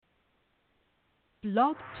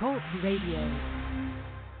Blog Talk Radio.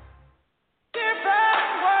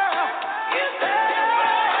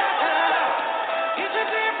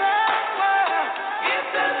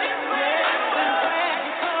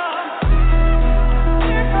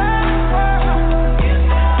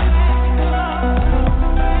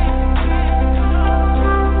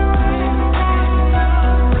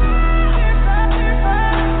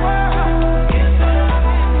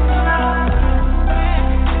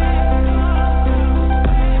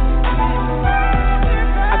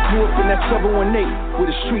 That 718 where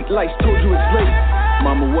the street lights told you it's late.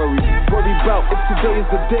 Mama worry about if today is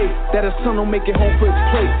the day that her son don't make it home for his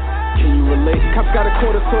plate. Can you relate? Cops got a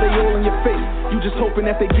quarter so they all in your face. You just hoping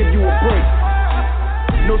that they give you a break.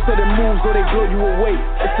 No sudden moves or they blow you away.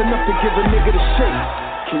 It's enough to give a nigga the shake.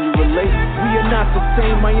 Can you relate? We are not the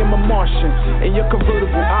same, I am a Martian. And your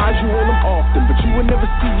convertible eyes, you hold them often. But you will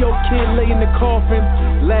never see your kid lay in the coffin.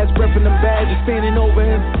 Last breath in them badges standing over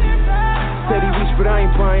him. Said he reached but I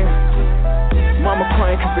ain't buying. Mama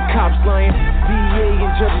crying cause the cops lying. DEA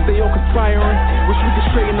and judges, they all conspiring. Wish we could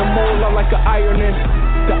straighten them all out like an ironing.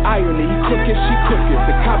 The irony, he crooked, she crooked.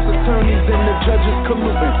 The cops, attorneys, and the judges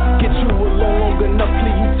colluding. Get you alone long enough till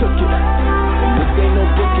you took it. And this ain't no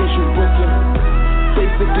bookings, you booking.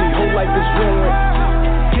 Basically, whole life is ruined.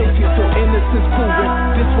 Guilty till innocence proven.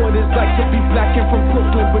 This what it's like to be black and from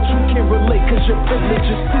Brooklyn. But you can't relate cause your privilege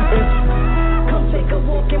is suiting. Come take a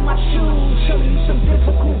walk in my shoes, show you some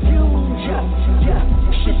difficult views, yeah.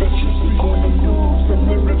 Shit that you see on the news, and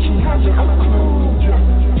then that you haven't a clue,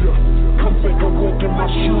 yeah. Come take a walk in my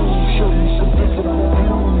shoes, show you some difficult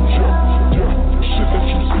views, yeah. Shit that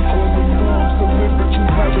you see on the news, and then that you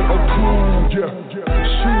haven't a clue, yeah.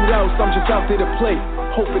 Shootouts, I'm just out there to play,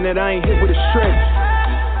 hoping that I ain't hit with a stray.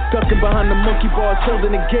 Ducking behind the monkey bars,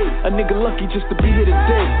 holding the gate. A nigga lucky just to be here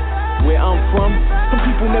today. Where I'm from, some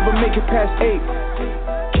people never make it past 8.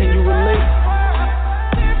 Can you relate?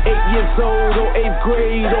 8 years old or 8th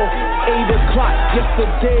grade or 8 o'clock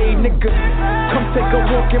yesterday, nigga. Come take a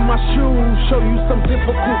walk in my shoes, show you some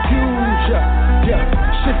difficult views, yeah.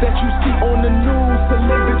 Shit that you see on the news, to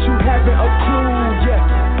live that you haven't a clue,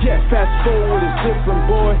 yeah. Fast forward is different,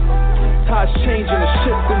 boy. Tides changing and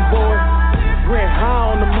shifting, boy. Ran high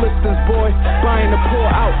on them listings, boy. Buying the pour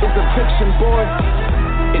out is a fiction, boy.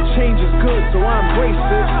 And change is good, so I embrace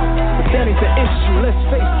it. But that ain't the issue, let's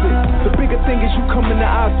face it. The bigger thing is you come in the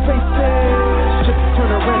eyes faces. Just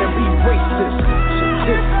turn around and be racist. Shit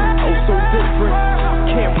different, oh so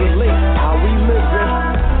different. Can't relate how we living.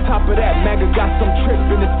 Top of that, MAGA got some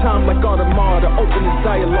trippin'. It's time like Audemars to open this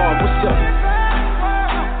dialogue. What's up?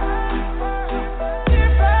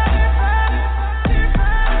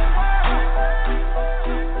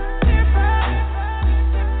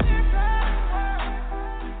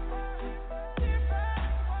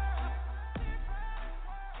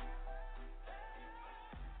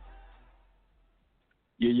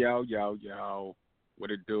 Yo.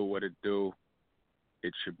 What it do?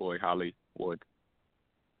 It's your boy Hollywood.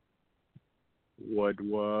 What?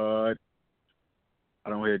 I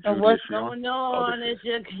don't hear Judy. What's going on? It's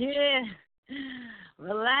your kid.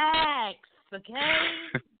 Relax, okay?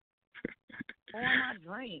 Pour my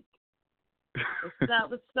drink. What's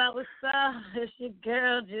up? It's your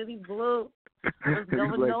girl, Judy Blue. What's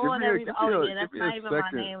going on? That's not even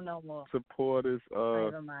my name no more. Supporters not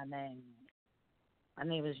even my name. My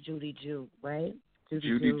name is Judy Jew, right?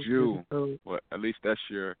 Judy Jew. Well, at least that's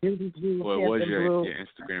your. Judy Jew. Well, it was your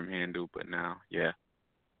Instagram handle, but now, yeah.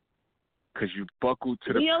 Because you buckled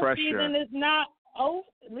to the pressure. Season is not over.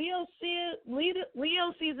 Leo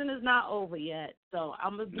season is not over yet, so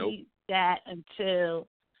I'm gonna be that until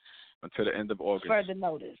the end of August.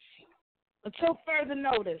 Until further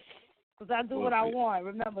notice, because I do what I want.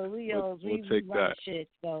 Remember, Leo's we run shit,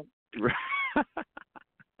 so.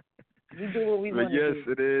 We do what we want to do. Yes,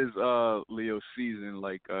 it is Leo season,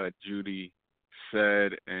 like Judy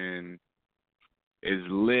said, and is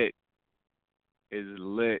lit.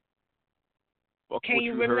 Fuck Can what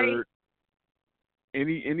you relate? Heard.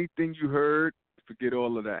 Anything you heard, forget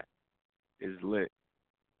all of that. Is lit.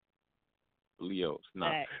 Leo's not.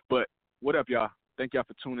 Right. But what up, y'all? Thank y'all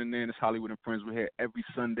for tuning in. It's Hollywood and Friends. We're here every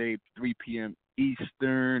Sunday, 3 p.m.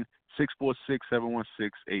 Eastern.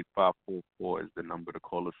 646-716-8544 is the number to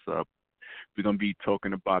call us up. We're going to be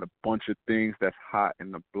talking about a bunch of things that's hot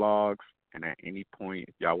in the blogs, and at any point,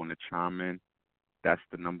 if y'all want to chime in, that's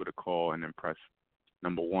the number to call, and then press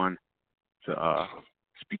number 1 to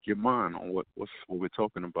speak your mind on what we're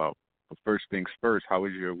talking about. But first things first, how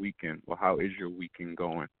is your weekend? Well, how is your weekend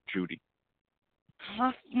going, Judy?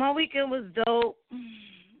 My weekend was dope.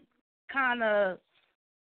 Kind of,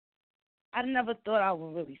 I never thought I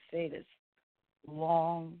would really say this.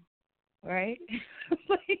 long, right?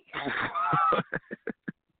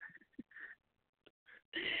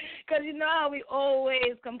 Because you know how we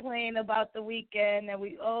always complain about the weekend, and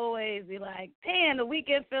we always be like, damn, the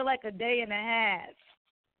weekend feel like a day and a half.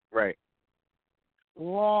 Right.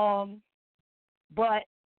 Long, but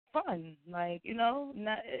fun. Like,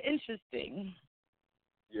 not interesting.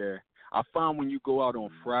 Yeah. I find when you go out on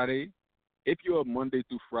Friday, if you're a Monday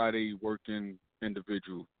through Friday working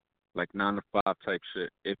individual, like 9 to 5 type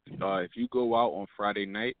shit, if you go out on Friday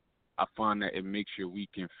night, I find that it makes your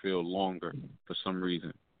weekend feel longer for some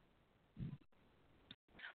reason.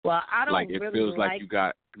 Well, I don't like it really feels like you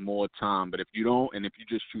got more time. But if you don't, and if you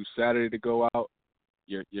just choose Saturday to go out,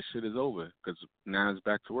 your shit is over because now it's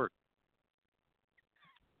back to work.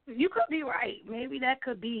 You could be right. Maybe that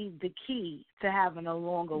could be the key to having a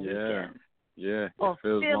longer weekend. Yeah. Or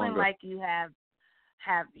feeling longer. like you you're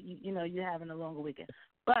having a longer weekend.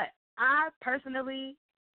 But I personally,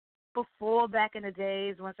 before back in the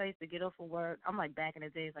days, once I used to get off of work, I'm like back in the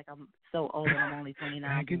days, like I'm so old and I'm only 29.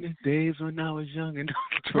 Back in the days when I was young and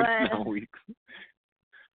 29 weeks.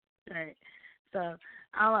 Right. So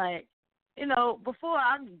I'm like, before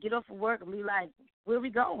I get off of work and be like, where we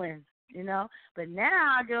going? But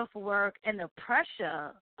now I get off of work and the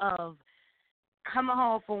pressure of coming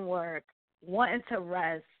home from work, wanting to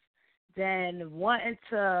rest, then wanting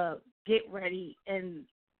to get ready and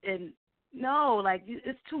no, like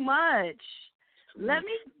it's too much. Let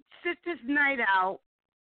me sit this night out,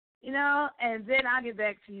 and then I'll get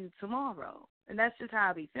back to you tomorrow. And that's just how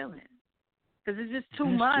I be feeling. Because it's just too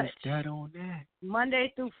much. Just that on that.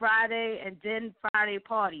 Monday through Friday, and then Friday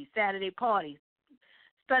party, Saturday party,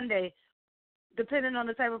 Sunday, depending on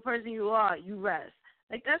the type of person you are, you rest.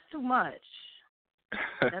 Like, that's too much.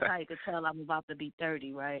 That's how you could tell I'm about to be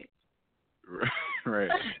 30, right? Right.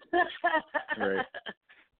 Right.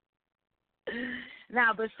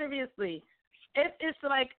 Now, but seriously, if it's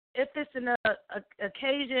an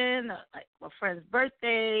occasion, like a friend's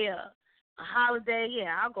birthday, a holiday,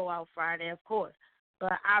 yeah, I'll go out Friday, of course.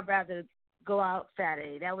 But I'd rather go out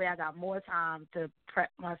Saturday. That way I got more time to prep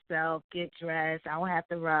myself, get dressed. I don't have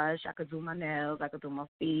to rush. I could do my nails. I could do my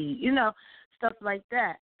feet, stuff like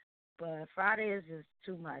that. But Friday is just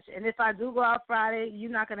too much. And if I do go out Friday,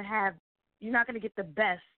 you're not gonna get the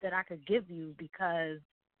best that I could give you because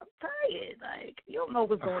I'm tired. Like, you don't know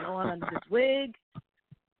what's going on under this wig.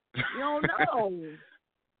 You don't know.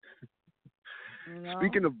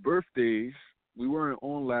 Speaking of birthdays, we weren't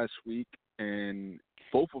on last week, and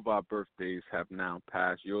both of our birthdays have now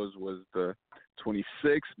passed. Yours was the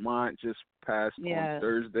 26th. Mine just passed on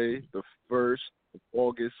Thursday, the 1st of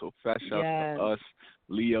August. So fast shouts to us.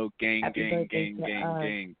 Leo, gang, Happy gang, birthday gang, gang, us.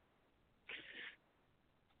 gang.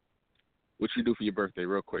 What you do for your birthday,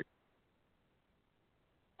 real quick?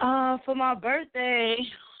 For my birthday,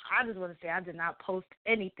 I just want to say I did not post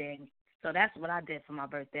anything. So that's what I did for my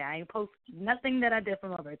birthday. I ain't post nothing that I did for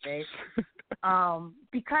my birthday.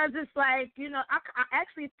 Because it's like, I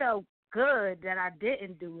actually felt good that I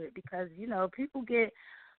didn't do it because, people get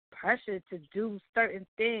pressured to do certain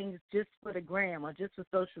things just for the gram or just for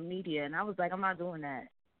social media. And I was like, I'm not doing that.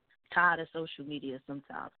 I'm tired of social media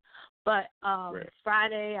sometimes. But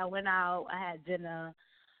Friday, I went out. I had dinner.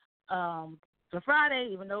 For Friday,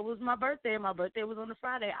 even though it was my birthday was on the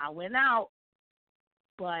Friday, I went out.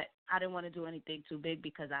 But I didn't want to do anything too big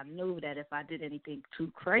because I knew that if I did anything too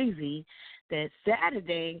crazy, that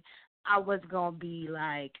Saturday I was going to be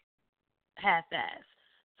like half-assed.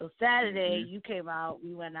 So Saturday, you came out,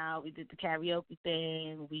 we went out, we did the karaoke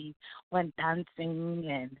thing, we went dancing,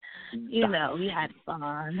 and, we had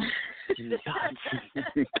fun.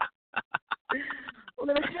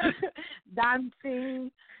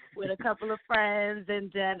 Dancing with a couple of friends,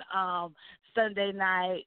 and then Sunday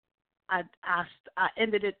night, I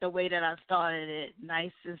ended it the way that I started it,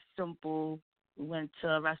 nice and simple. We went to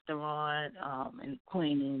a restaurant in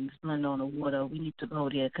Queens, London on the Water. We need to go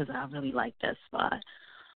there because I really like that spot.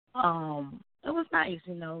 It was nice,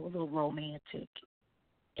 a little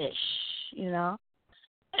romantic-ish,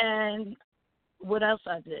 And what else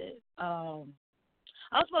I did? I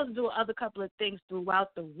was supposed to do other couple of things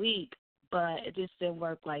throughout the week, but it just didn't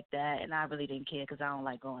work like that, and I really didn't care because I don't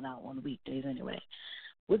like going out on weekdays anyway.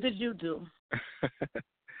 What did you do?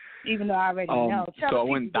 Even though I already know. So I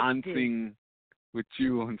went dancing with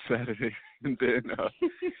you on Saturday, and then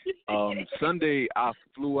Sunday I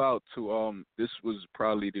flew out to this was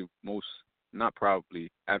probably the most, not probably,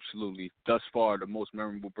 absolutely, thus far the most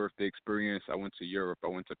memorable birthday experience. I went to Europe. I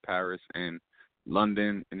went to Paris and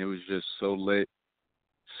London, and it was just so lit.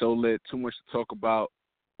 So lit. Too much to talk about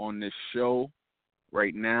on this show.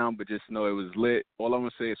 right now, but just know it was lit. All I'm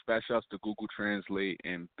gonna say is fast shouts to Google Translate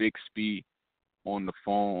and Bixby on the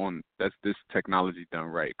phone. That's this technology done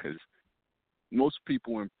right, because most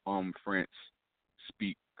people in France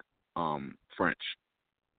speak French.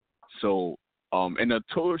 So in the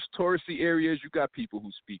touristy areas, you got people who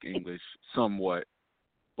speak English somewhat,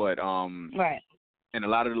 but Right. in a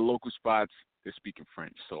lot of the local spots, they're speaking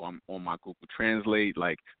French. So I'm on my Google Translate.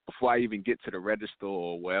 Like before I even get to the register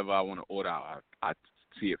or wherever I want to order, I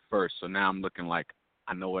see it first. So now I'm looking like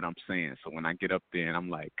I know what I'm saying. So when I get up there and I'm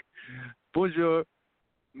like, bonjour,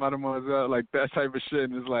 mademoiselle, like that type of shit,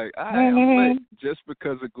 and it's like, all right, I'm lit just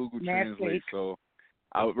because of Google Mad Translate. fake. So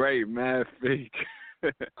outright mad fake.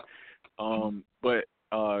 But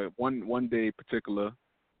one day in particular,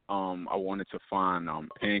 I wanted to find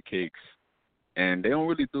pancakes, and they don't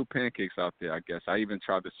really do pancakes out there, I guess. I even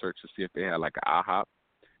tried to search to see if they had like an IHOP,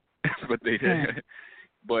 but they didn't.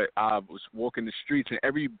 But I was walking the streets, and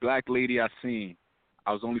every black lady I seen,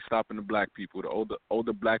 I was only stopping the black people, the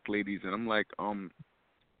older black ladies, and I'm like,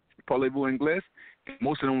 parlez-vous anglais?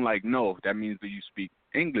 Most of them like, no, that means do you speak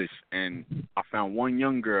English? And I found one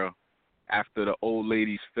young girl. After the old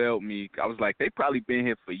ladies failed me, I was like, they probably been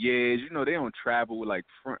here for years. You know, they don't travel with like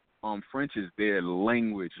French is their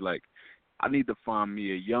language. Like, I need to find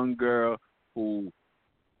me a young girl who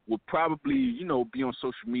would probably, you know, be on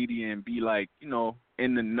social media and be like, you know,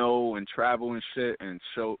 in the know and travel and shit. And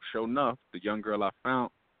show enough, the young girl I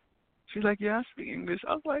found, she's like, yeah, I speak English.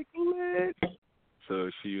 I was like, lit. So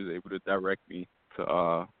she was able to direct me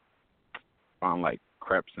to find like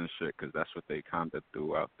crepes and shit, because that's what they kind of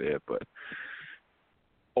do out there. But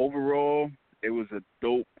overall, it was a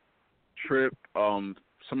dope trip.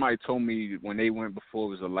 Somebody told me when they went before it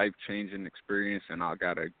was a life-changing experience, and I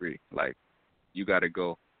gotta agree. Like, you gotta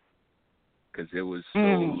go, because it was so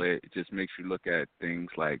lit. It just makes you look at things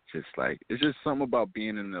like it's just something about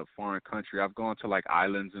being in a foreign country. I've gone to like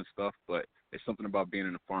islands and stuff, but it's something about being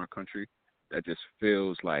in a foreign country that just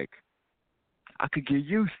feels like I could get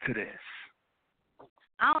used to this.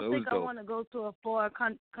 I don't think I want to go to a foreign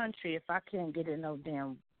country if I can't get in no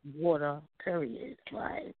damn water, period.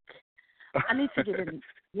 Like, I need to get in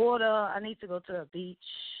water. I need to go to a beach.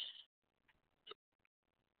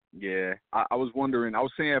 Yeah, I was wondering. I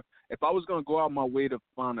was saying if I was going to go out my way to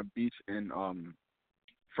find a beach in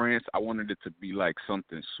France, I wanted it to be like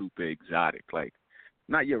something super exotic. Like,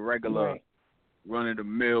 not your regular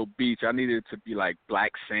run-of-the-mill beach. I needed it to be like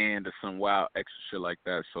black sand or some wild extra shit like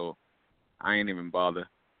that. So I ain't even bother.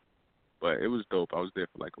 But it was dope. I was there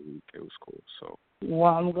for like a week. It was cool. So.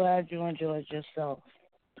 Well, I'm glad you enjoyed yourself.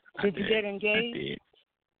 Did you get engaged?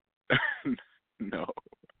 I did. No.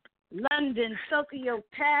 London, Tokyo,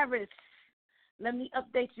 Paris. Let me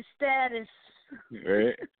update your status.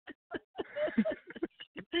 Right.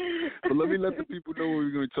 But let me let the people know what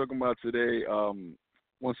we're going to be talking about today.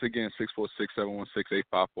 Once again,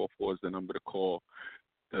 646-716-8544 is the number to call.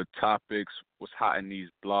 The topics, what's hot in these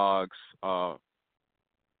blogs, a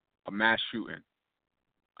mass shooting,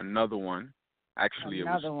 another one. Actually, it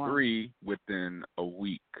was 3 within a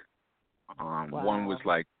week. One was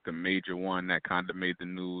like the major one that kind of made the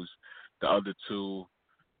news. The other 2,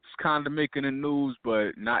 it's kind of making the news,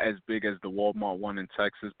 but not as big as the Walmart one in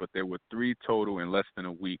Texas. But there were 3 total in less than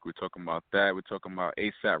a week. We're talking about that. We're talking about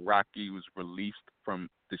A$AP Rocky was released from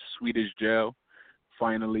the Swedish jail.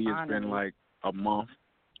 Finally, it's been like a month.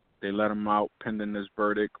 They let him out pending this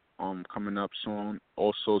verdict coming up soon.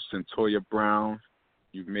 Also, Cyntoia Brown,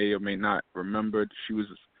 you may or may not remember, she was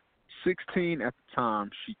 16 at the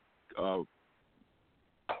time. She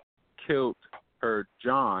killed her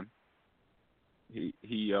John. She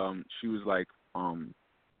was like I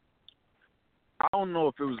don't know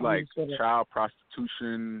if it was like child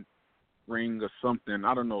prostitution ring or something.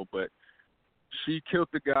 I don't know, but she killed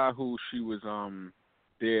the guy who she was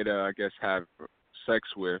there to, I guess, have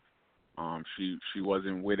sex with. She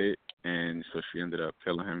wasn't with it, and so she ended up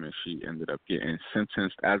killing him, and she ended up getting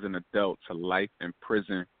sentenced as an adult to life in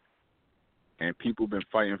prison. And people been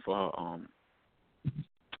fighting for her,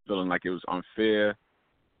 feeling like it was unfair,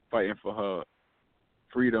 fighting for her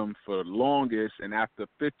freedom for the longest. And after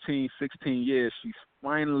 15, 16 years, she's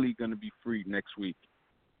finally going to be freed next week.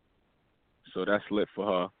 So that's lit for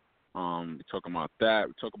her. We're talking about that.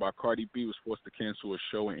 We talk about Cardi B was forced to cancel a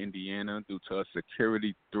show in Indiana due to a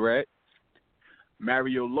security threat.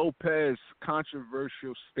 Mario Lopez,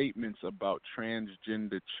 controversial statements about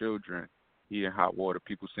transgender children. He in hot water.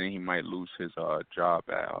 People saying he might lose his job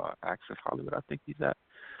at Access Hollywood. I think he's at.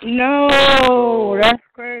 No, that's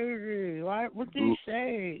crazy. What did he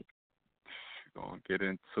say? Gonna get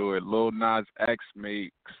into it. Lil Nas X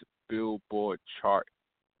makes Billboard chart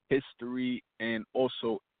history, and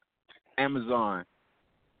also Amazon.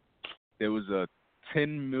 There was a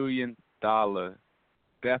 $10 million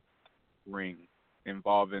theft ring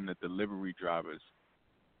involving the delivery drivers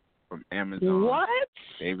from Amazon. What?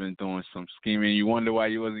 They've been doing some scheming. You wonder why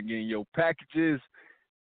you wasn't getting your packages?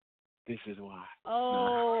 This is why.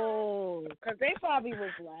 Oh, because they probably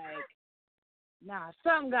was like, nah,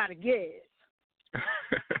 something got to give.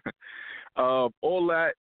 All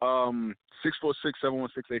that,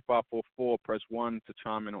 646-716-8544. Press 1 to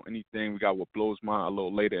chime in on anything. We got what blows mine a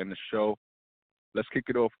little later in the show. Let's kick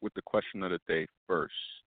it off with the question of the day first.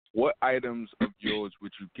 What items of yours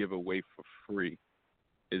would you give away for free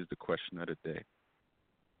is the question of the day.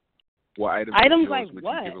 What items of yours like would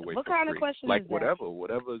what? you give away what for kind free? Of question like is that?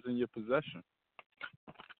 Whatever is in your possession.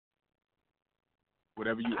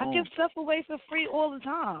 Whatever you I own. give stuff away for free all the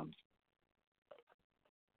time.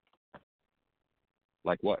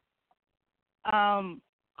 Like what?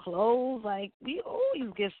 Clothes, like we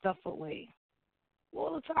always give stuff away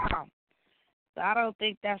all the time. So I don't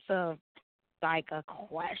think that's a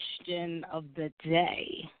question of the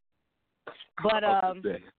day. But I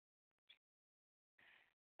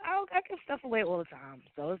give stuff away all the time.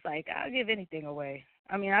 So it's like I'll give anything away.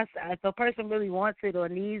 I mean, if a person really wants it or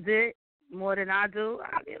needs it more than I do,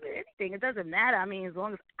 I'll give it anything. It doesn't matter. I mean, as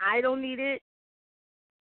long as I don't need it,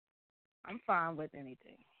 I'm fine with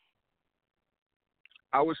anything.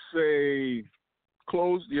 I would say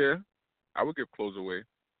clothes, yeah. I would give clothes away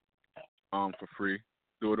for free.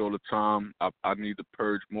 Do it all the time. I need to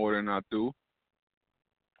purge more than I do.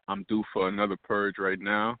 I'm due for another purge right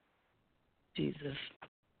now. Jesus.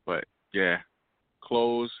 But, yeah,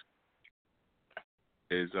 clothes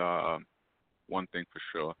is one thing for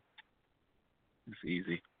sure. It's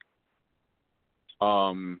easy.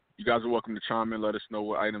 You guys are welcome to chime in. Let us know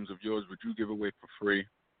what items of yours would you give away for free.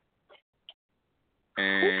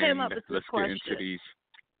 And who came up with let's this question? Get into these.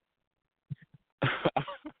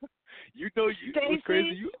 What's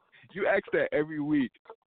crazy? You ask that every week.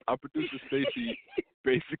 Our producer Stacey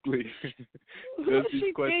basically does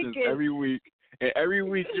these questions every week, and every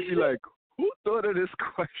week you be like, "Who thought of this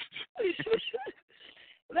question?"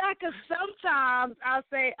 Because sometimes I'll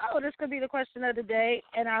say, "Oh, this could be the question of the day,"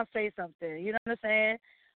 and I'll say something. You know what I'm saying?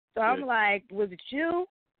 So I'm like, "Was it you?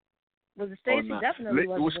 Was it Stacey?" Nah. Definitely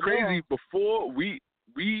wasn't. It was crazy. Before we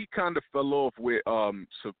kind of fell off with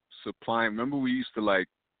supplying. Remember, we used to like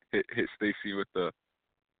hit Stacey with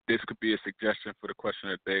this could be a suggestion for the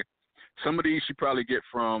question of the day. Some of these she probably get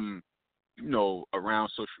from, around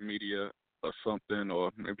social media or something,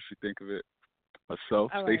 or maybe she think of it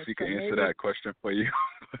herself. Stacey can answer that question for you.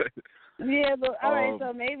 Yeah, but all right,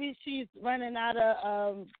 so maybe she's running out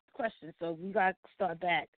of questions, so we got to start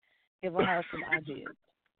back, giving her some ideas.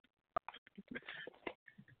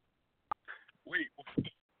 Wait.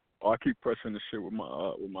 I keep pressing the shit with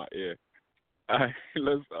my ear. All right,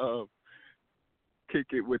 let's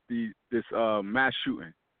kick it with this mass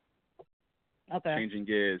shooting. Okay. Changing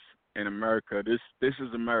gears in America. This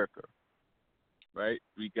is America, right?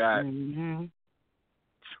 We got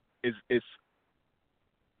it's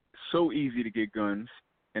so easy to get guns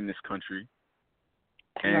in this country,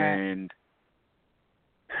 and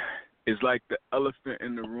it's like the elephant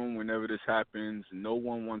in the room whenever this happens. No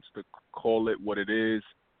one wants to call it what it is.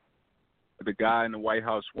 The guy in the White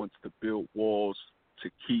House wants to build walls to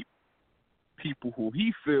keep people who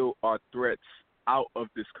he feel are threats out of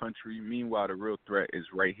this country. Meanwhile, the real threat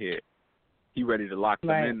is right here. He ready to lock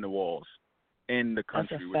them in the walls, in the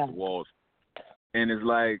country with the walls. And it's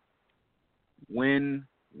like, when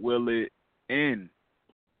will it end?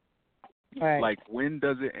 Right. Like, when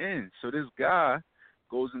does it end? So this guy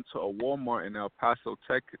goes into a Walmart in El Paso,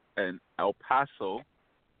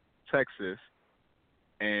 Texas,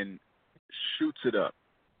 and shoots it up.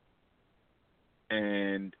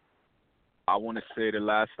 And I want to say the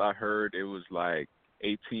last I heard, it was like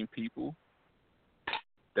 18 people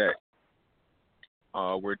that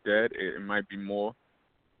were dead. It might be more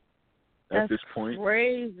at this point. That's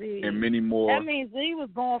crazy. And many more. That means he was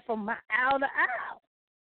going from aisle to aisle.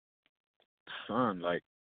 Son, like.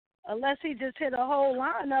 Unless he just hit a whole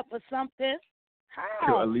lineup or something. How?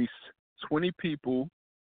 Killed at least 20 people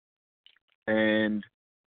and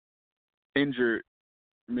injured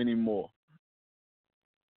many more.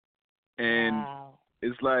 And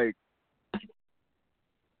it's like,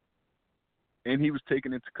 and he was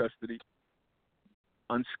taken into custody,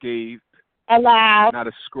 unscathed, alive, not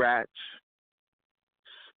a scratch,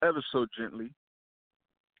 ever so gently.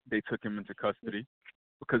 They took him into custody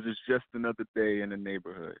because it's just another day in the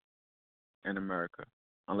neighborhood in America,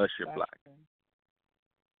 unless you're black.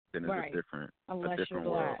 Then it's a different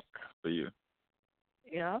world for you.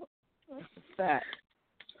 Yeah, that's a fact.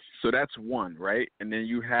 So that's one, right? And then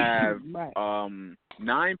you have Right.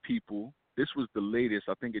 9 people. This was the latest.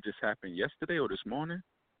 I think it just happened yesterday or this morning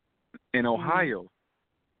in Ohio.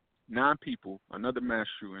 9 people, another mass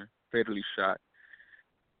shooting, fatally shot.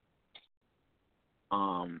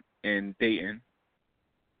 In Dayton,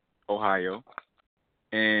 Ohio.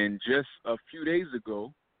 And just a few days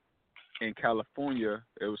ago in California,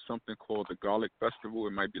 there was something called the Garlic Festival.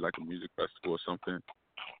 It might be like a music festival or something.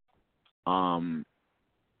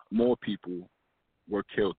 More people were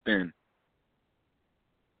killed then,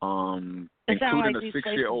 including like a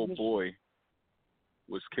 6-year-old boy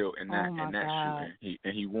was killed in that shooting.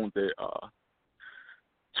 He wounded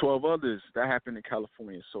 12 others. That happened in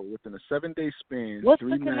California. So within a 7-day span, What's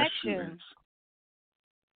 3 the mass connection? shootings.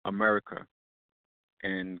 America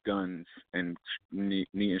and guns and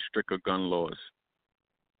needing stricter gun laws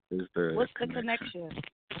is the What's connection. the connection?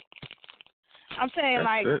 I'm saying, That's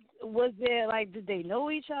like, it. was there, like, did they know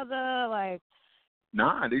each other? Like,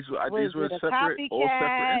 Nah, these were was it a separate, all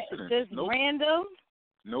copycat? separate incidents. Just random?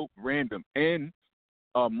 Nope, random. And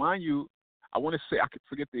mind you, I want to say I could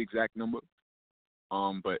forget the exact number,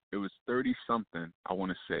 but it was 30 something. I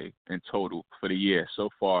want to say in total for the year so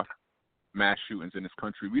far. Mass shootings in this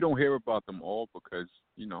country. We don't hear about them all because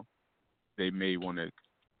they may want to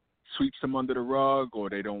sweep some under the rug, or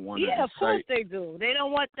they don't want to. Yeah, of course they do. They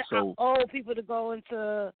don't want the old people to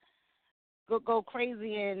go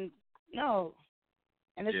crazy and no.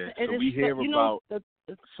 And so we hear about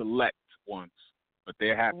select ones, but they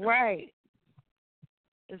happen. Right.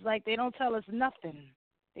 It's like they don't tell us nothing.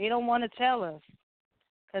 They don't want to tell us.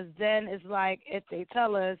 Because then it's like if they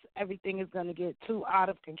tell us, everything is going to get too out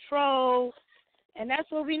of control. And that's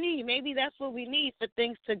what we need. Maybe that's what we need for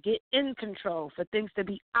things to get in control, for things to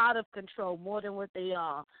be out of control more than what they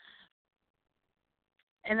are.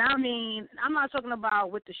 And I mean, I'm not talking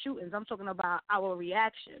about with the shootings. I'm talking about our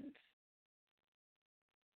reactions.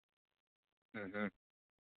 Mm-hmm.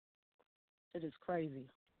 It is crazy.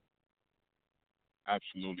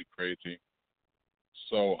 Absolutely crazy.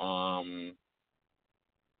 So,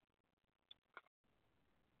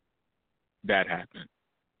 that happened,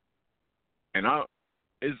 and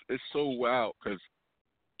it's so wild because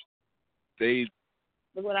they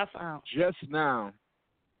look what I found just now,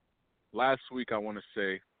 last week I want to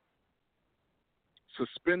say,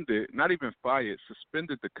 suspended, not even fired,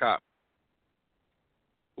 suspended the cop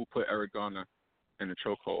who put Eric Garner in the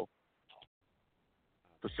chokehold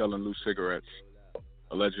for selling loose cigarettes,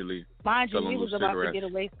 allegedly. Mind you, selling he was loose about cigarettes. to get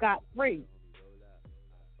away scot-free.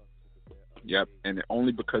 Yep, and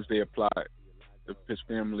only because they applied, his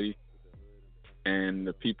family and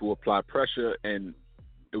the people applied pressure, and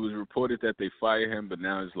it was reported that they fired him, but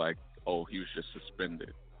now it's like, oh, he was just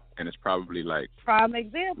suspended, and it's probably like prime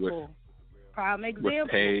example with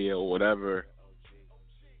pay or whatever.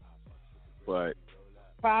 But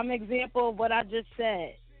prime example of what I just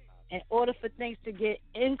said. In order for things to get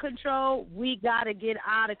in control, we got to get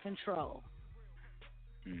out of control.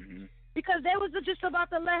 Mm-hmm. Because they was just about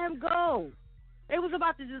to let him go. They was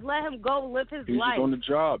about to just let him go live his life. He was on the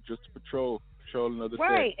job just to patrol another day.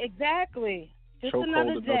 Right, exactly. Just choke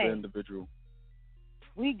another hold day. Another individual.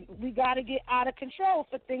 We got to get out of control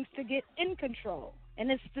for things to get in control,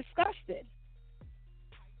 and it's disgusting.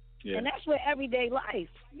 Yeah. And that's where everyday life,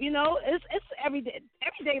 it's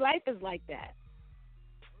everyday life is like that.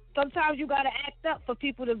 Sometimes you got to act up for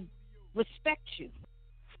people to respect you.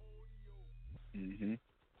 Mhm.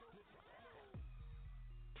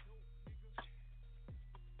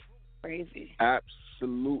 Crazy.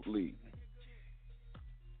 Absolutely.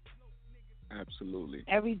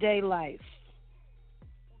 Everyday life.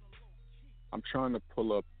 I'm trying to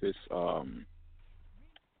pull up this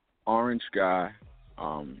orange guy.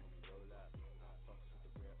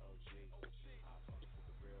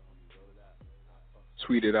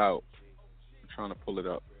 Tweeted out. I'm trying to pull it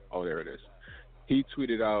up. Oh, there it is. He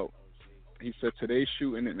tweeted out. He said, today's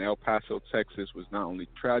shooting in El Paso, Texas was not only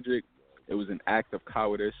tragic, it was an act of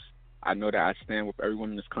cowardice. I know that I stand with everyone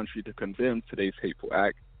in this country to condemn today's hateful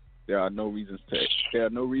act. There are no reasons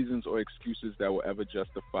or excuses that will ever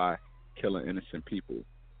justify killing innocent people.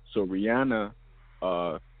 So Rihanna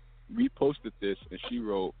reposted this, and she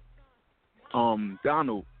wrote,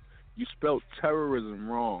 Donald, you spelled terrorism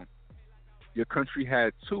wrong. Your country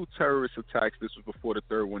had 2 terrorist attacks. This was before the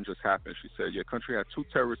third one just happened. She said, your country had 2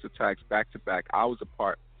 terrorist attacks back-to-back, hours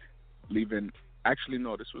apart, leaving... Actually,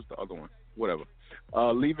 no, this was the other one. Whatever.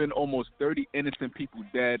 Leaving almost 30 innocent people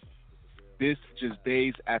dead. This just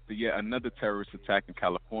days after yet another terrorist attack in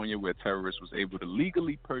California, where terrorists was able to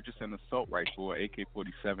legally purchase an assault rifle or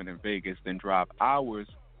AK-47 in Vegas, then drive hours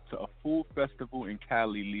to a full festival in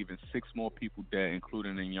Cali, leaving 6 more people dead,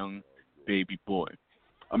 including a young baby boy.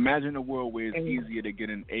 Imagine a world where it's easier to get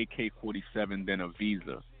an AK-47 than a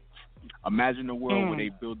visa. Imagine a world where they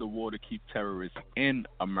build a wall to keep terrorists in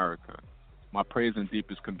America. My prayers and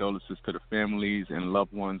deepest condolences to the families and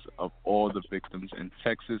loved ones of all the victims in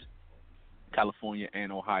Texas, California,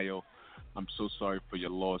 and Ohio. I'm so sorry for your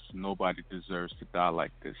loss. Nobody deserves to die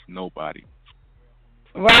like this. Nobody.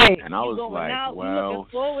 Right. And I was like, out, well, you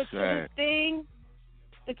looking forward sad. to this thing.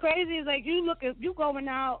 The crazy is like you going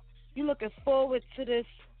out, you looking forward to this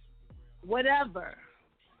whatever.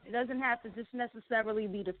 It doesn't have to just necessarily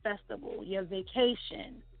be the festival, your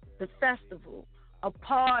vacation, the festival, a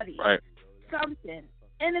party, right. Something.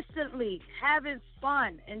 Innocently, having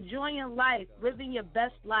fun, enjoying life, living your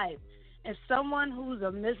best life. And someone who's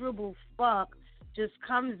a miserable fuck just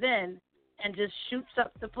comes in and just shoots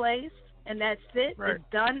up the place, and that's it. Right. It's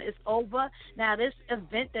done. It's over. Now, this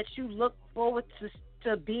event that you look forward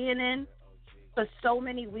to being in for so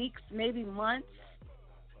many weeks, maybe months,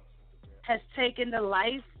 has taken the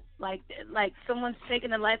life, like someone's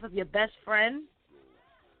taken the life of your best friend,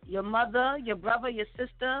 your mother, your brother, your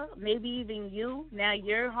sister, maybe even you. Now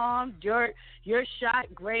you're harmed, you're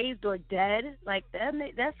shot, grazed, or dead. Like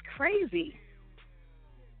that's crazy.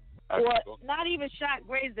 Or not even shot,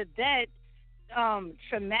 grazed, or dead.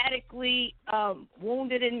 Traumatically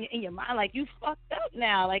wounded in your mind. Like you fucked up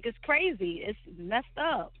now. Like it's crazy. It's messed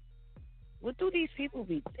up. What do these people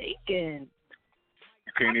be thinking?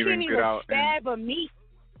 You can't even get out stab a meat.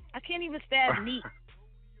 I can't even stab meat.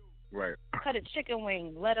 Right. Cut a chicken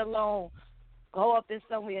wing, let alone go up in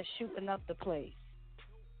somewhere shooting up the place.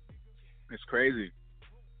 It's crazy.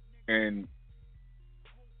 And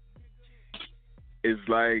it's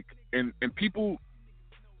like, and people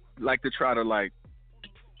like to try to like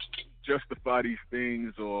justify these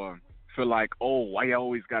things or feel like, oh, why you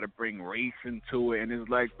always got to bring race into it? And it's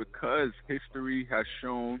like, because history has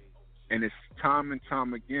shown, and it's time and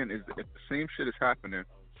time again, is if the same shit is happening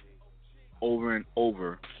over and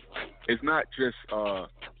over, it's not just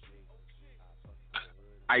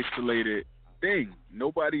isolated thing.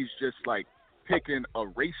 Nobody's just like picking a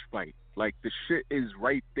race fight. Like the shit is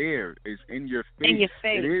right there. It's in your face. In your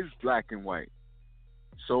face. It is black and white.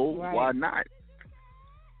 So why not?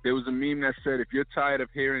 There was a meme that said, if you're tired of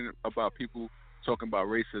hearing about people talking about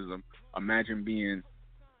racism, imagine being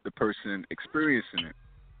the person experiencing it.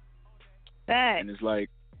 And it's like,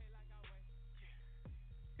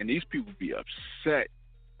 and these people be upset.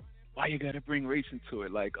 Why you gotta bring race into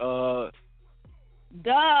it? Like, duh,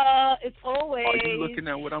 it's always. Are you looking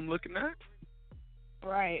at what I'm looking at?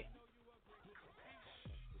 Right.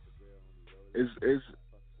 It's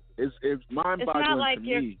mind-boggling like to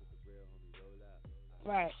me.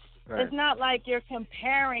 Right. It's not like you're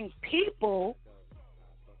comparing people.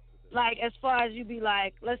 Like as far as you be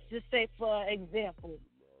like, let's just say for example,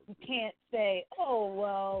 you can't say, oh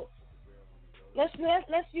well. Let's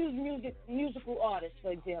use musical artists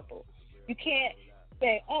for example. You can't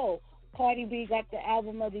say, oh, Cardi B got the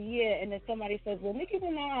album of the year, and then somebody says, well, Nicki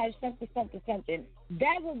Minaj something.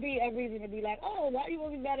 That would be a reason to be like, oh, why you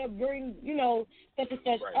always gotta bring such and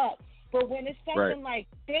such up? But when it's something like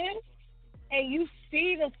this, and you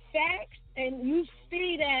see the facts, and you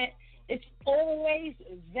see that it's always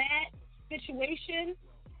that situation.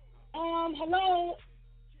 Hello,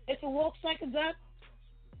 if it walks like a duck.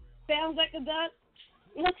 Sounds like a duck.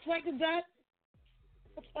 Looks like a duck.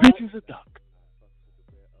 Bitch is a duck.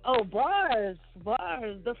 Oh, bars.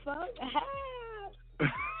 The fuck?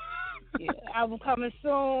 Yeah, album coming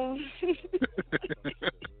soon.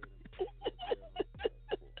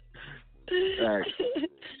 Right.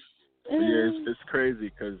 Yeah, it's crazy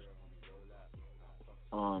because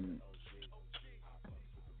I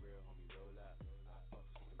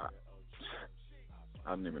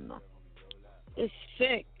don't even know. It's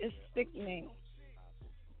sick. It's sickening.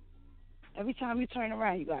 Every time you turn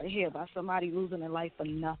around, you got to hear about somebody losing their life for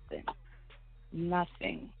nothing.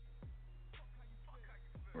 Nothing.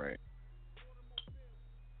 Right.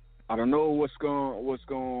 I don't know what's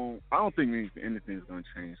going. I don't think anything's going to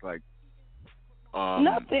change. Like,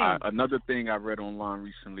 nothing. Another thing I read online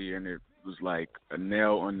recently, and it was like a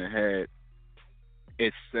nail on the head.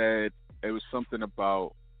 It said it was something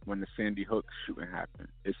about when the Sandy Hook shooting happened.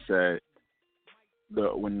 It said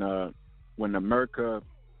when America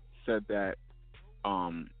said that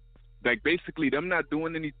like basically them not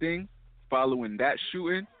doing anything following that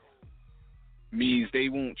shooting means they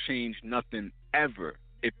won't change nothing ever.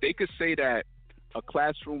 If they could say that a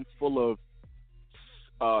classroom full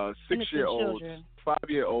of 6-year-olds,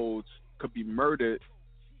 5-year-olds could be murdered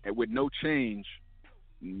and with no change,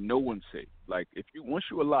 no one's safe. Like, if you once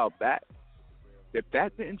you allow that, if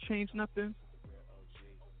that didn't change nothing,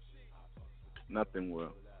 nothing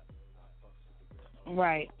will.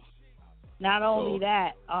 Right. Not only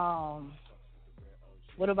that,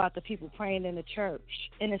 what about the people praying in the church,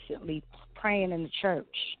 innocently praying in the church?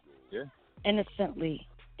 Yeah. Innocently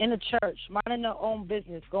in the church, minding their own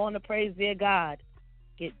business, going to praise their God,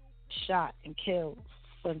 get shot and killed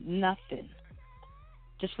for nothing,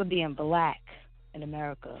 just for being black in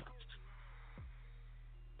America.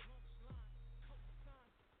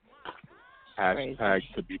 Hashtag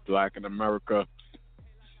to be black in America.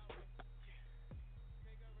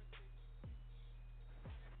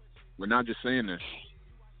 We're not just saying this.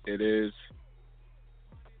 It is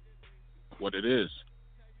what it is.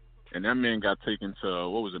 And that man got taken to,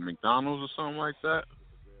 what was it, McDonald's or something like that?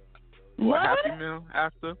 Or a Happy Meal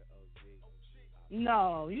after?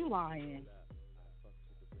 No, you lying.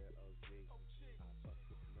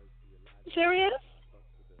 Serious?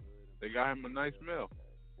 They got him a nice meal.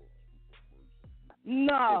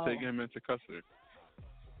 No. They're taking him into custody.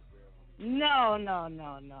 No.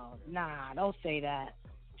 Nah, don't say that.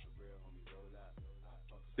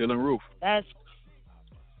 Dylan Roof. That's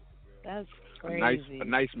crazy. A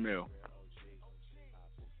nice meal.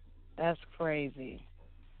 That's crazy.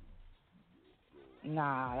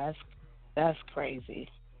 Nah, that's crazy.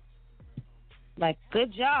 Like,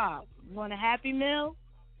 good job. You want a Happy Meal?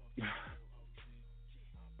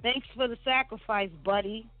 Thanks for the sacrifice,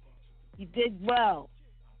 buddy. You did well.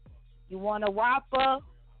 You want a Whopper?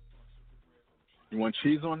 You want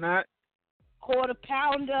cheese on that? Quarter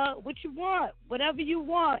pounder? What you want? Whatever you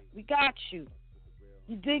want, we got you.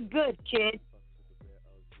 You did good, kid.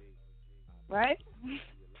 Right?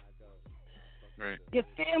 Right. Your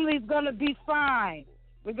family's going to be fine.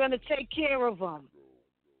 We're going to take care of them.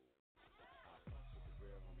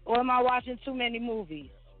 Or am I watching too many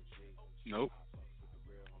movies? Nope.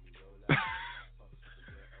 It's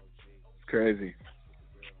crazy.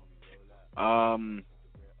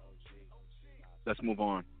 Let's move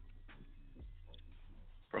on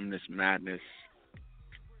from this madness.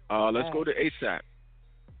 Let's go to ASAP,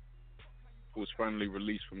 who was finally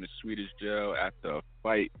released from the Swedish jail after a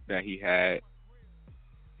fight that he had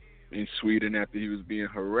in Sweden after he was being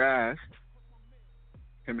harassed.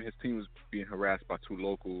 Him and his team was being harassed by two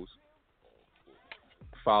locals,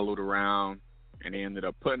 followed around, and they ended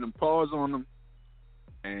up putting a pause on them.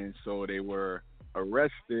 And so they were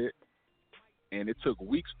arrested, and it took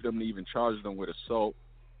weeks for them to even charge them with assault.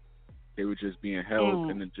 They were just being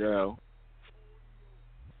held in the jail.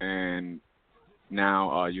 And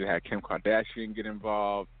now you had Kim Kardashian get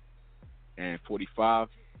involved, and 45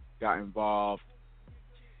 got involved.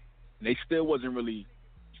 And they still wasn't really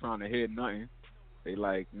trying to hear nothing. They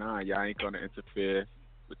like, nah, y'all ain't going to interfere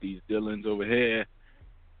with these dealings over here.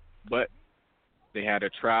 But they had a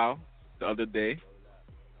trial the other day,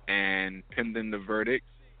 and pending the verdict,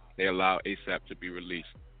 they allowed ASAP to be released.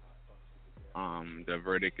 The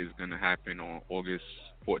verdict is going to happen on August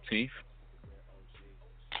 14th.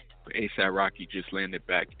 But ASAP Rocky just landed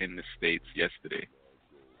back in the States yesterday.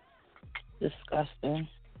 Disgusting.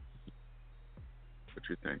 What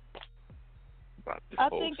you think about this I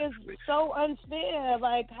whole think situation? It's so unfair.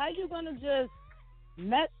 Like, how you gonna just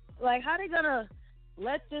how they gonna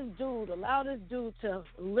let this dude, allow this dude to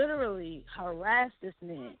literally harass this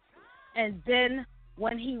man, and then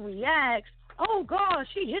when he reacts, oh gosh,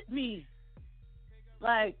 he hit me.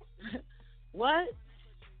 Like, what?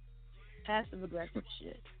 Passive aggressive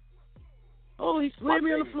shit. Oh, he slammed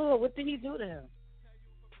me on the floor. What did he do to him?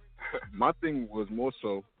 My thing was more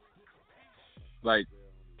so, like,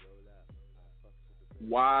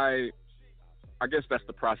 why, I guess that's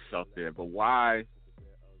the process out there, but why,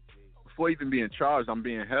 before even being charged, I'm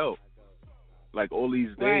being held, like, all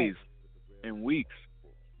these days and weeks.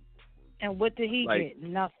 And what did he get?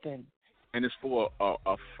 Nothing. And it's for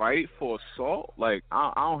a fight for assault? Like,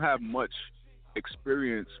 I don't have much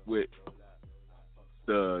experience with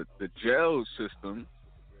the jail system,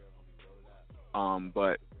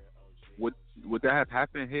 but would that have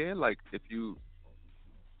happened here? Like, if you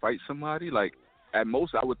fight somebody, like, at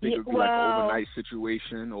most I would think it would be like an overnight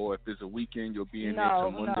situation, or if there's a weekend, you'll be in there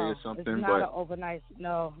till Monday or something. It's not an overnight.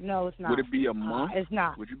 No, it's not. Would it be a month? It's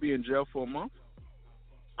not. Would you be in jail for a month?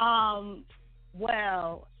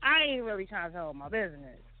 Well, I ain't really trying to tell my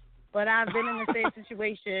business, but I've been in the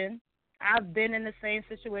same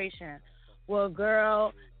situation. Where a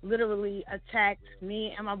girl literally attacked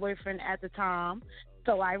me and my boyfriend at the time,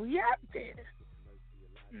 so I reacted.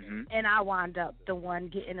 Mm-hmm. And I wound up the one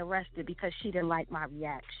getting arrested because she didn't like my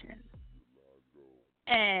reaction.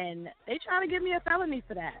 And they trying to give me a felony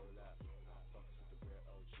for that.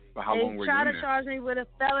 But how long were you in They tried there? to charge me with a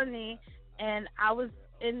felony, and I was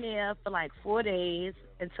in there for like 4 days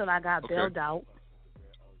until I got bailed out.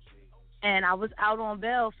 And I was out on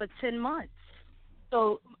bail for 10 months.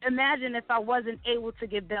 So imagine if I wasn't able to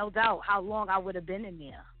get bailed out, how long I would have been in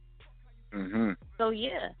there. Mhm. So,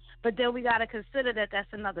 yeah. But then we got to consider that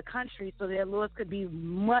that's another country, so their laws could be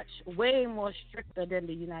way more stricter than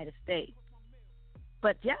the United States.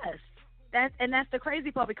 But, yes, that's the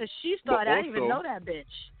crazy part because she started. I didn't even know that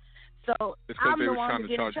bitch. So I'm the one who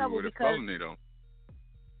get in trouble because felony, though.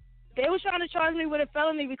 they were trying to charge me with a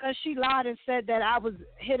felony because she lied and said that I was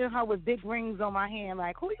hitting her with big rings on my hand.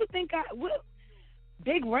 Like, who you think what?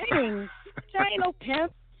 Big rings? I ain't no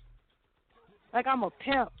pimp. Like, I'm a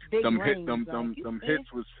pimp. Big rings. Them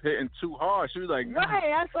hits was hitting too hard. She was like, right,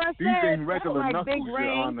 that's what I these said. ain't regular like knuckles, big Your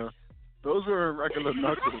rings. Honor. Those were regular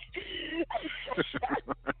knuckles.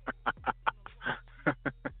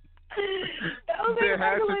 Those ain't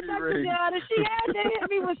regular knuckles, Your Honor. She had to hit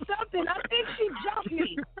me with something. I think she jumped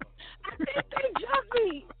me. They jumped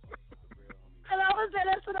me. And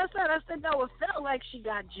that's what I said. I said, no, it felt like she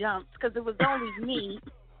got jumped because it was only me.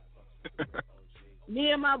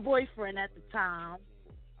 Me and my boyfriend at the time.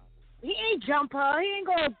 He ain't jump her. He ain't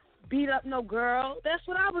going to beat up no girl. That's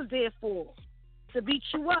what I was there for, to beat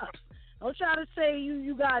you up. Don't try to say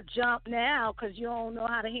you got jumped now because you don't know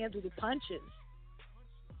how to handle the punches.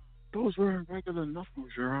 Those were regular knuckles,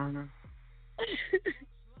 Your Honor.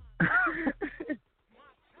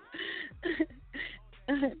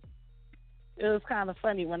 It was kind of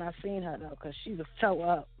funny when I seen her, though, because she was toe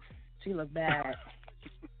up. She looked bad.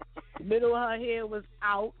 The middle of her hair was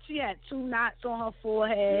out. She had 2 knots on her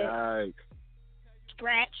forehead. Yikes.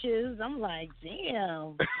 Scratches. I'm like,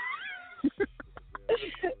 damn.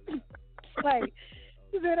 Like,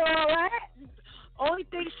 you did all that? Only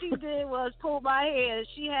thing she did was pull my hair.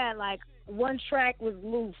 She had, like, 1 track was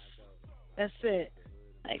loose. That's it.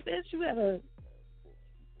 Like, bitch, you gotta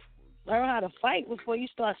learn how to fight before you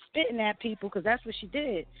start spitting at people, because that's what she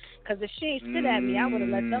did. Because if she ain't spit at me, I would have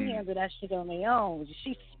let them handle that shit on their own.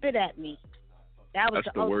 She spit at me. That was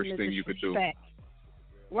that's the worst ultimate thing you could do.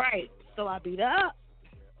 Right. So I beat her up.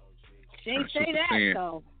 She ain't say that,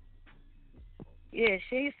 though. Yeah,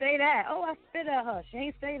 she ain't say that. Oh, I spit at her. She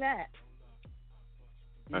ain't say that.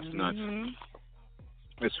 That's nuts.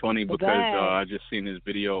 It's funny because I just seen this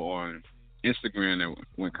video on Instagram that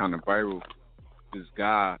went kind of viral. This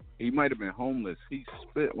guy, he might have been homeless. He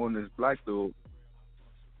spit on this black dude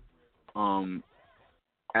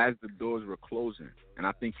as the doors were closing. And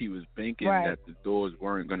I think he was thinking that the doors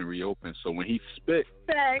weren't going to reopen. So when he spit,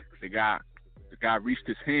 the guy reached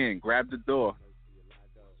his hand, grabbed the door,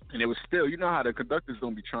 and it was still, you know how the conductor's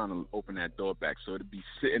going to be trying to open that door back. So it'll be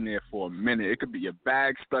sitting there for a minute. It could be your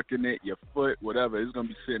bag stuck in it, your foot, whatever. It's going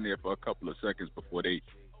to be sitting there for a couple of seconds before they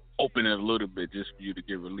open it a little bit just for you to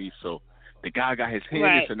get released. So the guy got his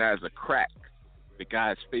hand into that as a crack. The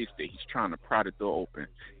guy's face there, he's trying to pry the door open.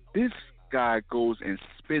 This guy goes and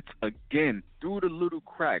spits again through the little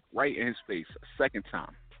crack right in his face a second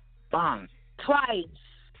time. Bang. Twice.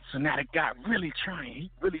 So now the guy really trying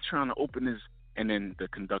to open his, and then the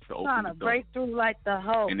conductor opened the door. Trying to break through like the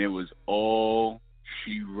hoe. And it was all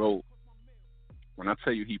she wrote. When I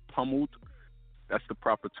tell you he pummeled, that's the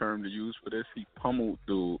proper term to use for this. He pummeled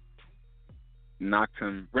dude, knocked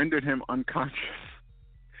him, rendered him unconscious.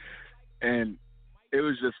 And it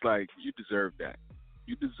was just like, you deserve that.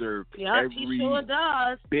 You deserve every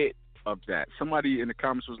bit of that. Somebody in the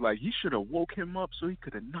comments was like, he should have woke him up so he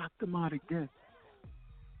could have knocked him out again.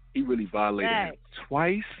 He really violated him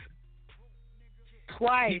twice.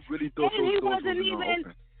 Twice. He really thought and those he doors wasn't even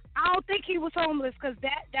open. I don't think he was homeless because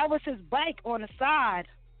that was his bike on the side.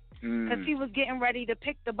 Because he was getting ready to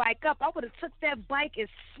pick the bike up. I would have took that bike and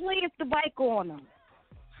slammed the bike on him.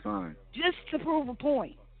 Son. Just to prove a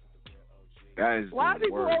point. That is Why the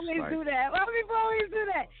people worst, always do that? Why people always do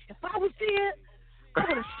that? If I was there, I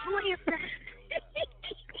would have slammed that.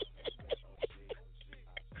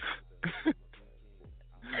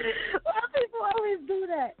 Why people always do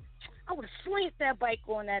that? I would have slammed that bike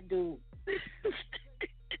on that dude.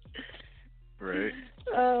 Right.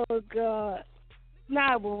 Oh, God.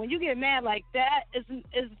 Nah, but when you get mad like that, is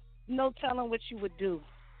no telling what you would do.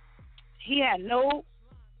 He had no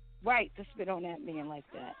right to spit on that man like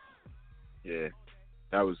that. Yeah,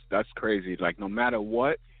 that's crazy. Like, no matter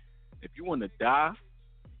what, if you want to die,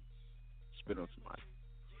 spit on somebody,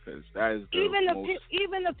 because that is even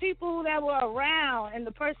the people that were around and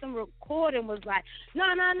the person recording was like, no,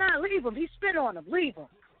 leave him. He spit on him. Leave him.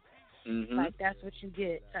 Mm-hmm. Like, that's what you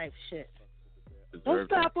get type shit. Deserve Don't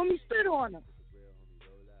stop him. He spit on him.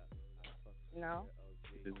 You know?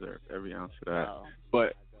 You deserve every ounce of that. So.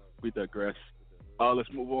 But We digress. Let's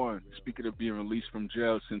move on. Speaking of being released from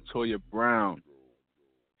jail, Cyntoia Brown,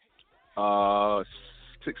 uh,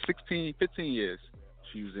 15 years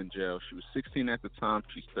she was in jail. She was 16 at the time.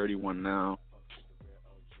 She's 31 now.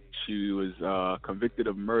 She was convicted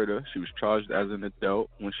of murder. She was charged as an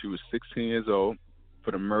adult when she was 16 years old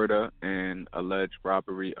for the murder and alleged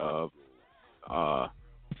robbery of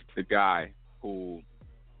the guy who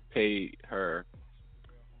paid her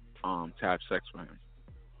to have sex with him.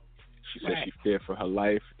 She said she feared for her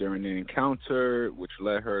life during the encounter, which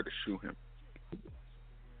led her to shoot him.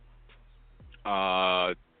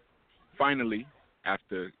 Finally,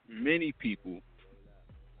 after many people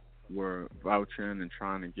were vouching and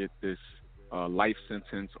trying to get this life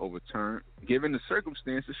sentence overturned, given the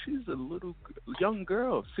circumstances, she's a little young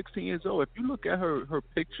girl, 16 years old. If you look at her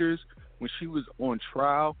pictures when she was on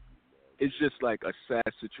trial, it's just like a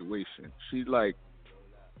sad situation. She's like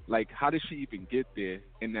how did she even get there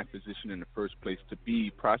in that position in the first place to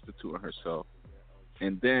be prostituting herself?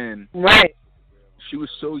 And then she was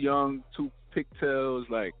so young, two pigtails,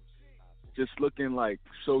 like just looking like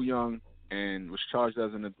so young, and was charged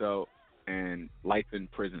as an adult and life in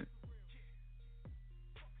prison.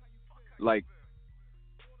 Like,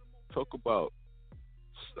 talk about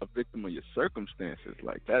a victim of your circumstances.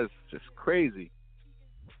 Like, that's just crazy.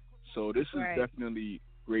 So this is definitely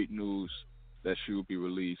great news that she will be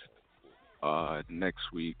released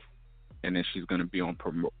next week, and then she's going to be on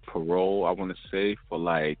parole, I want to say, for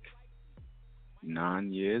like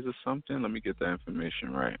 9 years or something. Let me get that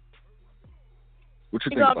information right. What you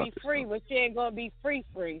think about this? She's going to be free, but she ain't going to be free.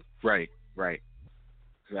 Right.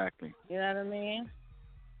 Exactly. You know what I mean?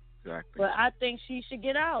 Exactly. But I think she should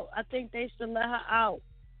get out. I think they should let her out.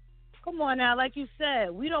 Come on now, like you said,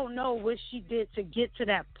 we don't know what she did to get to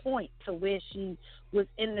that point to where she was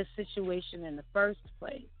in this situation in the first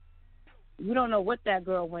place. We don't know what that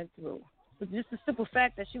girl went through. But just the simple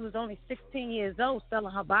fact that she was only 16 years old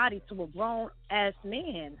selling her body to a grown-ass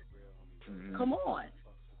man. Mm-hmm. Come on.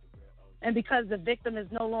 And because the victim is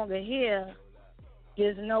no longer here,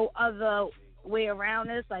 there's no other way around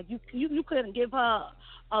this. Like, you couldn't give her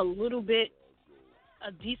a little bit,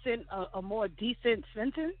 a more decent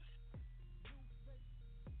sentence?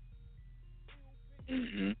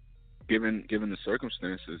 Mm-hmm. Given the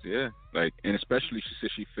circumstances, yeah. Like, and especially she said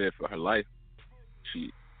she feared for her life.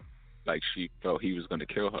 She felt he was going to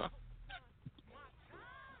kill her.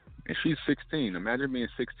 And she's 16. Imagine being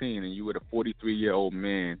 16 and you with a 43-year-old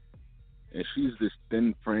man, and she's this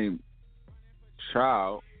thin-framed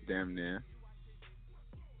child, damn near.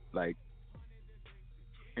 Like,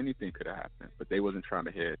 anything could have happened, but they wasn't trying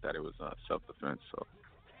to hear that it was self-defense. So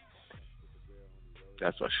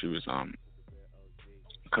that's why she was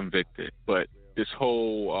convicted. But this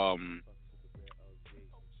whole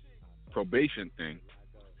probation thing,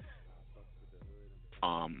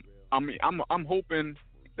 I mean, I'm hoping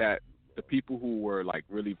that the people who were like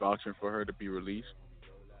really vouching for her to be released,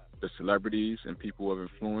 the celebrities and people of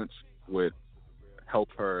influence, would help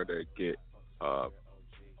her to get a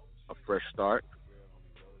fresh start.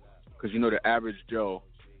 Because, you know, the average Joe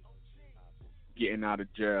getting out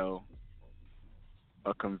of jail,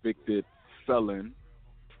 a convicted felon,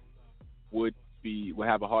 would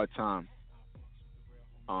have a hard time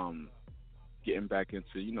getting back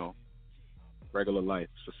into, you know, regular life,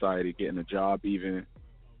 society, getting a job even.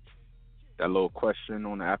 That little question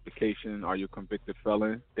on the application, are you a convicted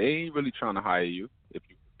felon? They ain't really trying to hire you if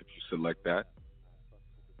you select that.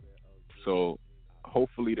 So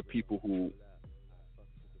hopefully the people who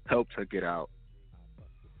helped her get out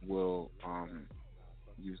will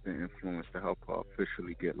use their influence to help her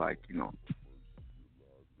officially get, like, you know,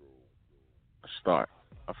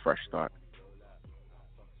 a fresh start.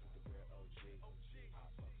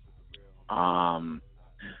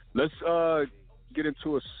 Let's get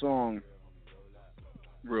into a song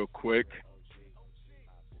real quick.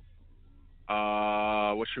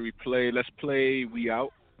 What should we play? Let's play We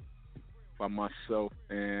Out by myself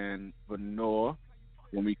and Venor.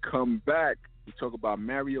 When we come back, we talk about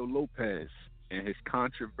Mario Lopez and his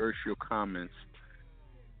controversial comments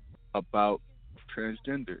about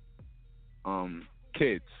transgender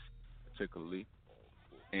kids, particularly,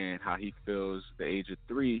 and how he feels the age of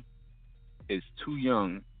 3 is too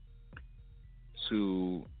young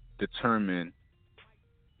to determine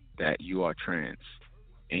that you are trans.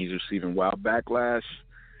 And he's receiving wild backlash.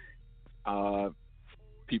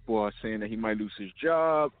 People are saying that he might lose his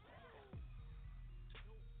job.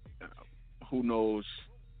 Who knows?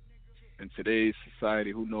 In today's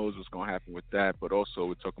society, who knows what's going to happen with that? But also,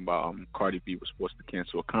 we're talking about Cardi B was forced to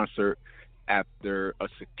cancel a concert after a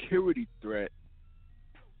security threat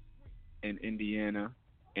in Indiana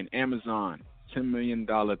and Amazon, $10 million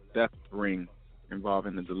theft ring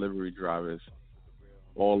involving the delivery drivers.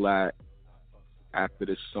 All that after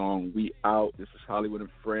this song. We out. This is Hollywood and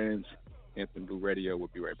Friends. Anthem Blue Radio. We'll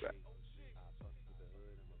be right back.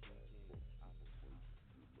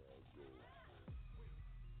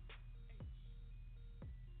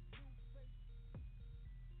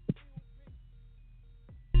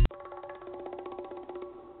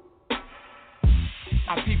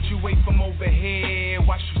 I peeped you away from over here.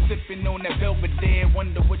 Watch you sipping on that Belvedere.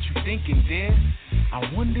 Wonder what you thinking, dear.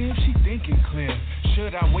 I wonder if she thinking clear.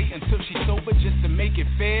 Should I wait until she's sober just to make it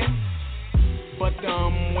fair? But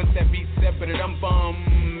once that beat said, but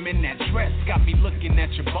bum in that dress got me looking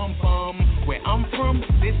at your bum. Where I'm from,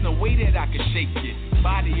 there's no way that I can shake it.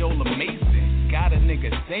 Body all amazing, got a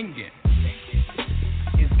nigga singing.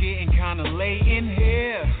 It's getting kinda late in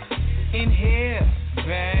here,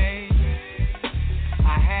 babe.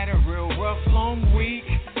 I had a real rough, long week,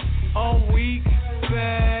 all week,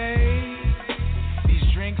 babe.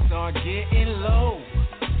 These drinks are getting low,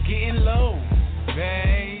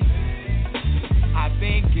 babe. I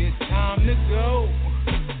think it's time to go.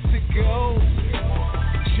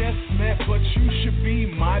 Just met, but you should be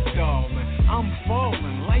my darling. I'm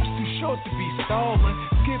falling, life's too short to be stalling.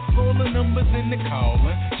 Skip all the numbers in the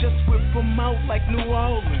calling. Just whip them out like New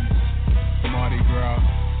Orleans. Mardi Gras.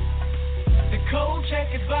 The cold check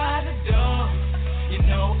is by the door. You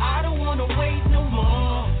know I don't wanna wait no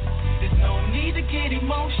more. There's no need to get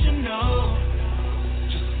emotional.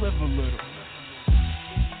 Just live a little.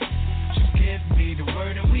 Just give me the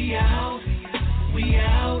word and we out,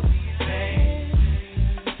 babe.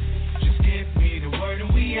 Just give me the word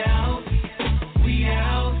and we out,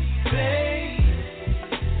 babe.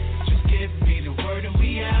 Just give me the word and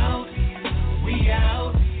we out,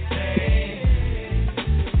 babe.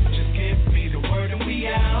 Just give me the word and we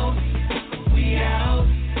out,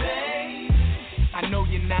 babe. I know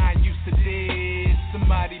you're not used to this.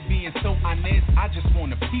 Somebody being so honest, I just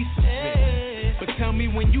want a piece of it. But tell me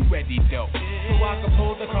when you ready though, so I can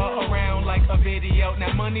pull the car around like a video.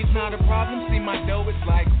 Now money's not a problem, see my dough is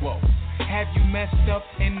like whoa. Have you messed up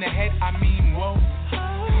in the head? I mean whoa.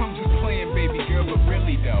 I'm just playing baby girl, but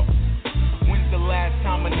really though, when's the last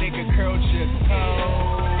time a nigga curled your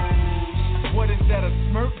toes? What is that, a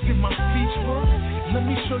smirk? Did my speech work? Let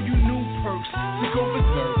me show you new perks to go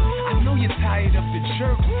berserk. I know you're tired of the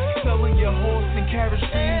jerks selling your horse and carriage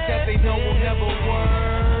dreams that they know will never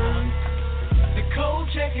work. The cold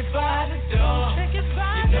check is by the door. You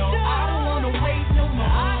know I don't wanna wait no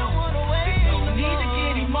more. There's no need to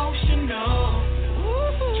get emotional.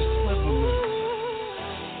 Just live a little.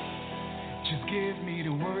 Just give me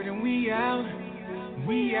the word and we out,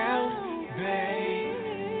 babe.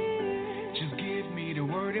 Just give me the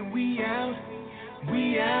word and we out,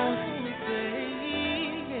 babe.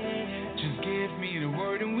 Just give me the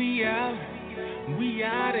word and we out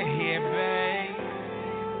of here, babe.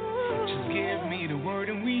 Just give me the word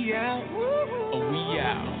and we out, we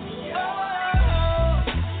out.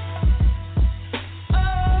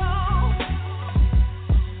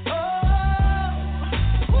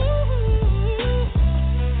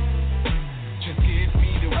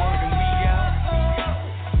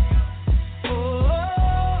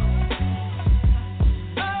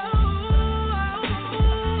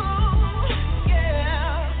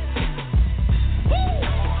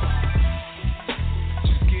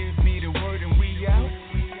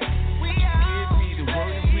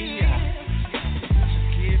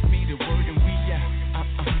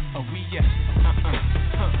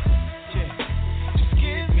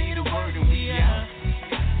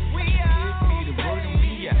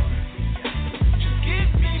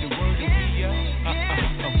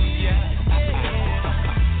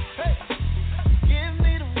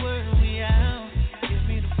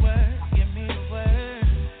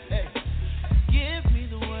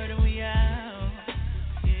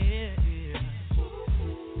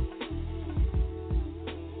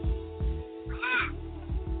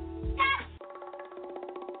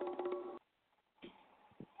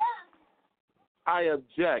 I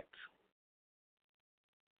object.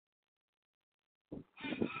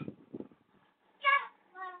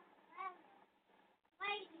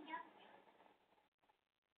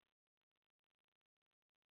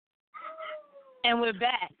 And we're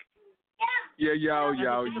back. Yeah, yo.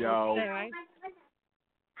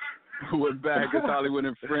 We're back. It's Hollywood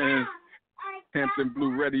and Friends, Hampton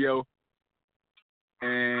Blue Radio.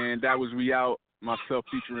 And that was We Out, myself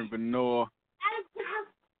featuring Venor.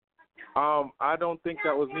 I don't think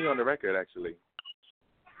that was me on the record, actually.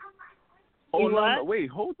 Oh, no, wait,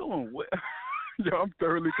 hold on. What? Yo, I'm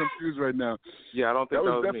thoroughly confused right now. Yeah, I don't think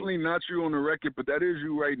that was me. definitely not you on the record, but that is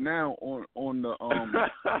you right now on the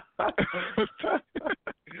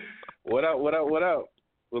What up?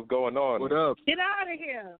 What's going on? What up? Get out of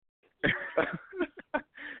here.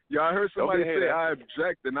 Yeah, I heard somebody say that. I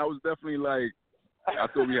object, and I was definitely like, I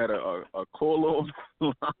thought we had a caller on the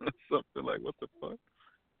line or something. Like, what the fuck?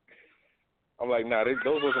 I'm like, nah, those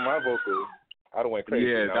wasn't my vocals. I done went crazy.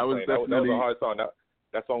 Yeah, that was definitely that was a hard song.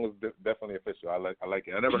 That song was definitely official. I like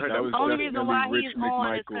it. I never heard that. The only reason why Rich he's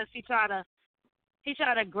on is McMichael. because he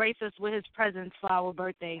tried to grace us with his presence for our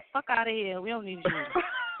birthday. Fuck out of here. We don't need you.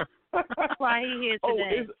 That's why he here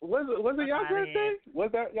today. Was it y'all birthday?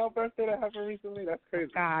 Was that y'all birthday that happened recently? That's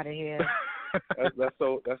crazy. Fuck out of here. that's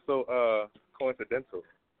so coincidental.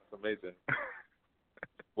 That's amazing.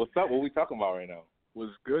 What's up? What we talking about right now? Was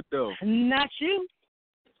good though. Not you.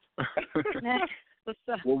 What's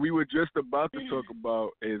up? What we were just about to talk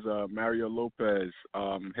about is Mario Lopez,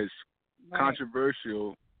 his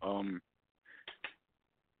controversial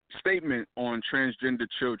statement on transgender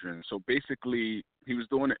children. So basically, he was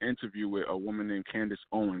doing an interview with a woman named Candace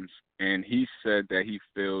Owens, and he said that he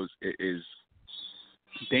feels it is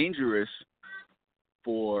dangerous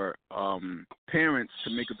for parents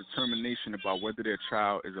to make a determination about whether their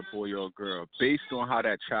child is a boy or a girl based on how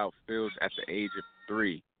that child feels at the age of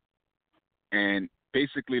 3. And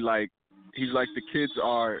basically, like, he's like, the kids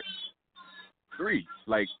are 3.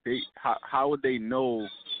 Like, how would they know?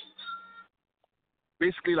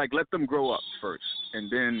 Basically, like, let them grow up first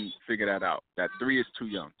and then figure that out. That 3 is too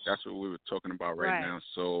young. That's what we were talking about right now.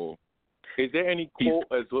 So, is there any quote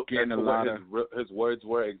as what his words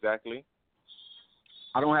were exactly?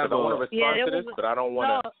 I don't have. I don't want to respond to this, but I don't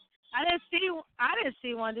want to. No, I didn't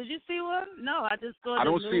see one. Did you see one? No, I just saw. I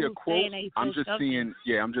don't see a quote. I'm just seeing.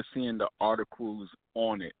 Yeah, I'm just seeing the articles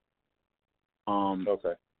on it.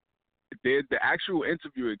 Okay. The actual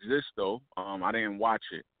interview exists though. I didn't watch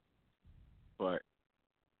it, but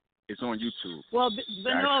it's on YouTube. Well,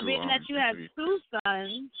 but being that you have 2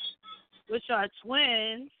 sons, which are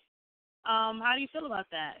twins, how do you feel about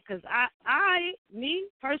that? Because me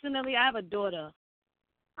personally, I have a daughter.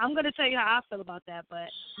 I'm going to tell you how I feel about that, but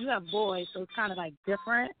you have boys, so it's kind of like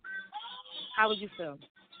different. How would you feel?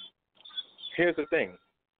 Here's the thing.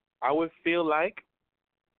 I would feel like,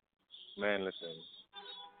 man, listen.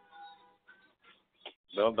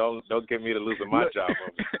 Don't get me to losing my job.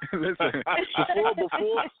 Listen,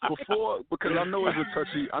 before, because I know it's a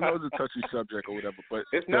touchy subject or whatever, but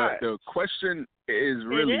it's not. The question is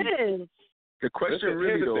really. It is. The question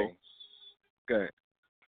really though. Go ahead.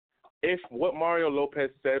 If what Mario Lopez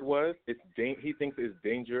said was he thinks it's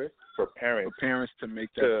dangerous for parents to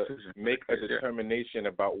make that decision. Make a determination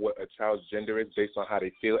about what a child's gender is based on how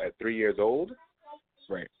they feel at 3 years old.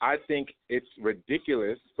 Right. I think it's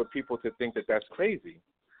ridiculous for people to think that that's crazy.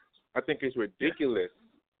 I think it's ridiculous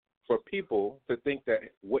for people to think that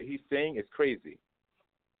what he's saying is crazy.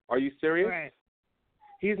 Are you serious? Right.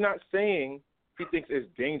 He's not saying he thinks it's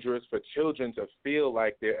dangerous for children to feel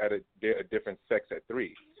like they're a different sex at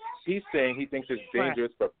 3. He's saying he thinks it's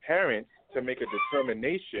dangerous for parents to make a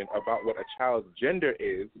determination about what a child's gender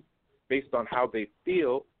is based on how they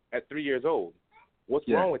feel at 3 years old. What's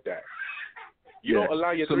wrong with that? You don't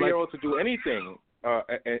allow your 3-year-old to do anything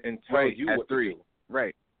and tell you at what 3. to do.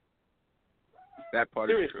 Right. That part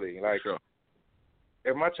Seriously, is true.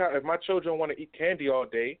 Like, if my children want to eat candy all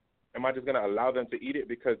day, am I just going to allow them to eat it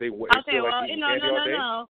because they feel like eating candy all day?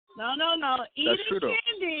 No.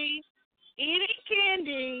 Eating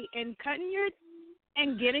candy and cutting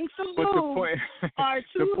and getting some food are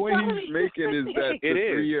two the point he's making is that the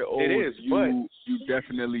 3-year-olds, you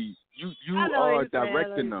definitely you are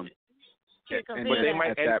directing them. But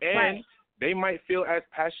they might feel as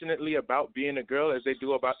passionately about being a girl as they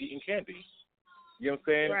do about eating candy. You know what I'm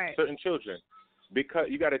saying? Right. Certain children. Because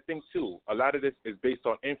you got to think, too, a lot of this is based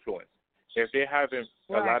on influence. If they're having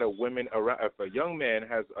a lot of women around, if a young man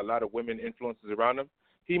has a lot of women influences around him,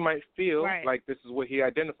 he might feel like this is what he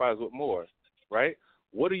identifies with more, right?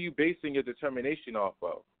 What are you basing your determination off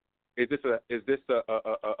of? Is this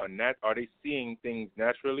a nat? Are they seeing things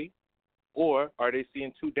naturally, or are they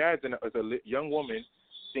seeing 2 dads as a young woman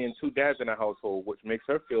seeing 2 dads in a household, which makes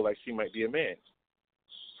her feel like she might be a man?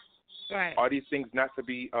 Right. Are these things not to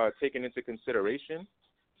be taken into consideration?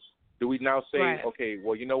 Do we now say, okay,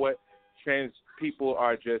 well, you know what? Trans people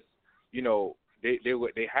are just,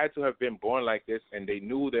 they had to have been born like this, and they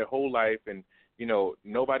knew their whole life, and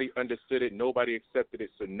nobody understood it, nobody accepted it.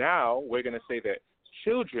 So now we're going to say that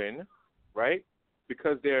children, right,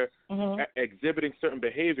 because they're exhibiting certain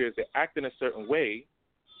behaviors, they act in a certain way,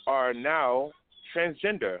 are now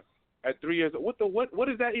transgender at 3 years old. What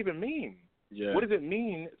does that even mean? What does it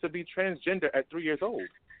mean to be transgender at 3 years old?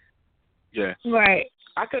 Yeah. Right.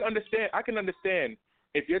 I can understand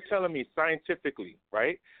if you're telling me scientifically,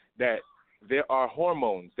 right, that there are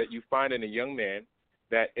hormones that you find in a young man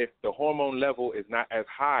that if the hormone level is not as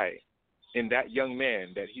high in that young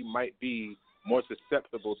man, that he might be more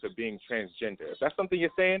susceptible to being transgender. If that's something you're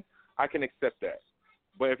saying, I can accept that.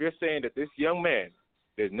 But if you're saying that this young man,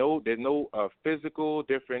 there's no physical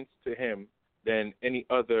difference to him than any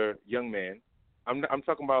other young man, I'm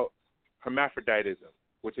talking about hermaphroditism,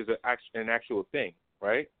 which is an actual thing,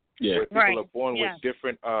 right? Yeah. Where people are born with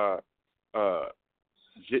different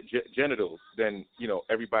genitals than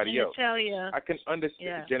everybody else. Genitalia. I can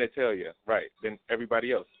understand genitalia, right? Than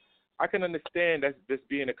everybody else. I can understand that this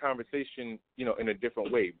being a conversation, in a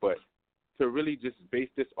different way, but to really just base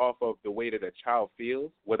this off of the way that a child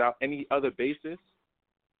feels without any other basis,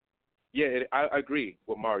 I agree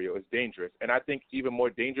with Mario. It's dangerous, and I think even more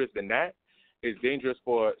dangerous than that is dangerous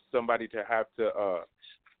for somebody to have to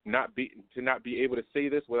not be able to say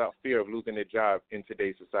this without fear of losing their job in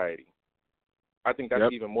today's society. I think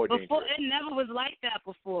that's even more dangerous. Before, it never was like that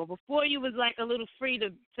before. Before, you was like a little free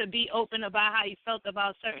to be open about how you felt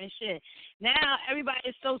about certain shit. Now everybody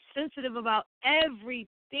is so sensitive about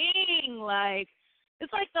everything. Like,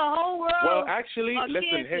 it's like the whole world. Well, actually,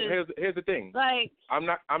 listen. Here's the thing. Like, I'm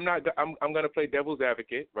gonna play devil's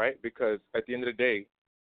advocate, right? Because at the end of the day,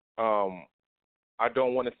 I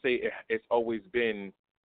don't want to say it's always been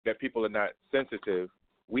that people are not sensitive.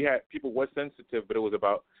 People were sensitive, but it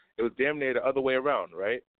was damn near the other way around,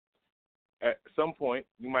 right? At some point,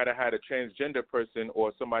 you might have had a transgender person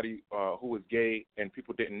or somebody who was gay and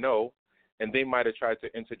people didn't know, and they might have tried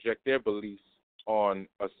to interject their beliefs on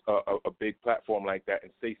a big platform like that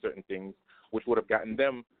and say certain things, which would have gotten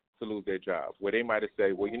them to lose their job, where they might have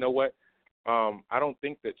said, well, you know what, I don't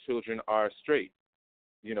think that children are straight,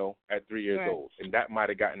 at 3 years old, and that might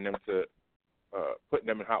have gotten them to putting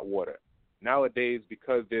them in hot water. Nowadays,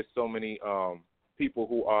 because there's so many people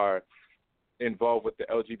who are involved with the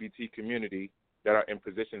LGBT community that are in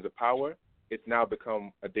positions of power, it's now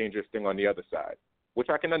become a dangerous thing on the other side, which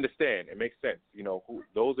I can understand. It makes sense.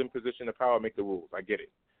 Those in position of power make the rules. I get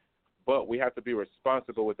it. But we have to be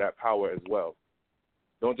responsible with that power as well.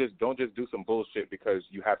 Don't just do some bullshit because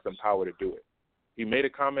you have some power to do it. He made a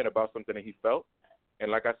comment about something that he felt,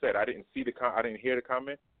 and like I said, I didn't hear the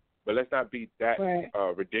comment, but let's not be that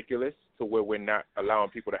ridiculous to where we're not allowing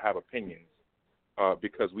people to have opinions.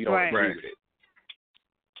 Because we don't agree with it.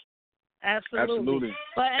 Absolutely.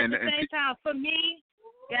 But at the same time, for me,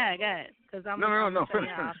 go ahead. Because I'm no.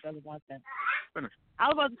 Finish. I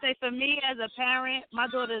was about to say, for me as a parent, I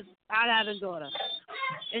had a daughter.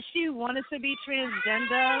 If she wanted to be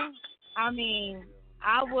transgender,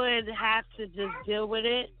 I would have to just deal with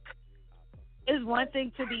it. It's one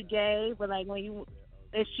thing to be gay, but like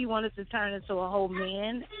if she wanted to turn into a whole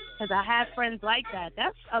man, because I have friends like that,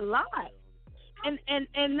 that's a lot. And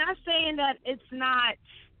not saying that it's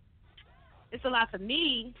a lot for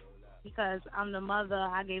me because I'm the mother.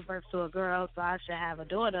 I gave birth to a girl, so I should have a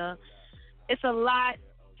daughter. It's a lot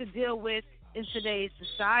to deal with in today's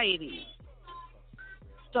society.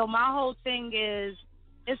 So my whole thing is,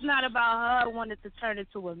 it's not about her wanting to turn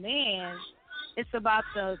into a man. It's about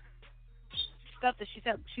the stuff that she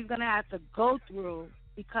said she's going to have to go through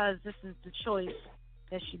because this is the choice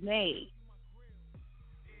that she made.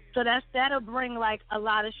 So that'll bring like a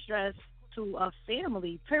lot of stress to a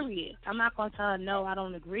family, period. I'm not going to tell her, no, I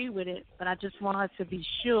don't agree with it, but I just want her to be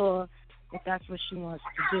sure if that's what she wants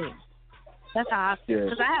to do. That's how I feel.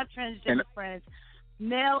 Because I have transgender friends,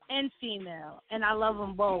 male and female, and I love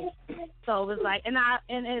them both. So it was like, and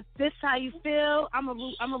if this is how you feel, I'm a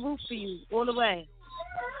root for you all the way,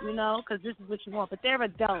 because this is what you want. But they're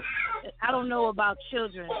adults. I don't know about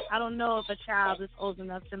children. I don't know if a child is old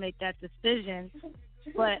enough to make that decision.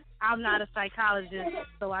 But I'm not a psychologist,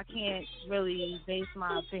 so I can't really base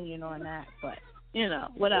my opinion on that. But,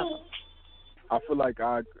 whatever. I feel like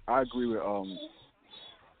I agree with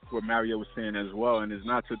what Mario was saying as well, and it's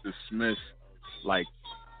not to dismiss, like,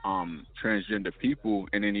 transgender people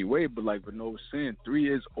in any way, but like Vano was saying, 3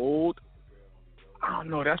 years old, I don't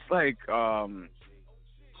know, that's like,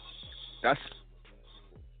 that's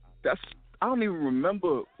I don't even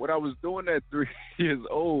remember what I was doing at 3 years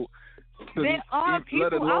old. There are people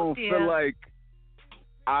let alone out there. Feel like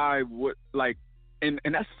I would like, and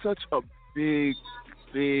that's such a big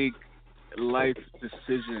life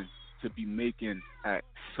decision to be making at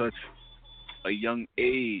such a young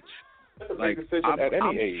age. Like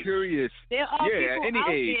I'm age. Curious. There are people at any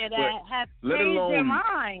out age, there that have let changed alone their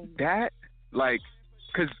mind. That, like,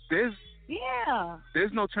 because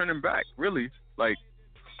there's no turning back, really. Like,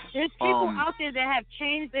 There's people out there that have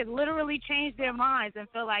changed, that literally changed their minds and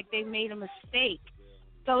feel like they made a mistake.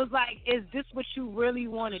 So it's like, is this what you really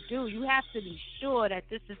want to do? You have to be sure that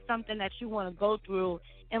this is something that you want to go through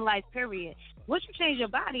in life, period. Once you change your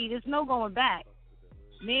body, there's no going back,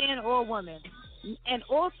 man or woman. And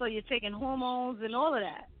also, you're taking hormones and all of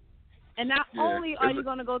that. And not only are you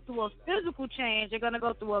going to go through a physical change, you're going to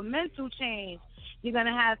go through a mental change. You're going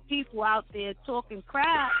to have people out there talking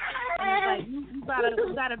crap. And it's like,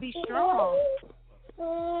 you gotta be strong.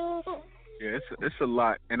 Yeah, it's a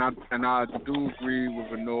lot, and I do agree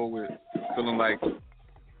with Renaud with feeling like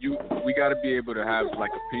we got to be able to have like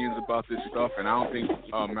opinions about this stuff, and I don't think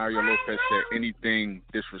Mario Lopez said anything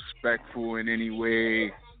disrespectful in any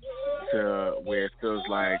way to where it feels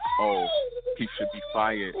like, oh, he should be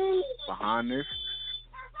fired behind this.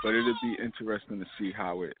 But it'll be interesting to see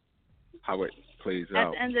how it plays out.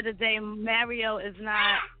 At the end of the day,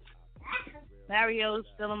 Mario's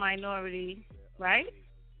still a minority, right?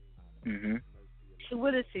 Mhm.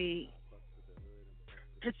 What is he?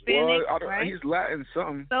 Hispanic, right? He's Latin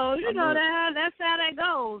something. So that's how that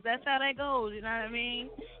goes. That's how that goes. You know what I mean?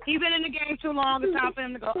 He's been in the game too long. It's time for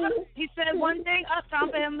him to go. He said one thing. Time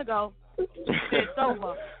for him to go. It's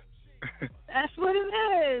over. That's what it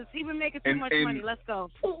is. He been making too much money. Let's go.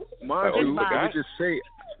 Mind you, I would just say,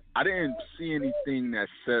 I didn't see anything that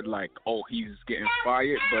said like, oh, he's getting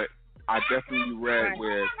fired, but I definitely read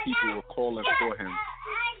where people were calling for him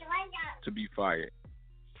to be fired.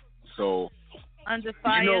 So, under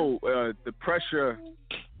fire. The pressure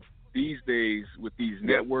these days with these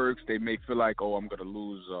networks, they may feel like, oh, I'm gonna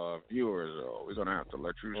lose viewers, or we're gonna have to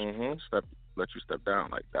let you step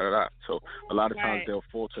down, like da. So a lot of times they'll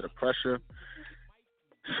fall to the pressure.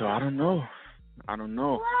 So I don't know.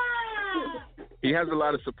 He has a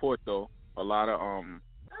lot of support though. A lot of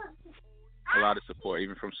support,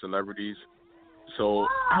 even from celebrities. So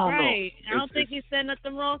I don't know. I don't think he said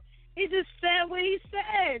nothing wrong. He just said what he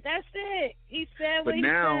said. That's it. He said what he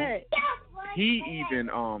said. He even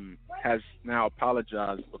has now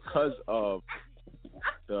apologized because of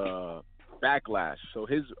the backlash. So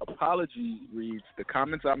his apology reads, the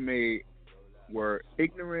comments I made were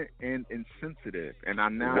ignorant and insensitive, and I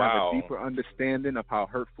now have a deeper understanding of how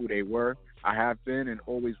hurtful they were. I have been and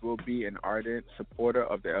always will be an ardent supporter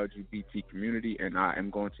of the LGBT community, and I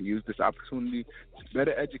am going to use this opportunity to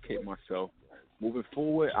better educate myself. Moving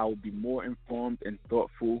forward, I will be more informed and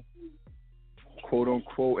thoughtful, quote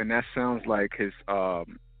unquote, and that sounds like his what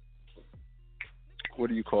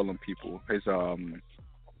do you call them people? His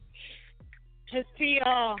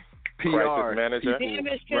PR. Crisis manager.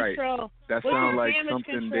 Damage control. Right. That sounds like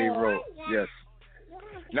something they wrote. Yes.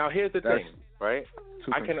 Now here's the thing, right?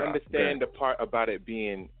 I can understand the part about it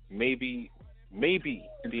being maybe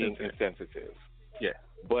being insensitive. Yeah.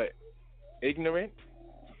 But ignorant,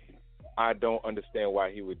 I don't understand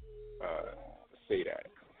why he would say that.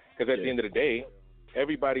 Because at the end of the day,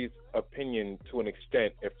 everybody's opinion to an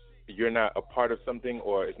extent, if you're not a part of something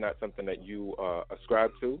or it's not something that you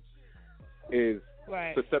ascribe to, is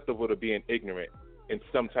susceptible to being ignorant in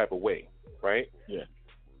some type of way, right? Yeah.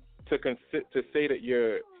 To say that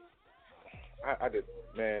you're, I just,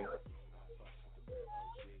 man.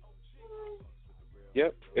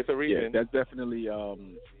 Yep, it's a reason. Yeah,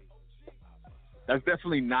 that's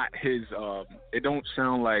definitely not his. It don't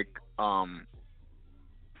sound like.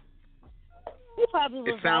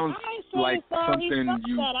 It sounds like something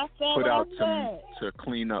you put out to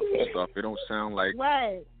clean up stuff. It don't sound like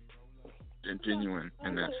genuine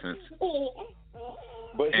in that sense.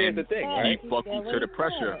 But here's the thing, he buckled to the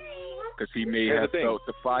pressure because he may have felt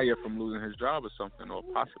the fire from losing his job or something, or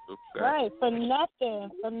possible. Right, for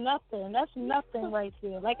nothing. That's nothing right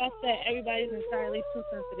there. Like I said, everybody's entirely too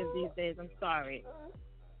sensitive these days. I'm sorry.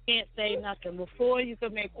 Can't say nothing. Before, you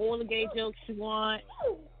could make all the gay jokes you want.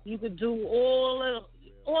 You could do all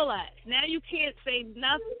that. Now you can't say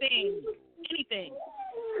nothing, anything.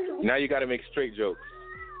 Now you got to make straight jokes.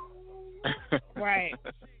 Right.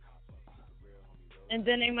 And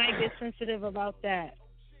then they might get sensitive about that.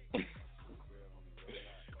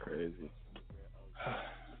 Crazy.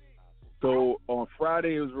 So on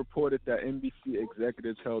Friday, it was reported that NBC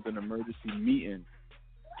executives held an emergency meeting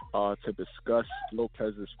to discuss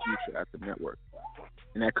Lopez's future at the network,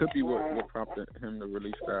 and that could be what prompted him to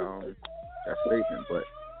release that statement. But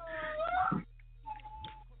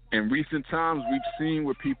in recent times, we've seen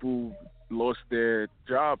where people lost their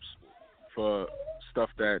jobs for stuff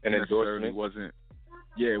that necessarily wasn't.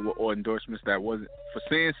 Yeah, or endorsements that wasn't for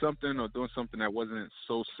saying something or doing something that wasn't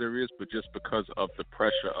so serious, but just because of the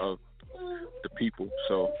pressure of the people.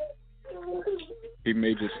 So he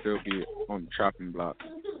may just still be on the chopping block.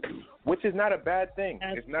 Which is not a bad thing.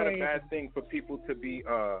 It's not crazy. a bad thing for people to be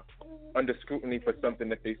under scrutiny for something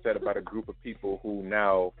that they said about a group of people who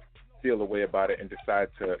now feel a way about it and decide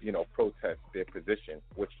to, protest their position,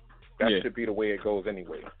 which that should be the way it goes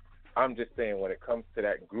anyway. I'm just saying when it comes to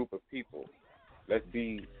that group of people, let's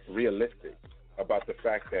be realistic about the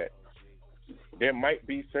fact that there might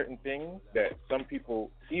be certain things that some people,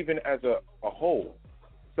 even as a whole,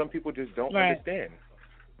 some people just don't understand.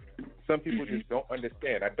 Some people just don't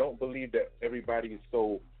understand. I don't believe that everybody is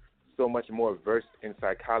so much more versed in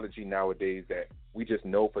psychology nowadays that we just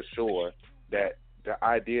know for sure that the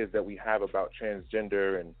ideas that we have about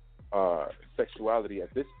transgender and sexuality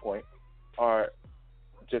at this point are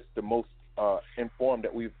just the most informed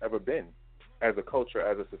that we've ever been as a culture,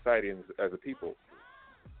 as a society, and as a people.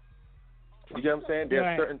 You get what I'm saying? There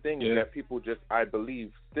are certain things that people just, I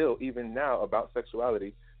believe, still, even now, about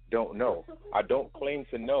sexuality, don't know. I don't claim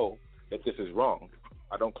to know that this is wrong.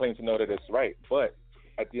 I don't claim to know that it's right. But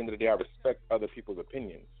at the end of the day, I respect other people's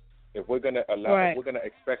opinions. If we're gonna if we're gonna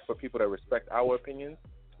expect for people to respect our opinions,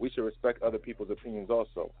 we should respect other people's opinions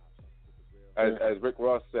also. As Rick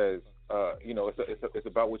Ross says, it's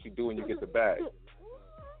about what you do when you get the bag.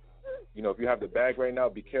 If you have the bag right now,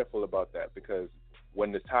 be careful about that, because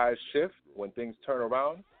when the tides shift, when things turn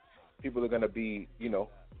around, people are gonna be,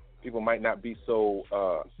 people might not be so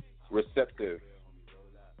receptive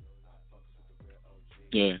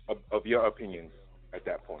of your opinions at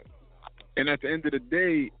that point. And at the end of the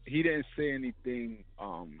day, he didn't say anything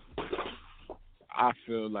I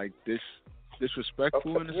feel like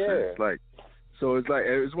disrespectful in a sense. Like, so it's like,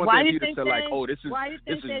 it's one thing if he said like, oh, this is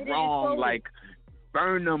wrong, like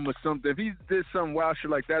burn them or something. If he did some wild shit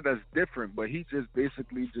like that, that's different. But he just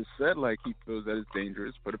basically just said like he feels that it's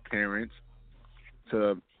dangerous for the parents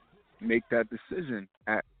to make that decision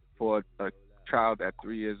for a child at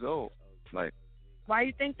 3 years old. Like, why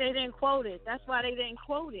you think they didn't quote it? That's why they didn't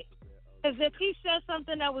quote it. Because if he said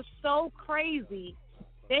something that was so crazy,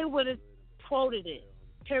 they would have quoted it.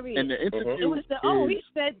 Period. And the interview it was he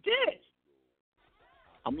said this.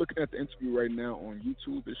 I'm looking at the interview right now on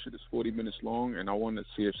YouTube. This shit is 40 minutes long, and I want to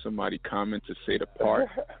see if somebody commented to say the part.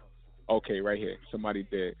 Okay, right here. Somebody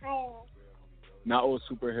did. Not all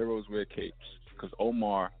superheroes wear capes. Because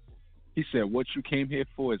Omar, he said, what you came here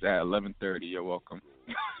for is at 11:30. You're welcome.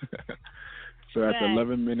 So at the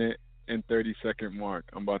 11-minute and 30-second mark,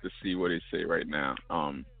 I'm about to see what they say right now.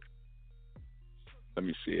 Let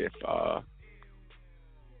me see if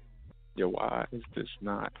why is this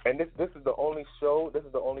not? And this is the only show. This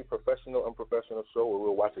is the only professional, unprofessional show where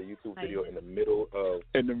we'll watch a YouTube video in the middle of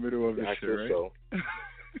the actual shit, right? show,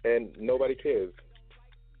 and nobody cares.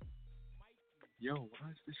 Yo, why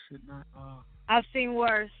is this shit not? I've seen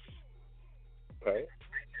worse. Right.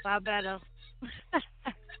 Far better.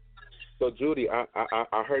 So Judy, I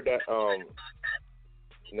heard that. I'm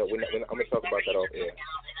gonna talk about that off air.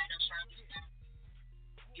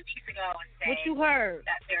 What you heard?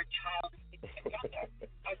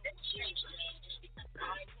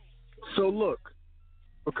 So look,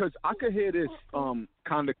 because I could hear this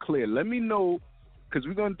kind of clear. Let me know, because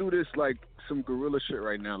we're gonna do this like some guerrilla shit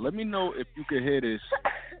right now. Let me know if you can hear this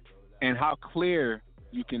and how clear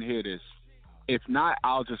you can hear this. If not,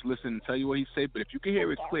 I'll just listen and tell you what he said. But if you can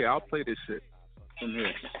hear it clear, I'll play this shit from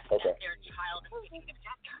here. Okay.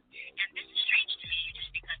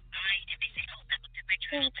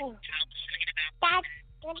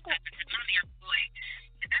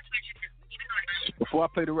 Before I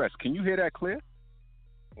play the rest, can you hear that clear?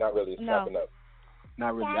 Not really. It's chopping up.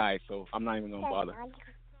 Not really. All right, so I'm not even gonna bother.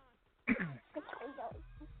 Yeah,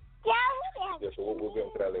 so we'll get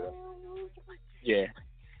into that later. Yeah.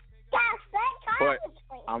 But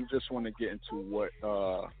I'm just want to get into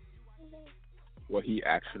what he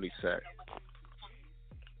actually said.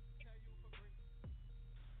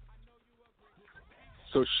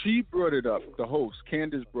 So she brought it up, the host,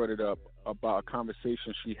 Candace brought it up about a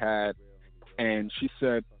conversation she had, and she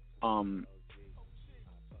said,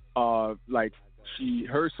 like she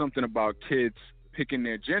heard something about kids picking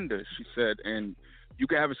their gender. She said, and you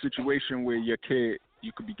could have a situation where you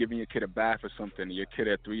could be giving your kid a bath or something, and your kid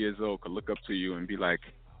at 3 years old could look up to you and be like,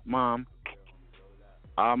 Mom,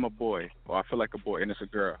 I'm a boy, or I feel like a boy, and it's a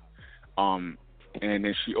girl. And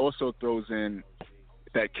then she also throws in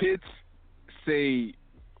that kids say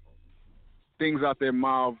things out their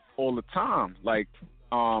mouth all the time, like,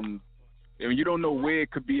 and you don't know where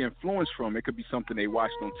it could be influenced from. It could be something they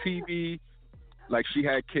watched on TV. Like she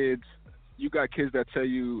had kids, you got kids that tell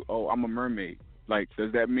you, oh, I'm a mermaid. Like,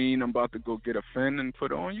 does that mean I'm about to go get a fin and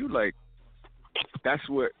put it on you? Like, that's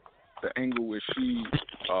what the angle where she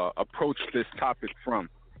approached this topic from.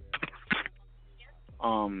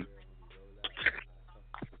 So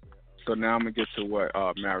now I'm gonna get to what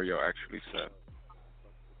Mario actually said.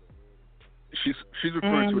 She's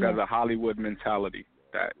referring to it as a Hollywood mentality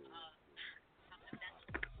that.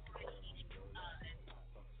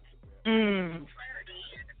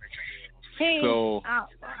 So I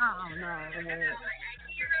don't know.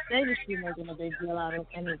 They just be making a big deal out of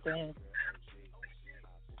anything.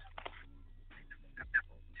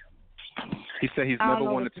 He said he's never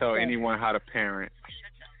wanted to tell anyone how to parent.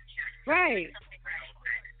 Right.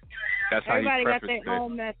 That's how everybody he got prefaced their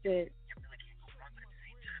own method.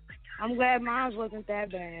 I'm glad mine wasn't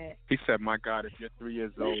that bad. He said, my God, if you're 3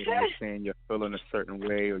 years old and you're saying you're feeling a certain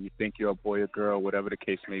way or you think you're a boy or girl, whatever the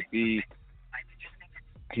case may be,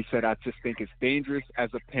 he said, I just think it's dangerous as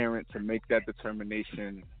a parent to make that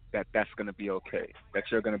determination that that's going to be okay, that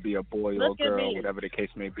you're going to be a boy or a girl, whatever the case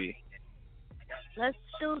may be. Let's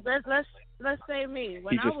say me.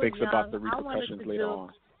 When he just I was thinks young, about the repercussions later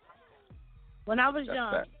on. When I was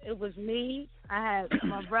young, it was me. I had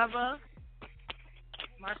my brother,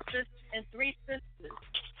 my sister, and 3 sisters.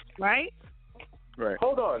 Right? Right.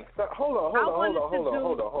 Hold on.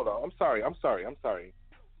 I'm sorry.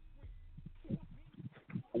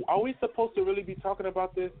 Are we supposed to really be talking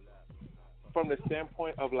about this from the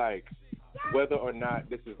standpoint of like whether or not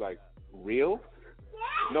this is like real?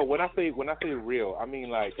 No, when I say real, I mean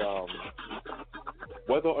like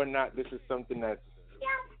whether or not this is something that's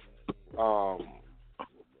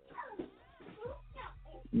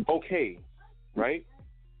okay, right?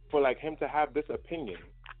 For like him to have this opinion,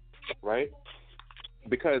 right?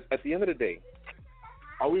 Because at the end of the day,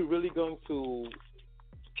 are we really going to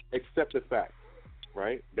accept the fact,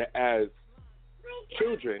 right, that as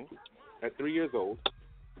children at 3 years old,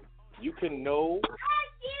 you can know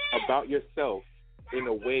about yourself in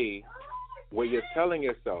a way where you're telling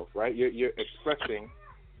yourself, right, you're expressing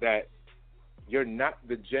that you're not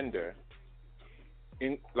the gender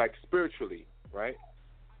in like spiritually, right?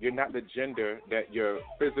 You're not the gender that your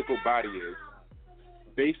physical body is,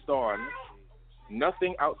 based on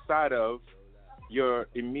nothing outside of your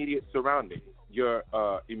immediate surroundings, your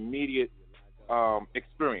immediate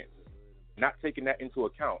experience, not taking that into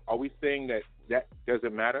account. Are we saying that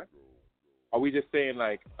doesn't matter? Are we just saying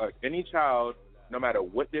like any child, no matter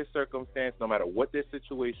what their circumstance, no matter what their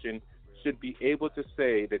situation, should be able to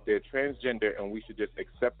say that they're transgender and we should just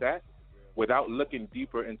accept that without looking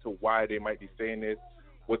deeper into why they might be saying this,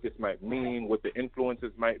 what this might mean, what the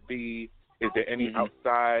influences might be? Is there any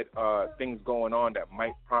outside things going on that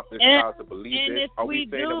might prompt this child to believe and this? If Are we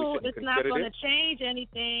we saying do, that we shouldn't it's consider not going this? to change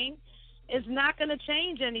anything. It's not going to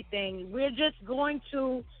change anything. We're just going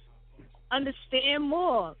to understand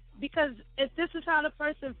more. Because if this is how the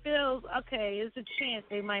person feels, okay, it's a chance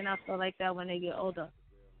they might not feel like that when they get older.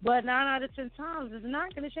 But 9 out of 10 times, it's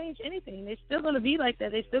not going to change anything. They're still going to be like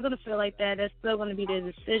that. They're still going to feel like that. That's still going to be their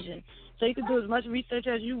decision. So you can do as much research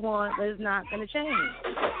as you want, but it's not going to change.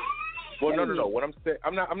 Well, no. What I'm saying,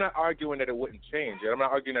 I'm not arguing that it wouldn't change. I'm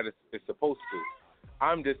not arguing that it's supposed to.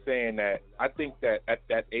 I'm just saying that I think that at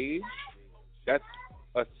that age, that's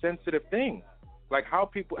a sensitive thing. Like how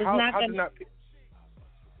people,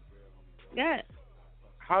 Yeah.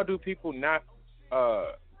 How do people not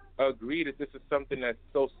agree that this is something that's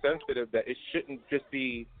so sensitive that it shouldn't just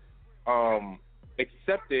be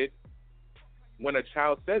accepted when a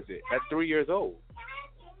child says it at 3 years old?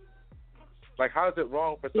 Like, how is it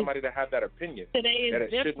wrong for somebody to have that opinion? Today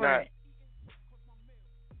is different. Should not...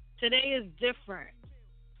 Today is different.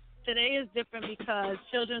 Today is different because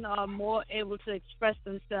children are more able to express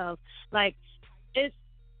themselves. Like,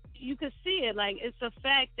 you can see it. Like, it's a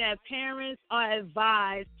fact that parents are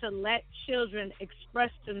advised to let children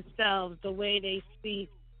express themselves the way they see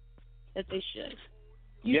that they should.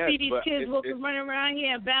 You see these kids running around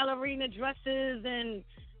here in ballerina dresses and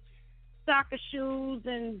soccer shoes,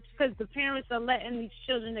 and because the parents are letting these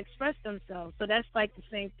children express themselves. So that's like the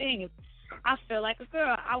same thing. If I feel like a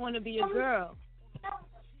girl, I want to be a girl.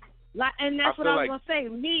 And that's what I was going to say.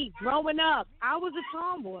 Me, growing up, I was a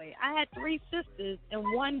tomboy. I had 3 sisters and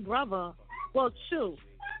 1 brother. Well, 2.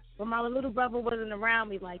 But my little brother wasn't around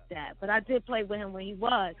me like that. But I did play with him when he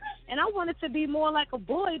was. And I wanted to be more like a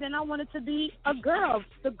boy than I wanted to be a girl.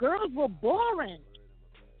 The girls were boring.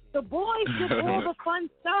 The boys did all the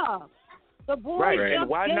fun stuff. The boys and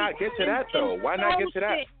why not get to that, though? Why not get to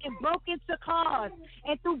that? And broke into cars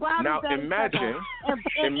and threw bottles now, at imagine and if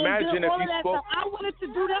you spoke. I wanted to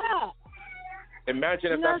do that.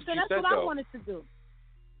 Imagine if that's what you said, though. That's what I wanted to do.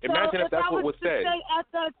 Imagine if that's what was said. If I was to say at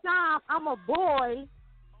that time, I'm a boy,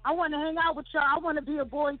 I want to hang out with y'all, I want to be a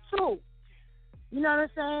boy too. You know what I'm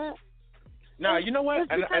saying? Nah, you know what?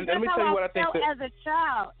 And let me tell you what I think. As a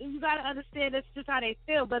child, you got to understand that's just how they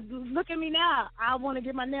feel. But look at me now. I want to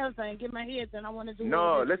get my nails done, get my hair done. I want to do.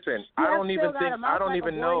 No, listen. I don't even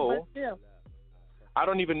know. I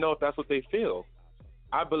don't even know if that's what they feel.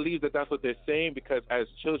 I believe that that's what they're saying because as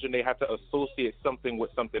children they have to associate something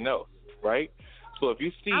with something else, right? So if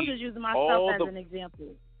you see, I'm just using myself as an example.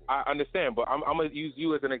 I understand, but I'm gonna use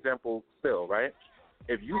you as an example still, right?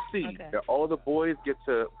 If you see that all the boys get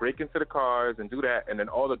to break into the cars and do that, and then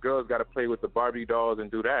all the girls got to play with the Barbie dolls and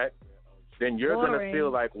do that, then you're going to feel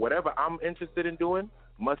like whatever I'm interested in doing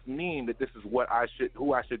must mean that this is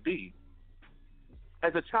who I should be.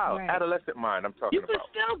 As a child, adolescent mind, I'm talking about. You can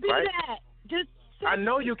still be that. Just I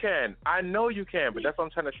know you can, but that's what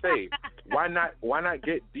I'm trying to say. Why not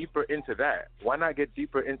get deeper into that? Why not get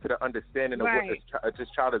deeper into the understanding of what this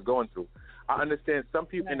child is going through? I understand some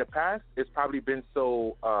people in the past, it's probably been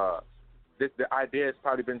so, the idea has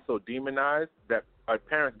probably been so demonized that our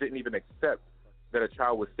parents didn't even accept that a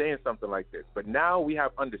child was saying something like this. But now we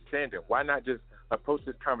have understanding. Why not just approach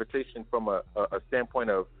this conversation from a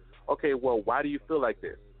standpoint of, okay, well, why do you feel like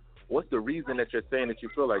this? What's the reason that you're saying that you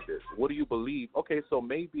feel like this? What do you believe? Okay, so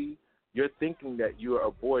maybe you're thinking that you're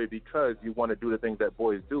a boy because you want to do the things that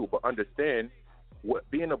boys do. But understand,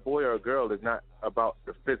 being a boy or a girl is not about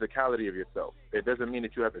the physicality of yourself. It doesn't mean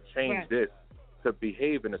that you have to change this to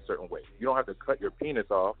behave in a certain way. You don't have to cut your penis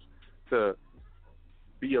off to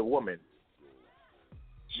be a woman.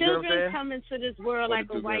 Children come into this world like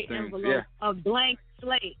a white envelope, a blank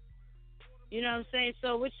slate. You know what I'm saying?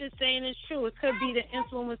 So what you're saying is true. It could be the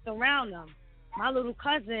influence around them. My little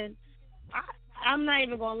cousin, I'm not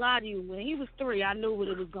even going to lie to you. When he was 3, I knew what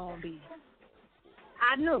it was going to be.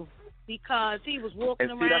 I knew because he was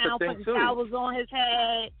walking around, putting towels on his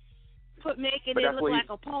head, making it look like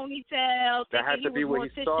a ponytail. That had to be what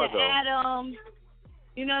he saw, though. Adams.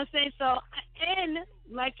 You know what I'm saying? So, and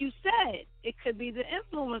like you said, it could be the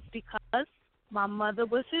influence because my mother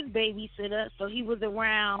was his babysitter, so he was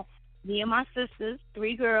around me and my sisters,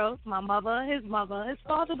 3 girls, my mother, his mother. His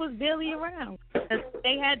father was barely around because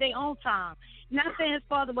they had their own time. Not saying his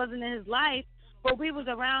father wasn't in his life, but we was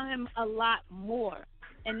around him a lot more.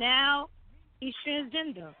 And now he's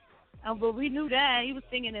transgender. But we knew that. He was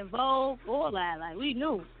singing in Vogue, all that. Like, we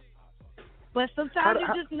knew. But sometimes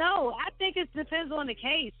you just know. I think it depends on the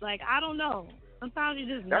case. Like, I don't know. Sometimes you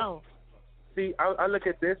just know. See, I look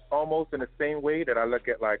at this almost in the same way that I look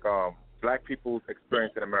at, like, black people's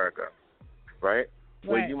experience in America, right?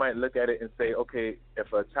 Where you might look at it and say, okay,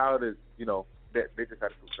 if a child is, you know, they just had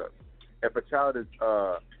to switch up. If a child is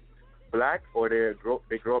black or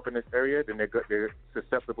they grow up in this area, then they're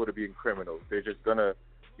susceptible to being criminals. They're just gonna,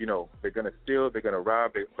 you know, they're gonna steal, they're gonna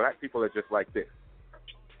rob. Black people are just like this,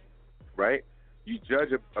 right? You judge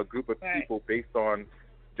a group of people based on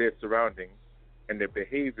their surroundings, and their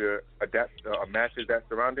behavior matches that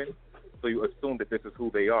surrounding. So you assume that this is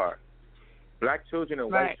who they are. Black children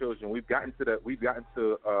and white children, we've gotten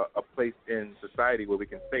to a place in society where we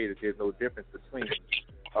can say that there's no difference between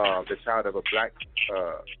the child of a black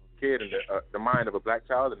kid and the mind of a black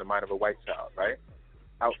child and the mind of a white child, right?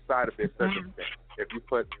 Outside of their circumstance. If you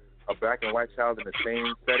put a black and white child in the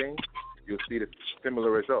same setting, you'll see the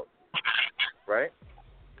similar results, right?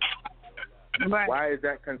 Why is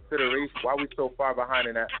that consideration? Why are we so far behind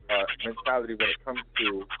in that mentality when it comes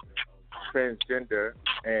to transgender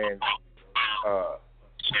and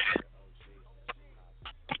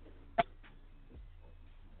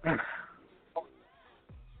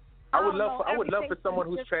I would love for someone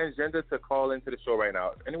who's transgender to call into the show right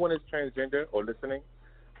now. If anyone is transgender or listening,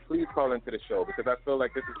 please call into the show because I feel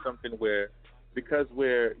like this is something where, because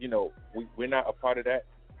we're not a part of that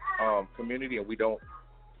community and we don't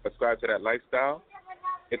ascribe to that lifestyle,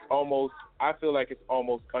 I feel like it's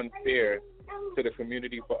almost unfair to the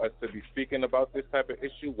community for us to be speaking about this type of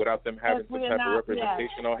issue without them having some type of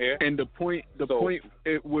representation on here. And the point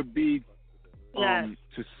it would be to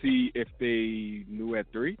see if they knew at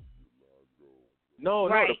 3. No,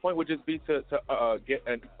 the point would just be to get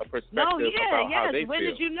a perspective about how they feel. When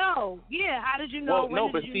did you know? Yeah, how did you know?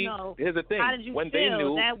 Here's the thing. How did you feel? They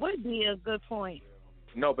knew, that would be a good point.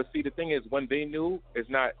 No, but see, the thing is, when they knew, it's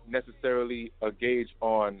not necessarily a gauge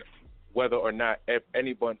on whether or not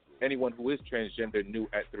anyone who is transgender knew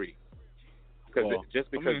at 3. Because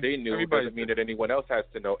just because they knew doesn't mean that anyone else has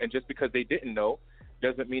to know, and just because they didn't know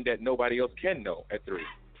doesn't mean that nobody else can know at 3.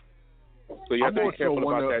 So you have to be careful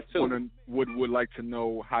about that too. Would like to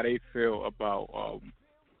know how they feel about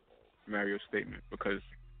Mario's statement because,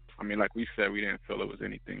 I mean, like we said, we didn't feel it was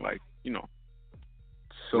anything like,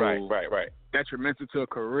 so right. detrimental to a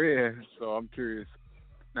career. So I'm curious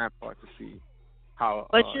that part to see how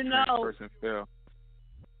but a trans person feel.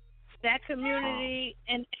 That community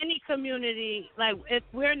and any community, like if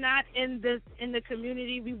we're not in the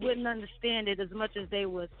community, we wouldn't understand it as much as they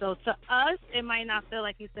would. So to us, it might not feel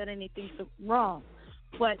like he said anything wrong,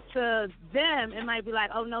 but to them, it might be like,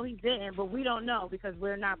 oh no, he didn't, but we don't know because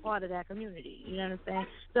we're not part of that community. You know what I'm saying?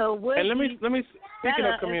 So and let me speaking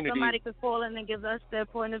of community, if somebody could call in and give us their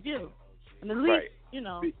point of view, and at least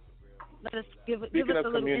let us give us a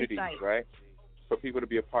little insight, right? For people to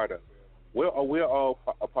be a part of. We're all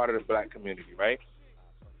a part of the black community, right?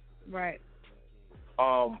 Right.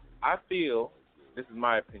 I feel, this is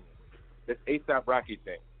my opinion, this A$AP Rocky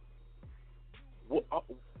thing.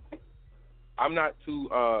 I'm not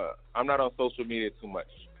on social media too much,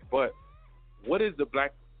 but what is the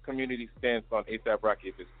black community stance on A$AP Rocky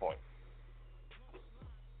at this point?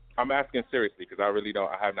 I'm asking seriously because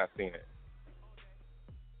I have not seen it.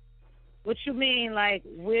 What you mean? Like,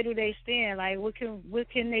 where do they stand? Like, what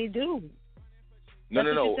can they do?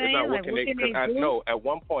 No. It's not what can they do. No, at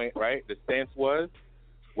one point, right, the stance was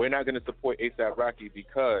we're not going to support A$AP Rocky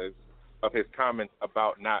because of his comments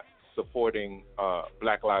about not supporting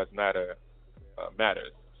Black Lives Matter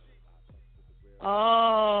matters.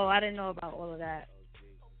 Oh, I didn't know about all of that.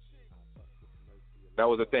 That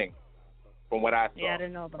was a thing, from what I saw. Yeah, I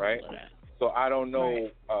didn't know about all of that. So I don't know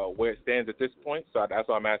where it stands at this point. So that's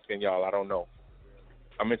why I'm asking y'all. I don't know.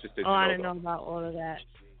 I'm interested. I didn't know about all of that.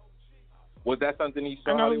 Was that something he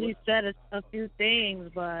saw? I know Hollywood? he said a few things,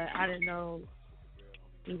 but I didn't know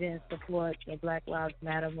he didn't support the Black Lives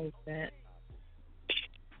Matter movement.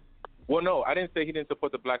 Well, no, I didn't say he didn't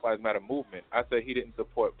support the Black Lives Matter movement. I said he didn't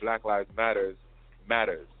support Black Lives matters,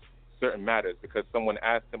 certain matters, because someone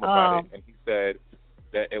asked him about it, and he said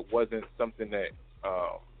that it wasn't something that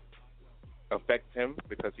affects him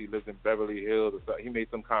because he lives in Beverly Hills. Or so. He made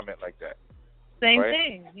some comment like that. Same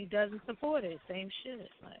thing. He doesn't support it. Same shit.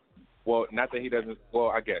 Well, not that he doesn't. Well,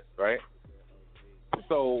 I guess, right?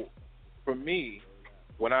 So, for me,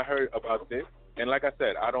 when I heard about this, and like I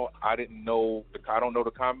said, I don't know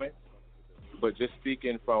the comments, but just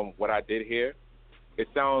speaking from what I did hear, it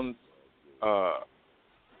sounds that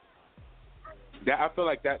I feel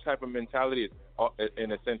like that type of mentality is,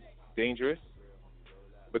 in a sense, dangerous,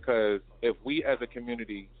 because if we as a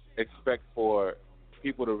community expect for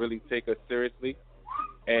people to really take us seriously,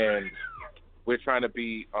 and we're trying to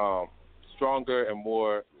be stronger and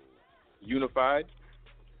more unified,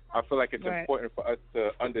 I feel like it's important for us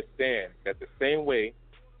to understand that the same way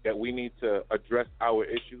that we need to address our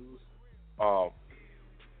issues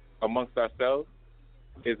amongst ourselves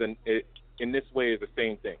in this way is the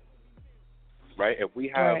same thing, right? If we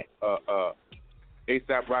have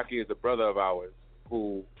A$AP Rocky is a brother of ours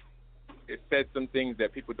who said some things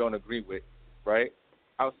that people don't agree with, right?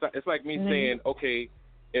 It's like me saying, okay,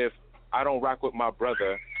 if I don't rock with my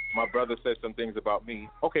brother said some things about me,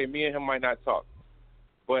 okay, me and him might not talk.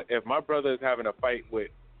 But if my brother is having a fight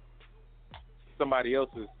with somebody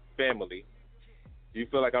else's family, do you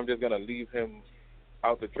feel like I'm just going to leave him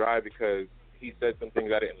out to dry because he said some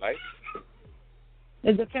things I didn't like?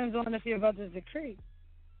 It depends on if your brother's a creep.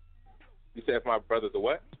 You said if my brother's a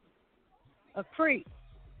what? A creep.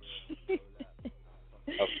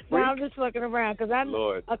 Well, I'm just fucking around because I'm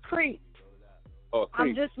a creep. Oh, a creep.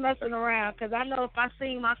 I'm just messing around because I know if I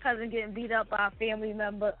see my cousin getting beat up by a family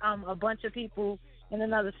member, a bunch of people in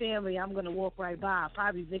another family, I'm going to walk right by. I'll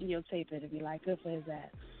probably videotape it and be like, good for his ass.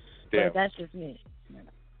 Damn. But that's just me.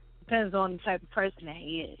 Depends on the type of person that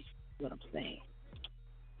he is, what I'm saying.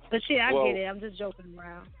 But shit, I get it. I'm just joking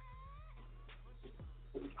around.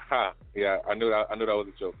 Yeah, I knew that was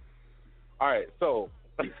a joke. All right, so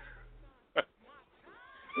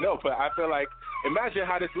no, but I feel like imagine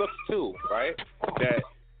how this looks too, right? That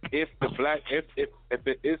if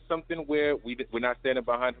it is something where we're not standing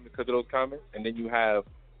behind him because of those comments, and then you have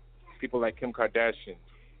people like Kim Kardashian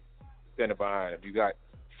standing behind him, you got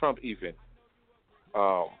Trump even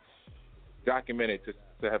documented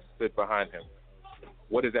to have stood behind him.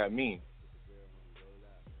 What does that mean?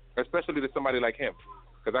 Especially to somebody like him.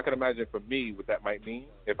 Because I can imagine for me what that might mean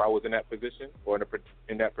if I was in that position or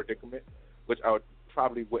in that predicament, which I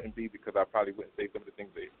probably wouldn't be because I probably wouldn't say some of the things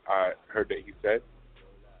that I heard that he said.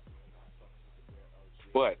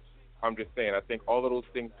 But I'm just saying, I think all of those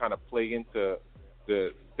things kind of play into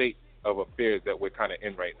the state of affairs that we're kind of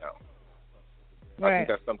in right now. I think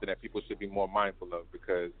that's something that people should be more mindful of,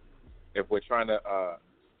 because if we're trying to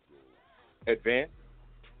advance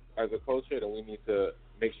as a culture, then we need to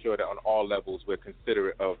make sure that on all levels we're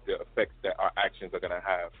considerate of the effects that our actions are going to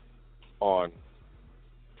have on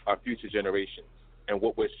our future generations and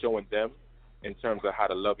what we're showing them in terms of how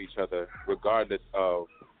to love each other, regardless of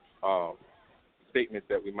statements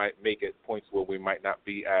that we might make at points where we might not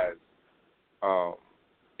be as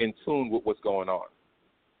in tune with what's going on.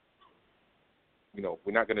 You know,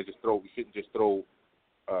 we're not going to just throw. We shouldn't just throw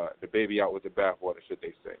the baby out with the bathwater, should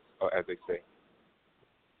they say, or as they say.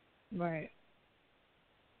 Right.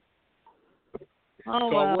 Oh, so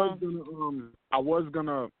well. I was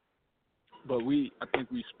gonna, but I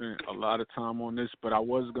think we spent a lot of time on this, but I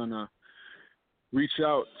was gonna reach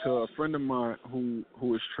out to a friend of mine who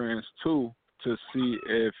is trans too, to see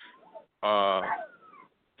if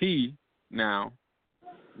he now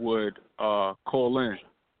would call in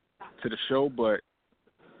to the show, but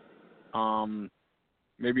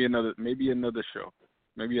maybe another show,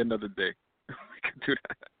 maybe another day. We can do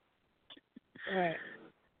that. Right.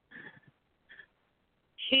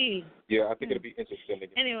 Yeah, I think it'll be interesting.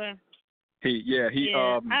 Anyway. He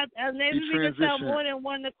maybe we could tell more than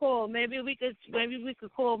one to call. Maybe we could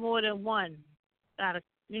call more than one.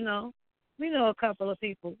 We know a couple of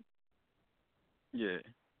people. Yeah.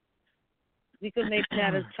 We could make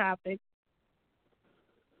that a topic.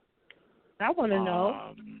 I want to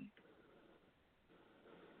know.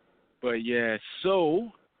 But yeah,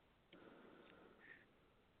 so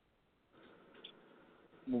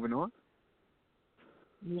moving on.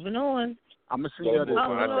 I'm gonna send you this.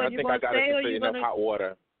 I think I got to stay enough hot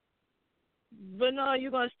water. But no,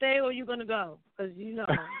 you gonna stay or you gonna go? Because we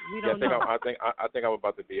don't know. I think I'm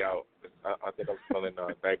about to be out. I think I'm smelling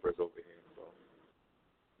diapers over here. So.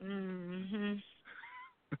 Mhm.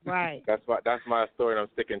 Right. That's my story, and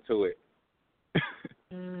I'm sticking to it.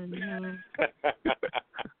 Mhm.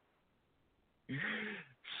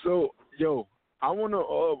 So, yo, I wanna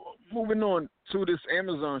moving on to this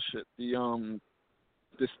Amazon shit.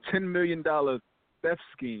 This $10 million theft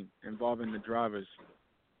scheme involving the drivers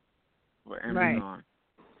for Amazon.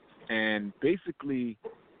 Right. And basically,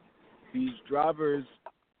 these drivers,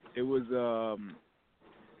 it was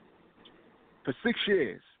for 6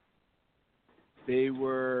 years, they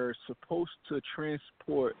were supposed to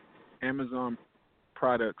transport Amazon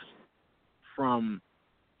products from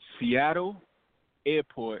Seattle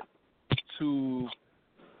airport to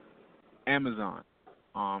Amazon.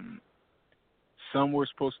 Some were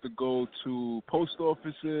supposed to go to post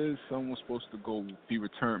offices. Some were supposed to be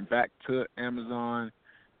returned back to Amazon.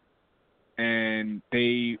 And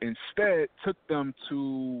they instead took them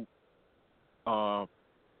to a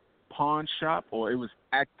pawn shop, or it was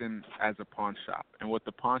acting as a pawn shop. And what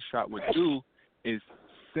the pawn shop would do is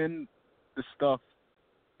send the stuff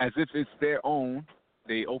as if it's their own.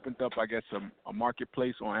 They opened up, I guess, a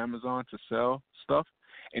marketplace on Amazon to sell stuff.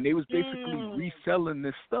 And they was basically reselling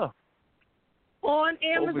this stuff. On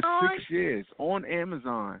Amazon? Over 6 years. On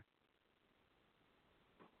Amazon.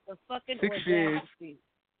 The fucking 6 years.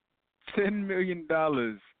 $10 million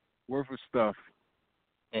worth of stuff.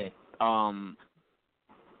 Yeah.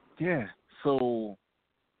 So,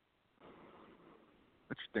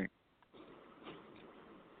 what you think?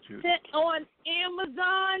 On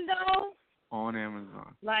Amazon, though? On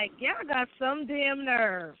Amazon. Like, y'all got some damn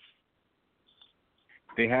nerve.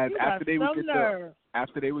 They had after they would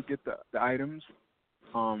get the items,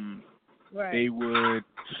 right. They would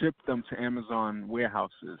ship them to Amazon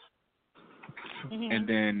warehouses, and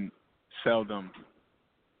then sell them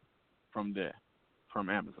from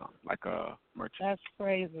Amazon, like a merchant. That's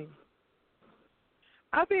crazy.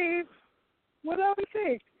 I mean, what do we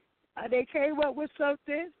think? They came up with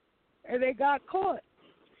something, and they got caught.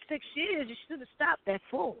 6 years, you should have stopped at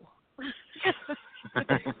 4.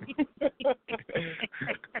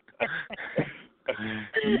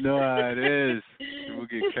 You know how it is. People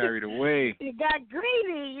get carried away. You got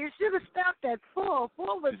greedy. You should have stopped at 4.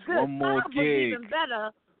 4 was Just good. one more 5 gig. was even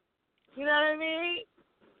better. You know what I mean?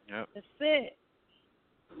 Yep. That's it.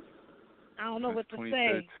 I don't know what to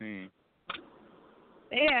say. 2013.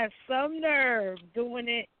 They had some nerve doing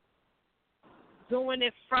it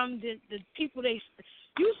from the people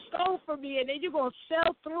you stole from me, and then you gonna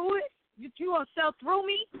sell through it? You gonna sell through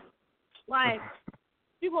me? Like,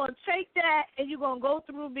 you gonna take that and you gonna go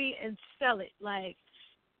through me and sell it? Like,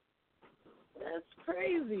 that's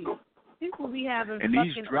crazy. People be having and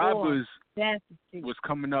fucking these drivers audacity. was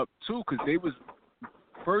coming up too, because they was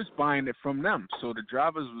first buying it from them. So the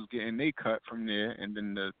drivers was getting their cut from there, and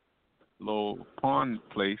then the little pawn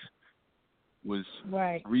place was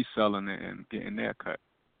reselling it and getting their cut.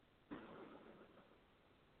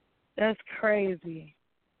 That's crazy.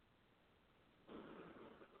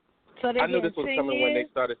 So I knew this was coming when they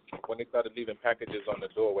started leaving packages on the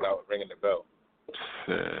door without ringing the bell.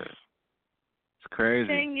 It's crazy.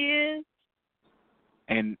 10 years.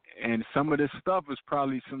 And some of this stuff is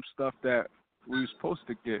probably some stuff that we were supposed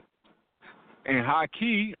to get. And high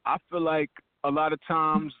key, I feel like a lot of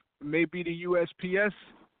times maybe the USPS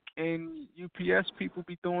and UPS people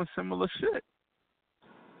be doing similar shit.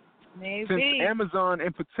 Maybe. Since Amazon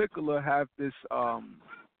in particular have this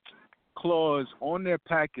clause on their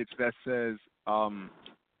package that says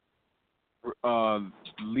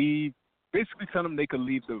leave, basically tell them they can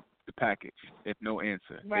leave the package if no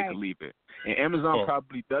answer. Right. They can leave it. And Amazon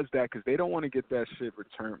probably does that because they don't want to get that shit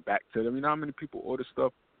returned back to them. You know how many people order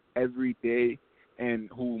stuff every day and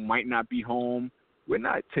who might not be home? We're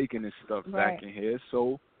not taking this stuff back in here,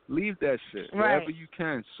 so leave that shit wherever you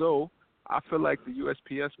can. So I feel like the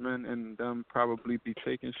USPS men and them probably be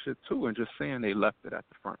taking shit too and just saying they left it at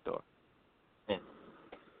the front door.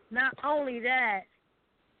 Not only that,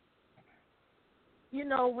 you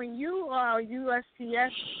know, when you are a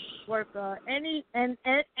USPS worker, and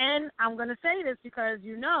I'm going to say this because,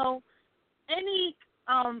 you know, any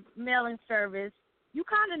mailing service, you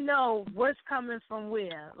kind of know what's coming from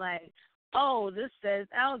where. Like, oh, this says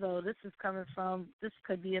Aldo. This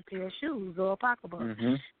could be a pair of shoes or a pocketbook.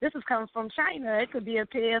 Mm-hmm. This is coming from China. It could be a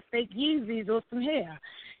pair of fake Yeezys or some hair.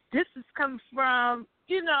 This is coming from,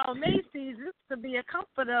 you know, Macy's. This could be a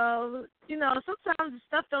comforter. You know, sometimes the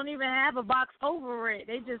stuff don't even have a box over it.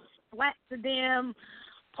 They just slap the damn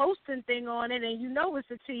posting thing on it, and you know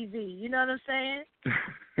it's a TV. You know what I'm saying?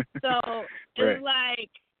 So it's like,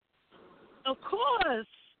 of course,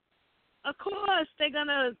 they're going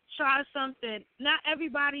to try something. Not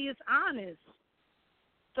everybody is honest.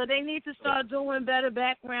 So they need to start doing better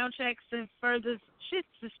background checks and further shit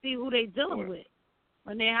to see who they're dealing with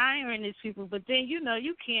when they're hiring these people. But then, you know,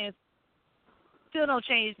 you can't, still don't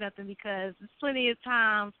change nothing because there's plenty of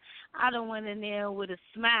times I done went in there with a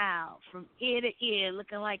smile from ear to ear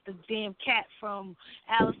looking like the damn cat from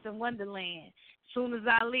Alice in Wonderland. As soon as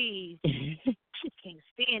I leave, can't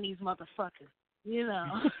stand these motherfuckers, you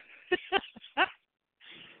know.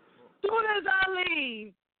 Soon as I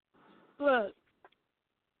leave, look,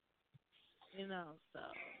 you know, so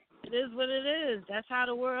it is what it is. That's how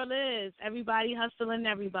the world is. Everybody hustling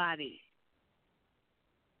everybody.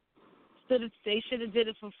 They should have did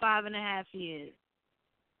it for 5.5 years.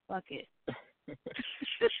 Fuck it.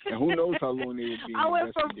 And who knows how long they would be. I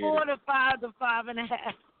went from 4 to 5 to 5.5.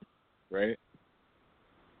 Right.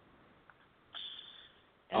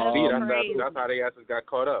 That's how they asses got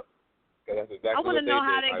caught up. That's exactly I want to know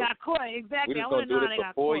how they did. got caught. Exactly. We I just want gonna to know do how this they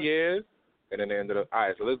got for 4 caught. years, and then they ended up. All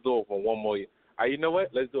right, so let's do it for 1 more year. You know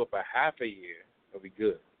what? Let's do it for half a year. It'll be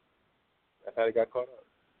good. That's how they got caught up.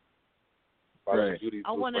 Right.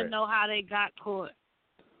 I want to know how they got caught.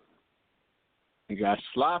 They got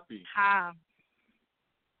sloppy. How?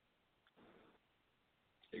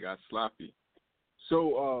 They got sloppy.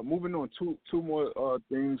 So moving on, two more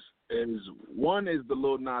things. One is the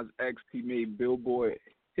Lil Nas X. He made Billboard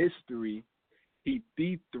history. He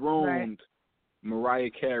dethroned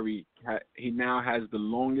Mariah Carey. He now has the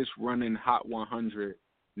longest running Hot 100,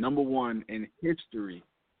 number one in history.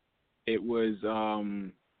 It was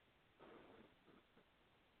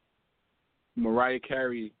Mariah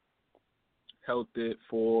Carey held it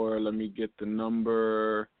for, let me get the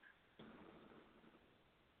number,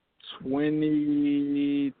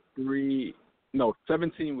 17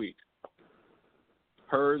 weeks.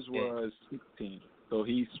 Hers was 16. So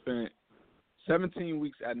he spent 17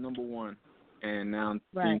 weeks at number one and now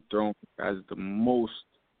being thrown as the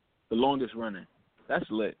longest running. That's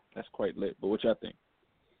lit. That's quite lit. But what y'all think?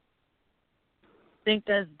 I think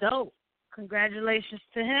that's dope. Congratulations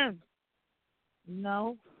to him. You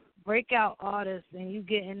know, breakout artist, and you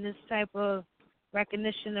getting this type of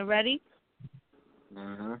recognition already.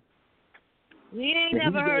 Uh-huh. We ain't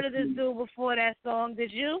never heard of this dude before that song,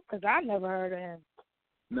 did you? Because I never heard of him.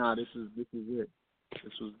 Nah, this is it.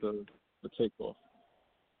 This was the takeoff.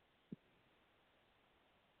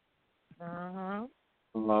 Uh-huh.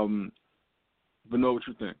 But know what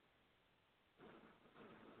you think?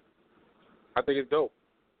 I think it's dope.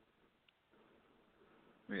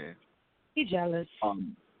 Yeah. He jealous.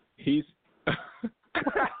 He's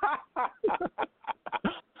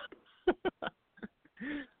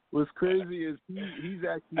what's crazy is he's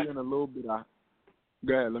actually in a little bit of.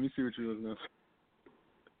 Go ahead, let me see what you was going to say.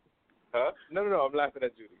 Huh? No, I'm laughing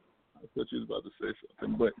at Judy. I thought you was about to say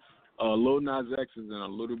something, but Lil Nas X is in a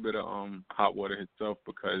little bit of hot water himself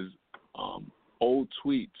because old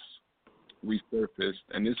tweets resurfaced,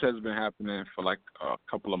 and this has been happening for like a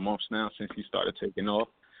couple of months now since he started taking off.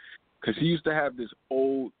 Because he used to have this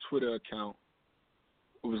old Twitter account.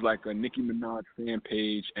 It was like a Nicki Minaj fan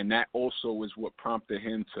page, and that also was what prompted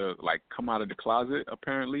him to like come out of the closet,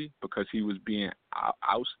 apparently, because he was being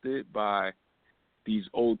ousted by these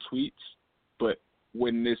old tweets. But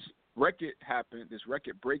when this this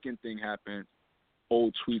record breaking thing happened.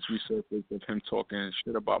 Old tweets resurfaced of him talking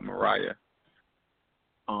shit about Mariah.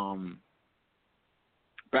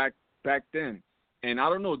 Back then, and I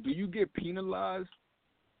don't know. Do you get penalized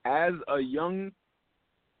as a young?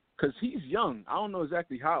 Because he's young. I don't know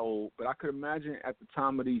exactly how old, but I could imagine at the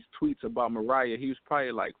time of these tweets about Mariah, he was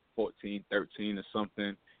probably like 14, 13 or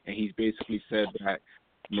something, and he's basically said that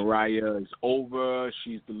Mariah is over,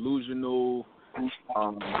 she's delusional,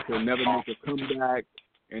 she'll never make a comeback.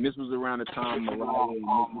 And this was around the time Mariah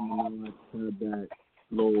and Nicki Minaj had that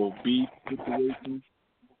little beef situation.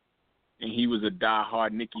 And he was a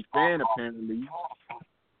diehard Nicki fan, apparently.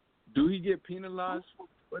 Do he get penalized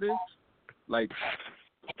for this? Like,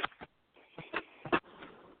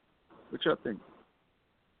 what y'all think?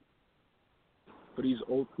 For these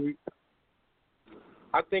old tweets?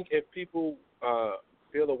 I think if people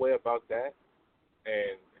feel a way about that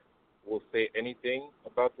and will say anything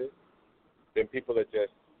about this, then people are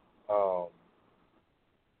just,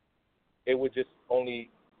 it would just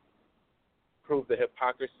only prove the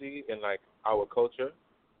hypocrisy in, like, our culture,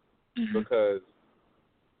 because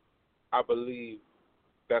I believe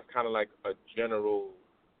that's kind of like a general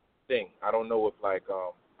thing. I don't know if, like,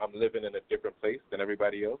 I'm living in a different place than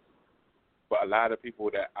everybody else, but a lot of people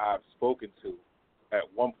that I've spoken to at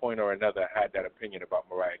one point or another had that opinion about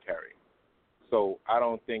Mariah Carey. So I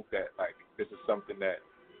don't think that, like, this is something that,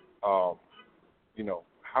 you know,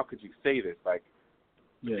 how could you say this? Like,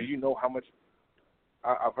 do you know how much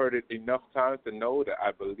I've heard it enough times to know that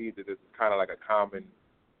I believe that this is kind of like a common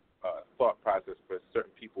thought process for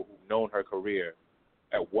certain people who've known her career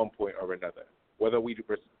at one point or another. Whether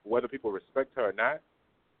people respect her or not,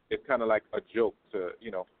 it's kind of like a joke to,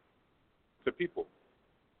 you know, to people.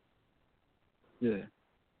 Yeah.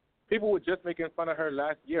 People were just making fun of her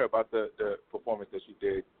last year about the performance that she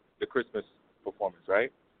did, the Christmas performance,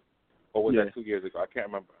 right? Or was that 2 years ago? I can't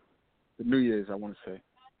remember. The New Year's, I want to say.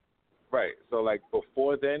 Right. So, like,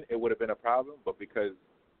 before then, it would have been a problem, but because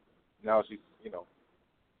now she's, you know,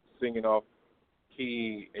 singing off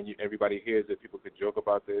key and everybody hears it, people could joke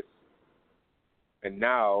about this. And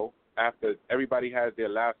now, after everybody has their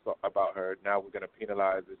laughs about her, now we're going to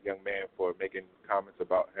penalize this young man for making comments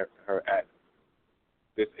about her at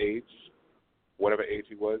this age, whatever age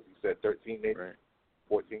he was. You said 13, maybe? Right.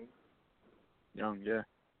 14? Young, yeah.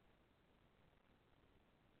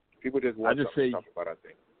 People just want to talk about, I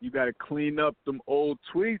think. You got to clean up them old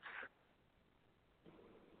tweets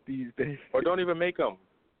these days. Or don't even make them.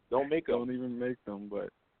 Don't make them. Don't even make them, but...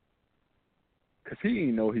 Because he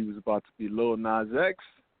didn't know he was about to be Lil Nas X,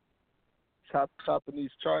 topping these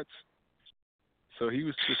charts. So he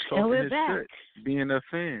was just talking his shit, being a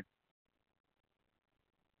fan.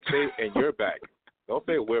 Say, and you're back. Don't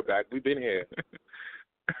say we're back. We've been here.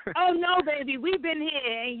 Oh, no, baby. We've been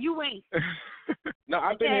here, and you ain't. No,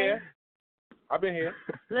 I've been here. I've been here.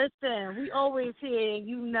 Listen, we always here, and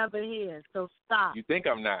you never here, so stop. You think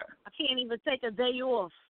I'm not. I can't even take a day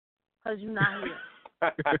off because you're not here.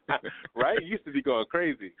 Right? You used to be going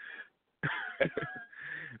crazy.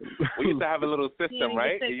 We used to have a little system,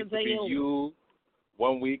 right? It used to be you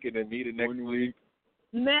 1 week and then me the next week.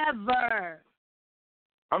 Never.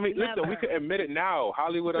 I mean, listen, we can admit it now.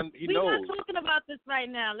 Hollywood, he knows. We're not talking about this right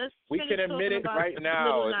now. We can admit it right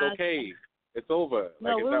now. It's okay. It's over.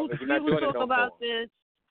 No, like, we will talk about this.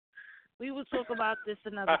 We will talk about this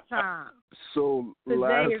another time. So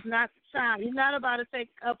today is not the time. You're not about to take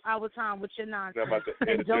up our time with your nonsense.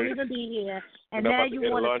 And don't even be here. And now you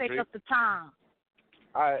want to take up the time.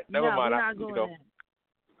 All right, never mind. We're not going there.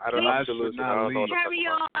 I don't know solution. Carry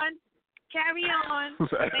on. Carry on.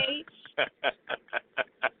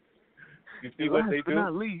 You see what they do?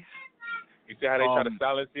 Not least. You see how they try to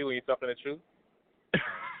silence you when you're talking the truth?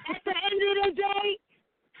 At the end of the day.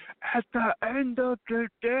 At the end of the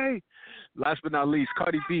day. Last but not least,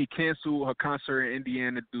 Cardi B canceled her concert in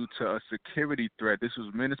Indiana due to a security threat. This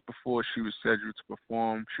was minutes before she was scheduled to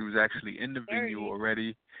perform. She was actually in the venue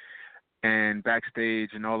already and backstage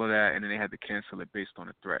and all of that, and then they had to cancel it based on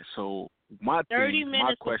a threat. So my 30 thing, minutes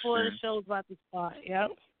my question, before the show's about to start. Yep.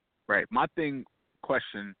 Right. My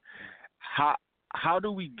question, how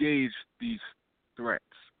do we gauge these threats?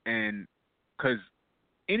 And because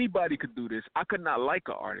anybody could do this. I could not like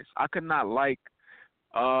an artist. I could not like,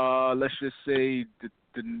 let's just say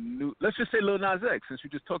let's just say Lil Nas X, since we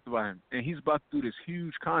just talked about him, and he's about to do this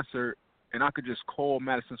huge concert, and I could just call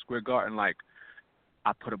Madison Square Garden like,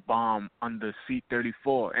 I put a bomb under seat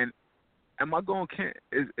 34, and am I going?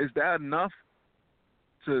 Is that enough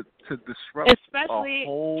to disrupt a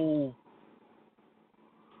whole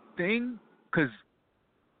thing? Because,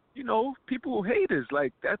 you know, people haters,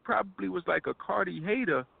 like, that probably was like a Cardi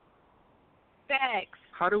hater Facts.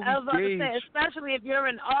 How do we I was about gauge? to say, especially if you're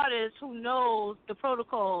an artist who knows the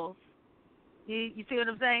protocols. You see what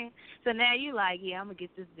I'm saying? So now you like, yeah, I'm gonna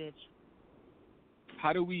get this bitch.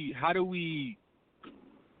 How do we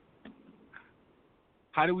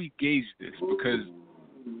gauge this? Because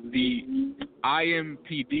the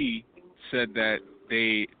IMPD said that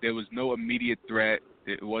there was no immediate threat.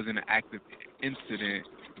 It wasn't an active incident,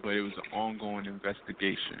 but it was an ongoing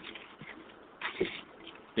investigation.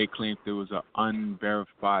 They claimed there was an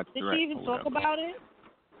unverified threat. Did she even talk about it?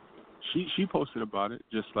 She posted about it,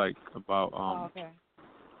 just like about okay.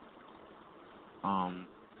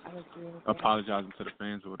 apologizing to the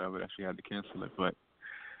fans or whatever that she had to cancel it. But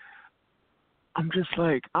I'm just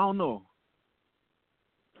like, I don't know.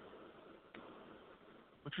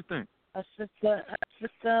 What you think? A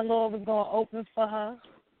sister-in-law was gonna open for her.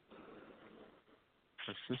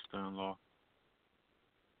 Her sister-in-law.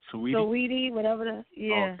 Sweetie? Sweetie, whatever that.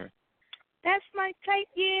 Yeah. Oh, okay. That's my type.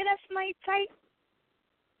 Yeah, that's my type.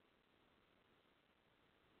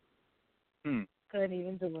 Couldn't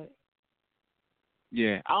even do it.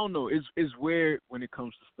 Yeah, I don't know. It's weird when it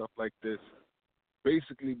comes to stuff like this.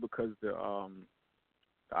 Basically, because the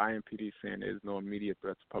IMPD is saying there's no immediate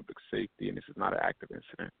threat to public safety, and this is not an active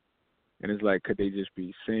incident. And it's like, could they just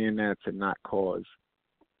be saying that to not cause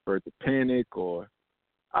further panic, or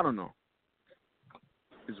I don't know.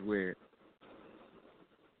 It's weird.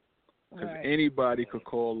 Because anybody could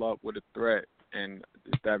call up with a threat, and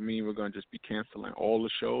does that mean we're going to just be canceling all the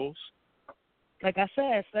shows? Like I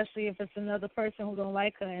said, especially if it's another person who don't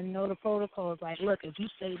like her and know the protocols. Like, look, if you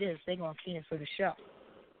say this, they're going to cancel the show.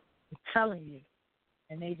 I'm telling you.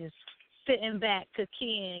 And they just sitting back to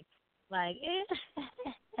King like,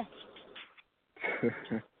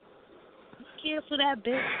 cancel that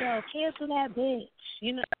bitch, though. Cancel that bitch.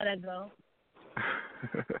 You know how that go.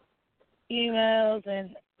 Females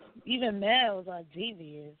and even males are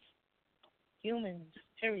devious. Humans,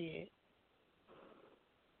 period.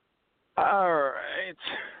 All right.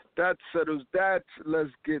 That settles that. Let's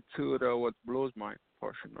get to the what blows my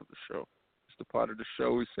portion of the show. It's the part of the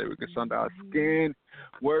show we say we gets under our skin,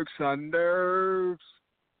 works our nerves.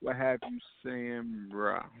 What have you saying,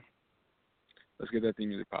 bruh? Let's get that theme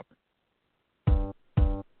music popping.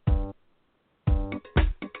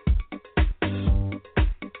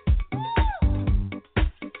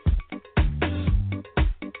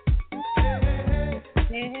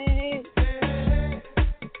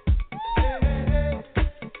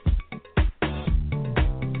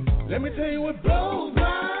 Let me tell you what blows my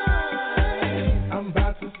mind. I'm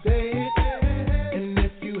about to say it, and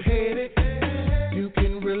if you hate it, you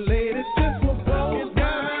can relate it. Just what blows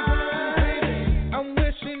my mind. I'm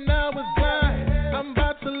wishing I was blind. I'm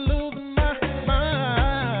about to lose my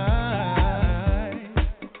mind.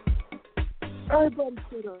 Everybody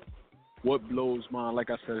sit up. What blows mine, like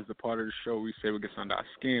I said, is the part of the show we say what gets under our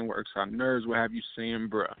skin, works our nerves. What have you saying,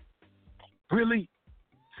 bruh? Really?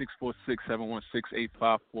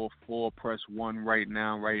 646-716-8544. Press 1 right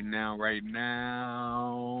now.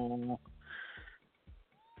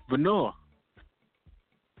 Vanilla.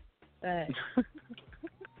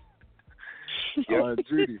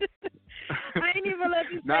 Judy. I ain't even let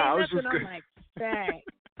you say nothing. I'm like, dang.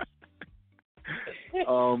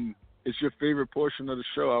 It's your favorite portion of the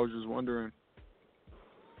show. I was just wondering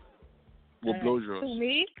what blows yours. To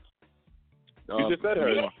me? You just said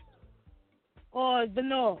her. Or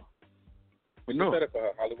Vanilla. You said it for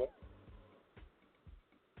her, Hollywood.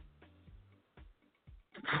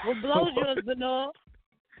 What blows yours, Vanilla?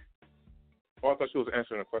 Oh, I thought she was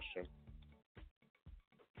answering a question.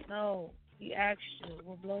 No, he asked you.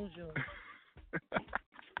 What blows yours?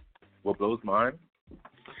 What blows mine?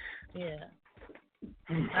 Yeah.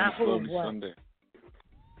 Not who what. Sunday.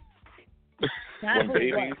 Not when who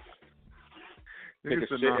babies what. take a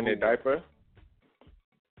shit in their diaper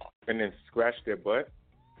and then scratch their butt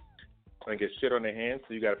and get shit on their hands,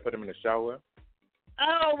 so you got to put them in the shower.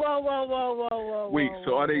 Oh, whoa. Wait,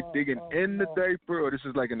 so are they digging in the diaper, or this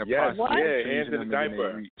is like in the process? What? Yeah, hands in the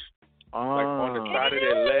diaper. Like on the side of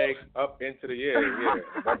their legs, up into the, yeah.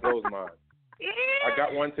 That blows mine. Yeah. I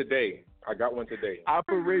got one today.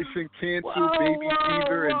 Operation Cancel Baby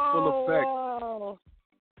Fever in full effect. Whoa.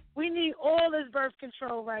 We need all this birth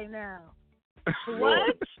control right now.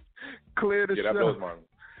 What? Clear the show. Yeah, that blows mine.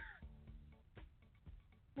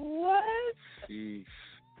 What? Jeez.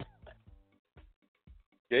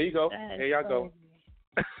 There you go. Here y'all go.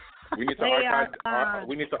 We need to archive.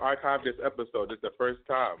 We need to archive this episode. This is the first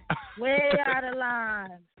time. Way out of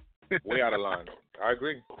line. Way out of line. I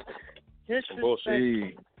agree.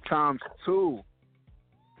 Bullshit. Times 2.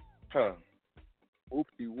 Huh.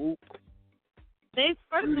 Whoopty whoop.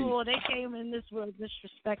 First of all, they came in this world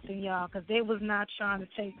disrespecting y'all because they was not trying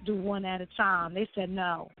to do one at a time. They said,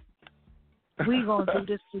 no, we going to do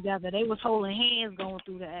this together. They was holding hands going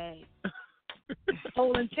through the A.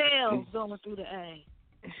 Holding tails going through the A.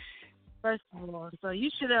 First of all. So you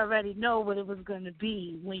should already know what it was going to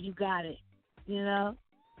be when you got it. You know?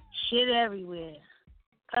 Shit everywhere.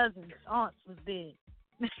 Cousins, aunts was big.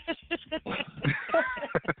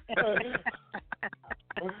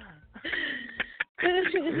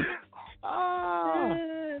 Oh,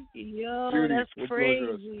 yo, Judy, that's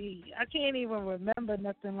crazy. I can't even remember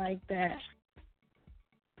nothing like that.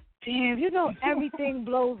 Damn, you know everything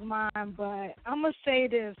blows mine, but I'm gonna say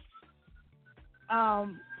this.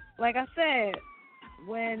 Like I said,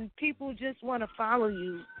 when people just want to follow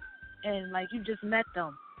you, and like you just met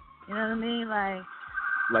them, you know what I mean? Like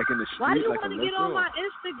in the street, why do you like want to get on my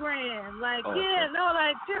Instagram? Like, oh, yeah, okay. no,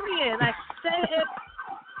 like period. Like, say it.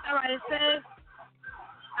 All right, say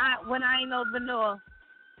when I ain't no vanilla,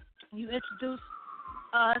 you introduce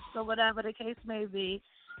us or whatever the case may be,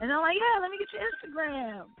 and I'm like, yeah, let me get your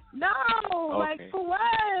Instagram. No, like for what?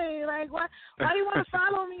 Like, why do you want to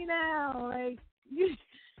follow me now? Like, you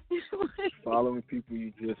following people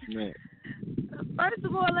you just met. First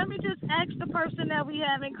of all, let me just ask the person that we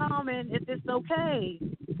have in common if it's okay.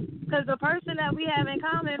 Because the person that we have in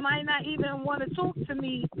common might not even want to talk to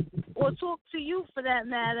me or talk to you for that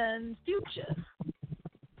matter in the future.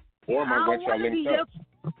 Or might want y'all linked up.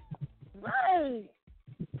 Right.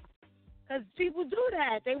 Because people do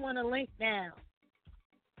that. They want to link now.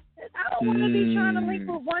 I don't want to be trying to link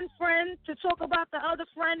with one friend to talk about the other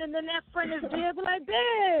friend, and then that friend is there, but like,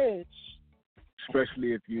 bitch.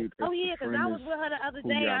 Especially if you. Oh, yeah, because I was with her the other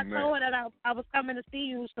day. I told her that I was coming to see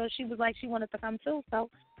you, so she was like, she wanted to come too. So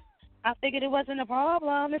I figured it wasn't a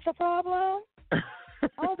problem. It's a problem.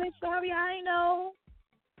 Oh, bitch, sorry, I ain't know.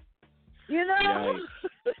 You know?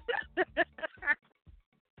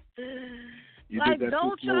 Like,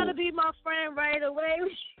 don't try to be my friend right away.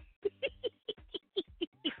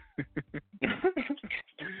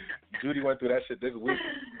 Judy went through that shit this week.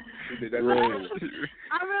 She did that.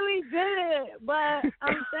 I really did, but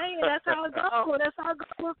I'm saying that's how it goes. That's how it goes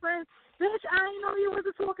with friends. Bitch, I didn't know you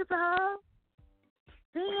wasn't talking to her.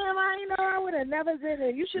 Damn, I didn't know. I would have never did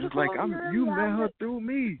it. You should have called me. You met her through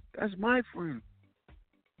me. That's my friend.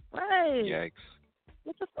 Right. Yikes.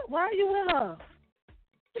 What the fuck? Why are you with her?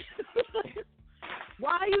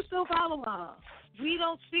 Why are you still following her? We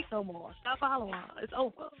don't speak no more. Stop following her. It's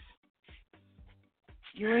over.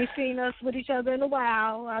 You ain't seen us with each other in a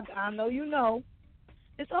while. I know you know.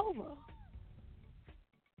 It's over.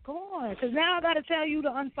 Come on. Because now I got to tell you to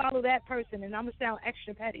unfollow that person, and I'm going to sound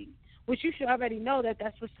extra petty, which you should already know that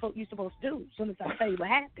that's what you're supposed to do as soon as I tell you what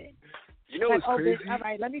happened. You know what's crazy? Bitch, all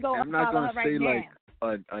right, let me go I'm not unfollow her right now. I'm not going to say,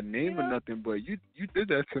 like, a name or nothing, but you did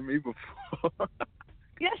that to me before.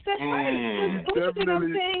 Yes, that's right. What you think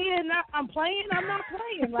I'm saying? I'm playing? I'm not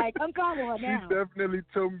playing. Like, unfollow her now. She definitely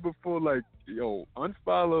told me before, like, yo,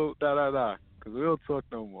 unfollow, because we don't talk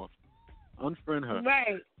no more. Unfriend her.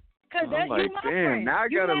 Right. Because I'm like, you my damn, friend. now I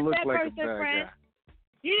you got to look that like person, a bad friend. guy.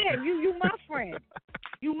 Yeah, you my friend.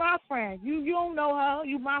 You my friend. You don't know her.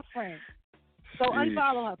 You my friend. So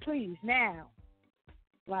unfollow her, please, now.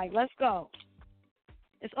 Like, let's go.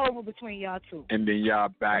 It's over between y'all two. And then y'all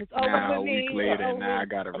back now a week later, and now I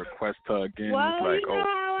got to request her again. Well, it's like, you know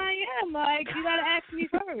how I am. Like, you got to ask me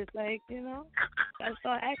first. Like, you know, got to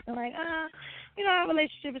start acting like, you know, our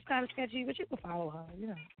relationship is kind of sketchy, but you can follow her, you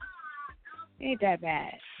know. It ain't that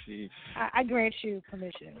bad. Sheesh. I grant you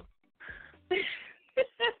permission.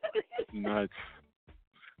 Nuts.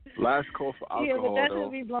 Last call for alcohol, yeah, but that's though.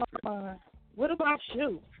 what we blow on. What about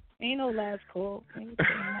you? Ain't no last call.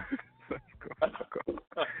 Let's go.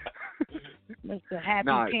 Mr. Happy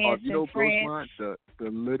Pants you know, and friends. Grossmont,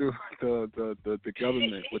 the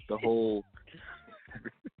government with the whole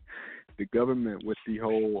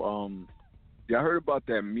y'all heard about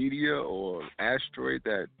that meteor or asteroid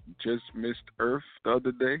that just missed Earth the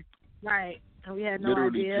other day? Right. And we had no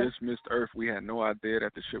Literally idea. just missed Earth. We had no idea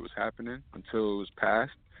that the shit was happening until it was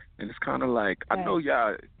past. And it's kind of like, right. I know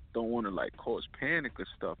y'all don't want to like cause panic or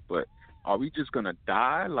stuff, but are we just gonna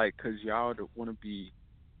die? Like, cause y'all don't want to be,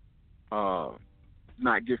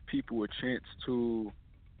 not give people a chance to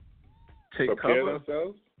take cover,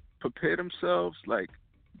 prepare themselves. Like,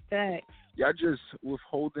 thanks. Y'all just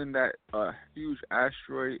withholding that huge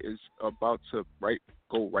asteroid is about to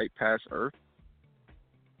go right past Earth.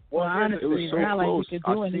 Well, honestly, it was so not close. like you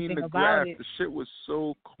could do I anything seen the about graph. it. The shit was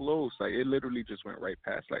so close. Like, it literally just went right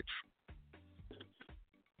past. Like,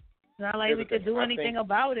 not like we could do anything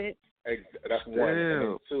about it. That's one. And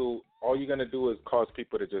then two, all you're gonna do is cause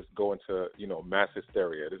people to just go into, mass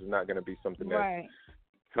hysteria. This is not gonna be something that's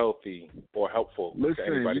healthy or helpful.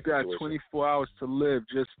 Listen, you got 24 hours to live.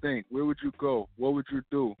 Just think, where would you go? What would you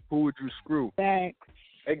do? Who would you screw? Thanks.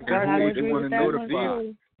 Exactly. Who would you want to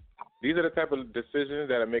notify? These are the type of decisions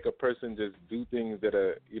that make a person just do things that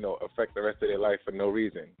affect the rest of their life for no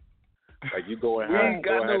reason. Like you go and we ain't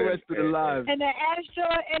got no rest of the lives. And the Astro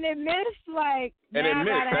and it missed like. And it missed.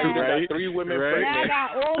 Now you got 3 women pregnant. Now I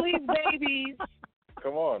got all these babies.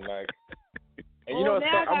 Come on, like. And you know what?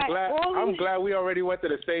 I'm glad we already went to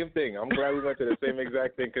the same thing. I'm glad we went to the same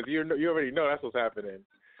exact thing because you already know that's what's happening.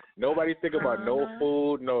 Nobody think about no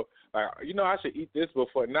food, no. Like, I should eat this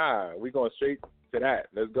before. Nah, we going straight to that.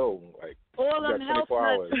 Let's go. Like all them health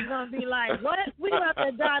nuts is gonna be like, what? We have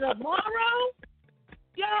to die tomorrow?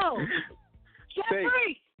 Yo,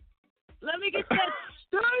 Jeffrey, let me get that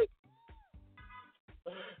steak.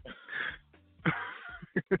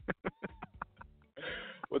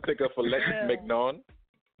 We'll take a filet mignon.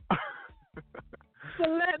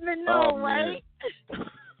 Filet mignon, right?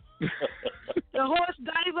 The horse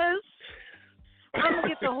divers. I'm gonna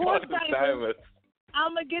get the horse divers.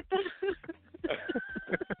 I'm gonna get the.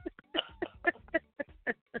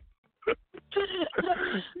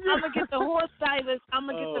 I'm gonna get the horse divers. I'm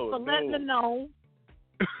gonna get the filet mignon.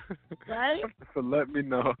 Right? Filet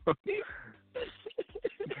mignon.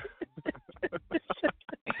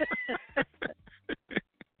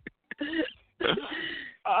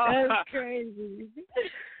 That's crazy.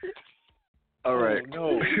 All right.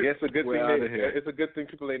 No, it's a good thing. It's a good thing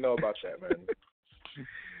people ain't know about that, man.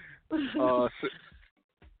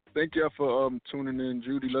 Thank y'all for tuning in,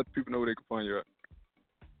 Judy. Let the people know where they can find you at.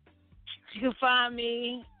 You can find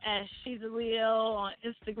me at She's a Leo on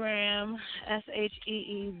Instagram,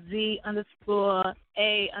 SHEEZ_A_LEO.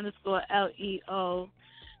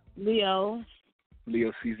 Leo.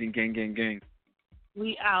 Leo season gang.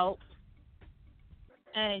 We out.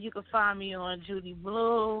 And you can find me on Judy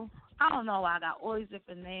Blue. I don't know why I got all these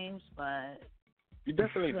different names, but you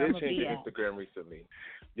definitely did change your Instagram recently.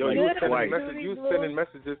 Yo, you were sending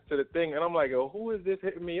messages to the thing, and I'm like, yo, who is this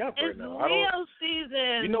hitting me up right now? It's Leo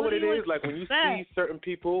season. You know what it is? Like when you see certain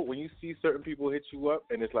people hit you up,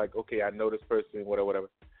 and it's like, okay, I know this person, whatever.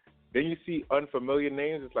 Then you see unfamiliar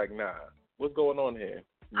names. It's like, nah, what's going on here?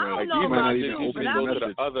 I don't know about you, but I go to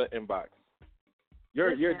the other inbox.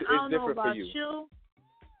 It's different for you.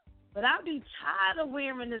 But I be tired of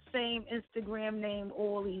wearing the same Instagram name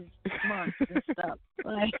all these months and stuff.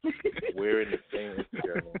 Like wearing the same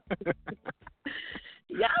Instagram name.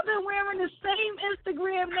 Y'all been wearing the same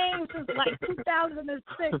Instagram name since like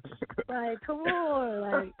 2006. Like, come on,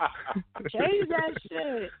 like change that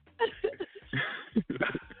shit.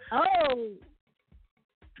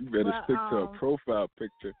 You better stick to a profile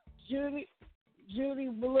picture. Judy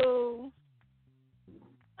Blue.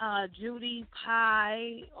 Judy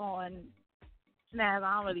Pie on Snap.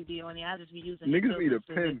 I don't really be on there. I just be using niggas need a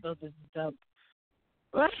pen.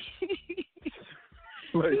 What?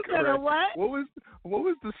 Like, you said a what? What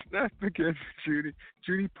was the Snap again?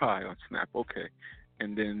 Judy Pie on Snap. Okay,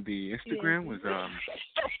 and then the Instagram was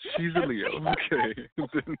She's a Leo. Okay.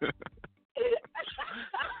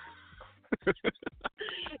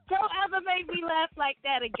 Don't ever make me laugh like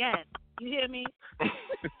that again. You hear me?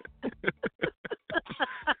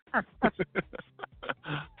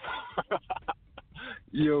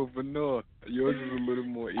 Yo, Vanilla, yours is a little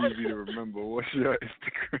more easy to remember. What's your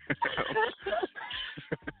Instagram?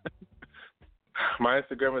 My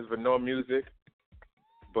Instagram is Vanilla Music,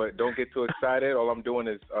 but don't get too excited. All I'm doing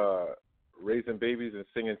is raising babies and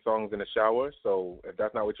singing songs in the shower. So if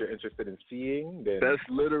that's not what you're interested in seeing, then that's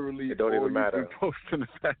literally it don't even matter. Posting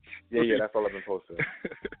that. Yeah, that's all I've been posting.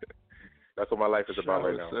 That's what my life is about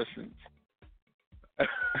right now. Sessions.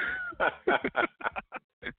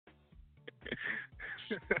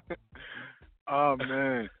 Oh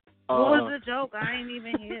man. What was the joke? I ain't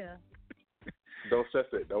even here. Don't stress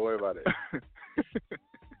it. Don't worry about it.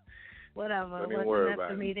 Whatever. Don't even worry about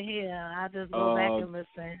for it. me to hear. I'll just go back and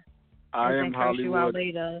listen. I am Hollywood.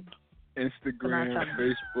 Later. Instagram,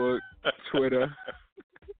 Facebook, Twitter.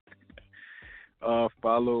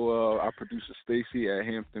 Follow our producer Stacy at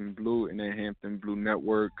Hampton Blue and then Hampton Blue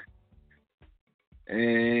Network.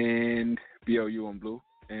 And BLU on Blue.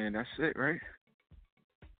 And that's it, right?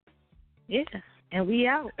 Yeah. And we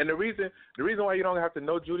out. And the reason why you don't have to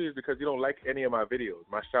know Judy is because you don't like any of my videos,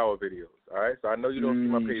 my shower videos. All right, so I know you don't see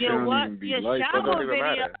my page. Yeah, what? Your shower video?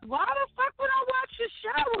 Matter. Why the fuck would I watch your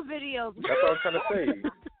shower videos? That's what I'm trying to say.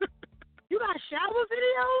 You got shower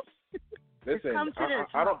videos? Listen,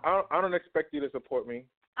 I don't expect you to support me.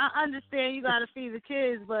 I understand you gotta feed the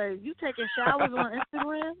kids, but you taking showers on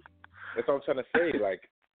Instagram? That's what I'm trying to say. Like,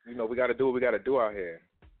 you know, we got to do what we got to do out here.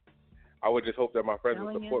 I would just hope that my friends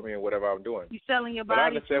will support me in whatever I'm doing. You selling your but body? I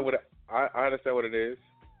understand too? I understand what it is.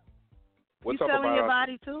 You selling your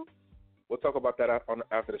body too? We'll talk about that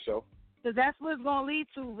after the show. Because that's what it's gonna lead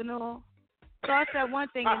to, you know. Starts at one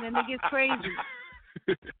thing and then it gets crazy.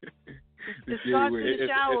 It starts in the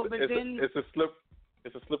shower, but then it's a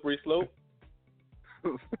slippery slope. He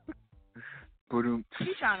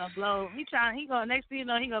trying to blow. He gonna next thing you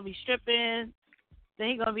know he gonna be stripping. Then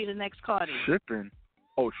he gonna be the next Cardi. Stripping?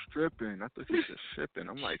 Oh, stripping. I thought you said shipping.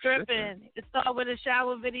 I'm like stripping. It start with a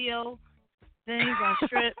shower video. Then he gonna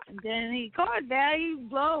strip, and then he Cardi. Now he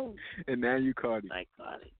blow. And now you Cardi. Like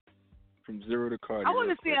Cardi. From zero to Cardi. I want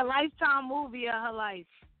to see a Lifetime movie of her life.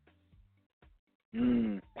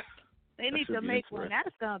 They need to make one.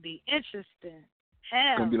 That's gonna be interesting.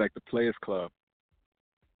 Hell. It's gonna be like the Players Club.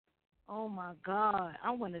 Oh my God,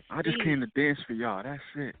 I want to see. I just came to dance for y'all. That's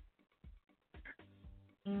it.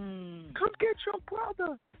 Come get your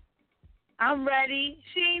brother. I'm ready.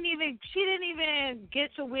 She didn't even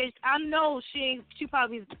get to where I know she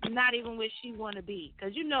probably is not even where she want to be.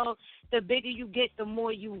 Because you know, the bigger you get, the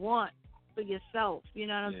more you want for yourself. You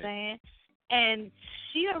know what I'm saying? And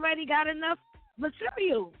she already got enough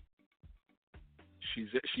material. She's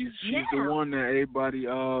the one that everybody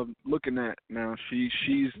looking at now.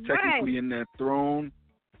 She's technically in that throne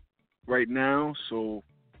right now, so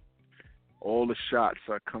all the shots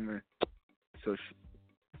are coming. So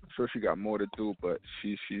I'm sure she got more to do, but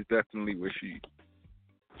she's definitely where she.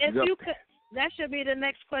 If you could, that should be the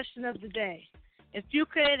next question of the day. If you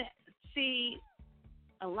could see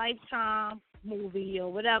a Lifetime movie or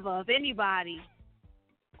whatever of anybody.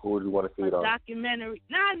 Who would you want to see it on? Documentary.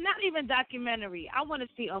 Not even documentary. I want to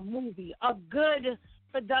see a movie, a good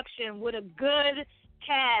production with a good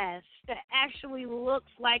cast that actually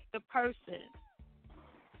looks like the person.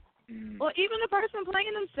 Or even the person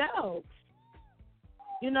playing themselves.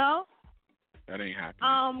 You know? That ain't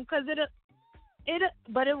happening.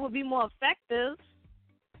 But it would be more effective.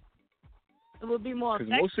 It would be more effective.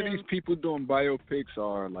 Because most of these people doing biopics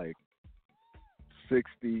are like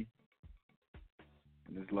 60.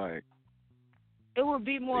 And it's like it would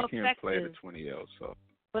be more effective. They can't play the 20-year-old, so.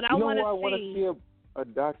 But I want to see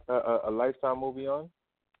a Lifetime movie on.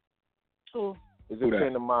 Who? Is it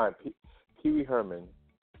came to mind? Pee Wee Herman.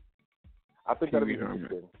 I think that'd be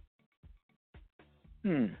interesting.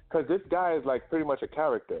 Because this guy is like pretty much a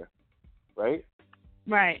character, right?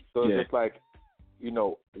 Right. So it's just like, you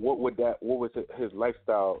know, what would his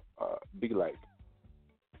lifestyle be like?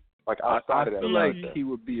 Like outside of that. I feel like he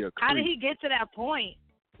would be a creep. How did he get to that point?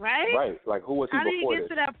 Right? Right. Like who was he before this? How did he get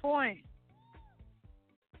to that point?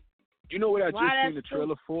 You know what I just seen the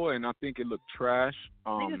trailer for, and I think it looked trash?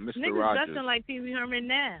 Mr. Niggas Rogers. dressing like Pee Wee Herman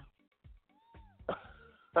now.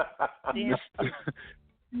 Mr.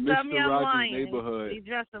 Rogers' Neighborhood. He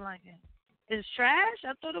dressing like him. It's trash?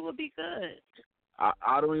 I thought it would be good.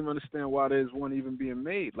 I don't even understand why there's one even being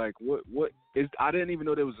made. Like, what is? I didn't even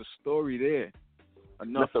know there was a story there.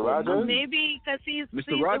 Enough Mr. Rogers? Maybe because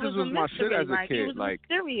Mr. Rogers was my shit as a kid. He was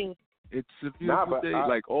mysterious. It's a beautiful day,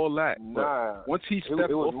 like all that. But once he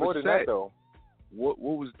stepped off the set, what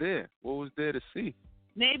was there? What was there to see?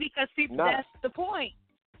 Maybe because people, that's the point.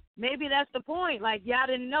 Maybe that's the point. Like, y'all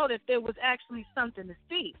didn't know that there was actually something to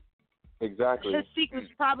see. Exactly. His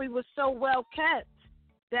secrets probably was so well kept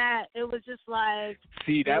that it was just like.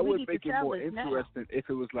 See, that would make it more interesting if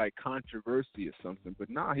it was like controversy or something. But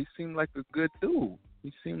nah, he seemed like a good dude.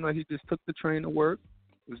 He seemed like he just took the train to work.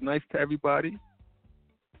 It was nice to everybody.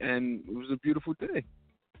 And it was a beautiful day.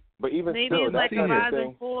 But even maybe still, it's like a rise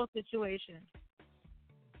and fall situation.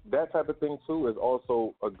 That type of thing too is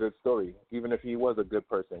also a good story, even if he was a good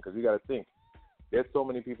person. Because you got to think, there's so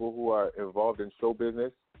many people who are involved in show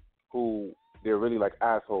business who they're really like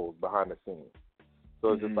assholes behind the scenes.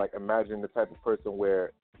 So it's just like imagine the type of person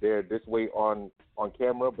where they're this way on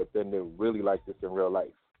camera, but then they're really like this in real life.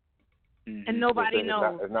 And nobody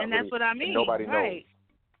knows, and that's really, what I mean. Nobody right. knows.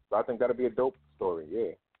 So I think that'd be a dope story.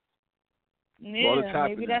 Yeah. Yeah,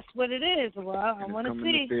 maybe that's what it is. Well, I want to see.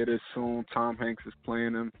 Coming to theaters soon. Tom Hanks is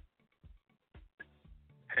playing him,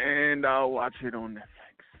 and I'll watch it on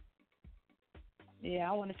Netflix.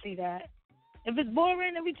 Yeah, I want to see that. If it's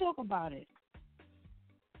boring, then we talk about it.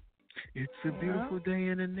 It's a beautiful day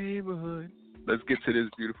in the neighborhood. Let's get to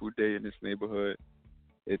this beautiful day in this neighborhood.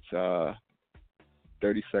 It's 30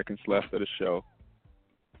 seconds left of the show,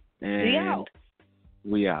 and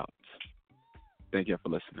we out. Thank you for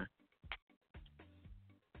listening.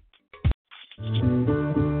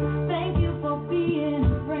 Thank you for being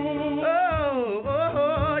a friend.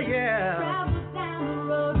 Oh,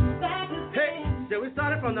 We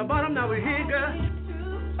started from the bottom, now we're here, girl.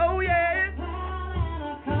 Oh, yeah.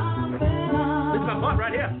 This is my part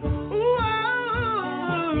right here. Ooh,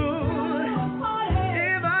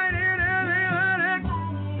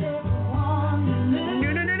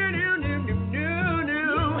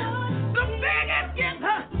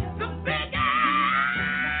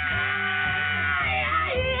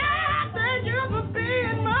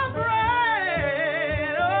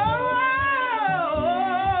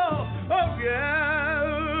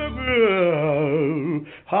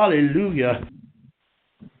 hallelujah.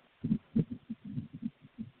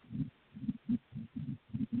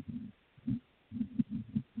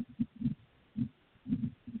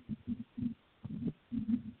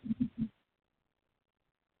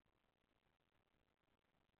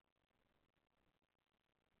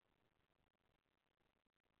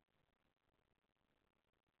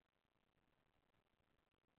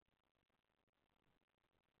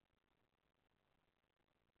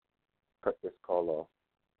 Cut this call off.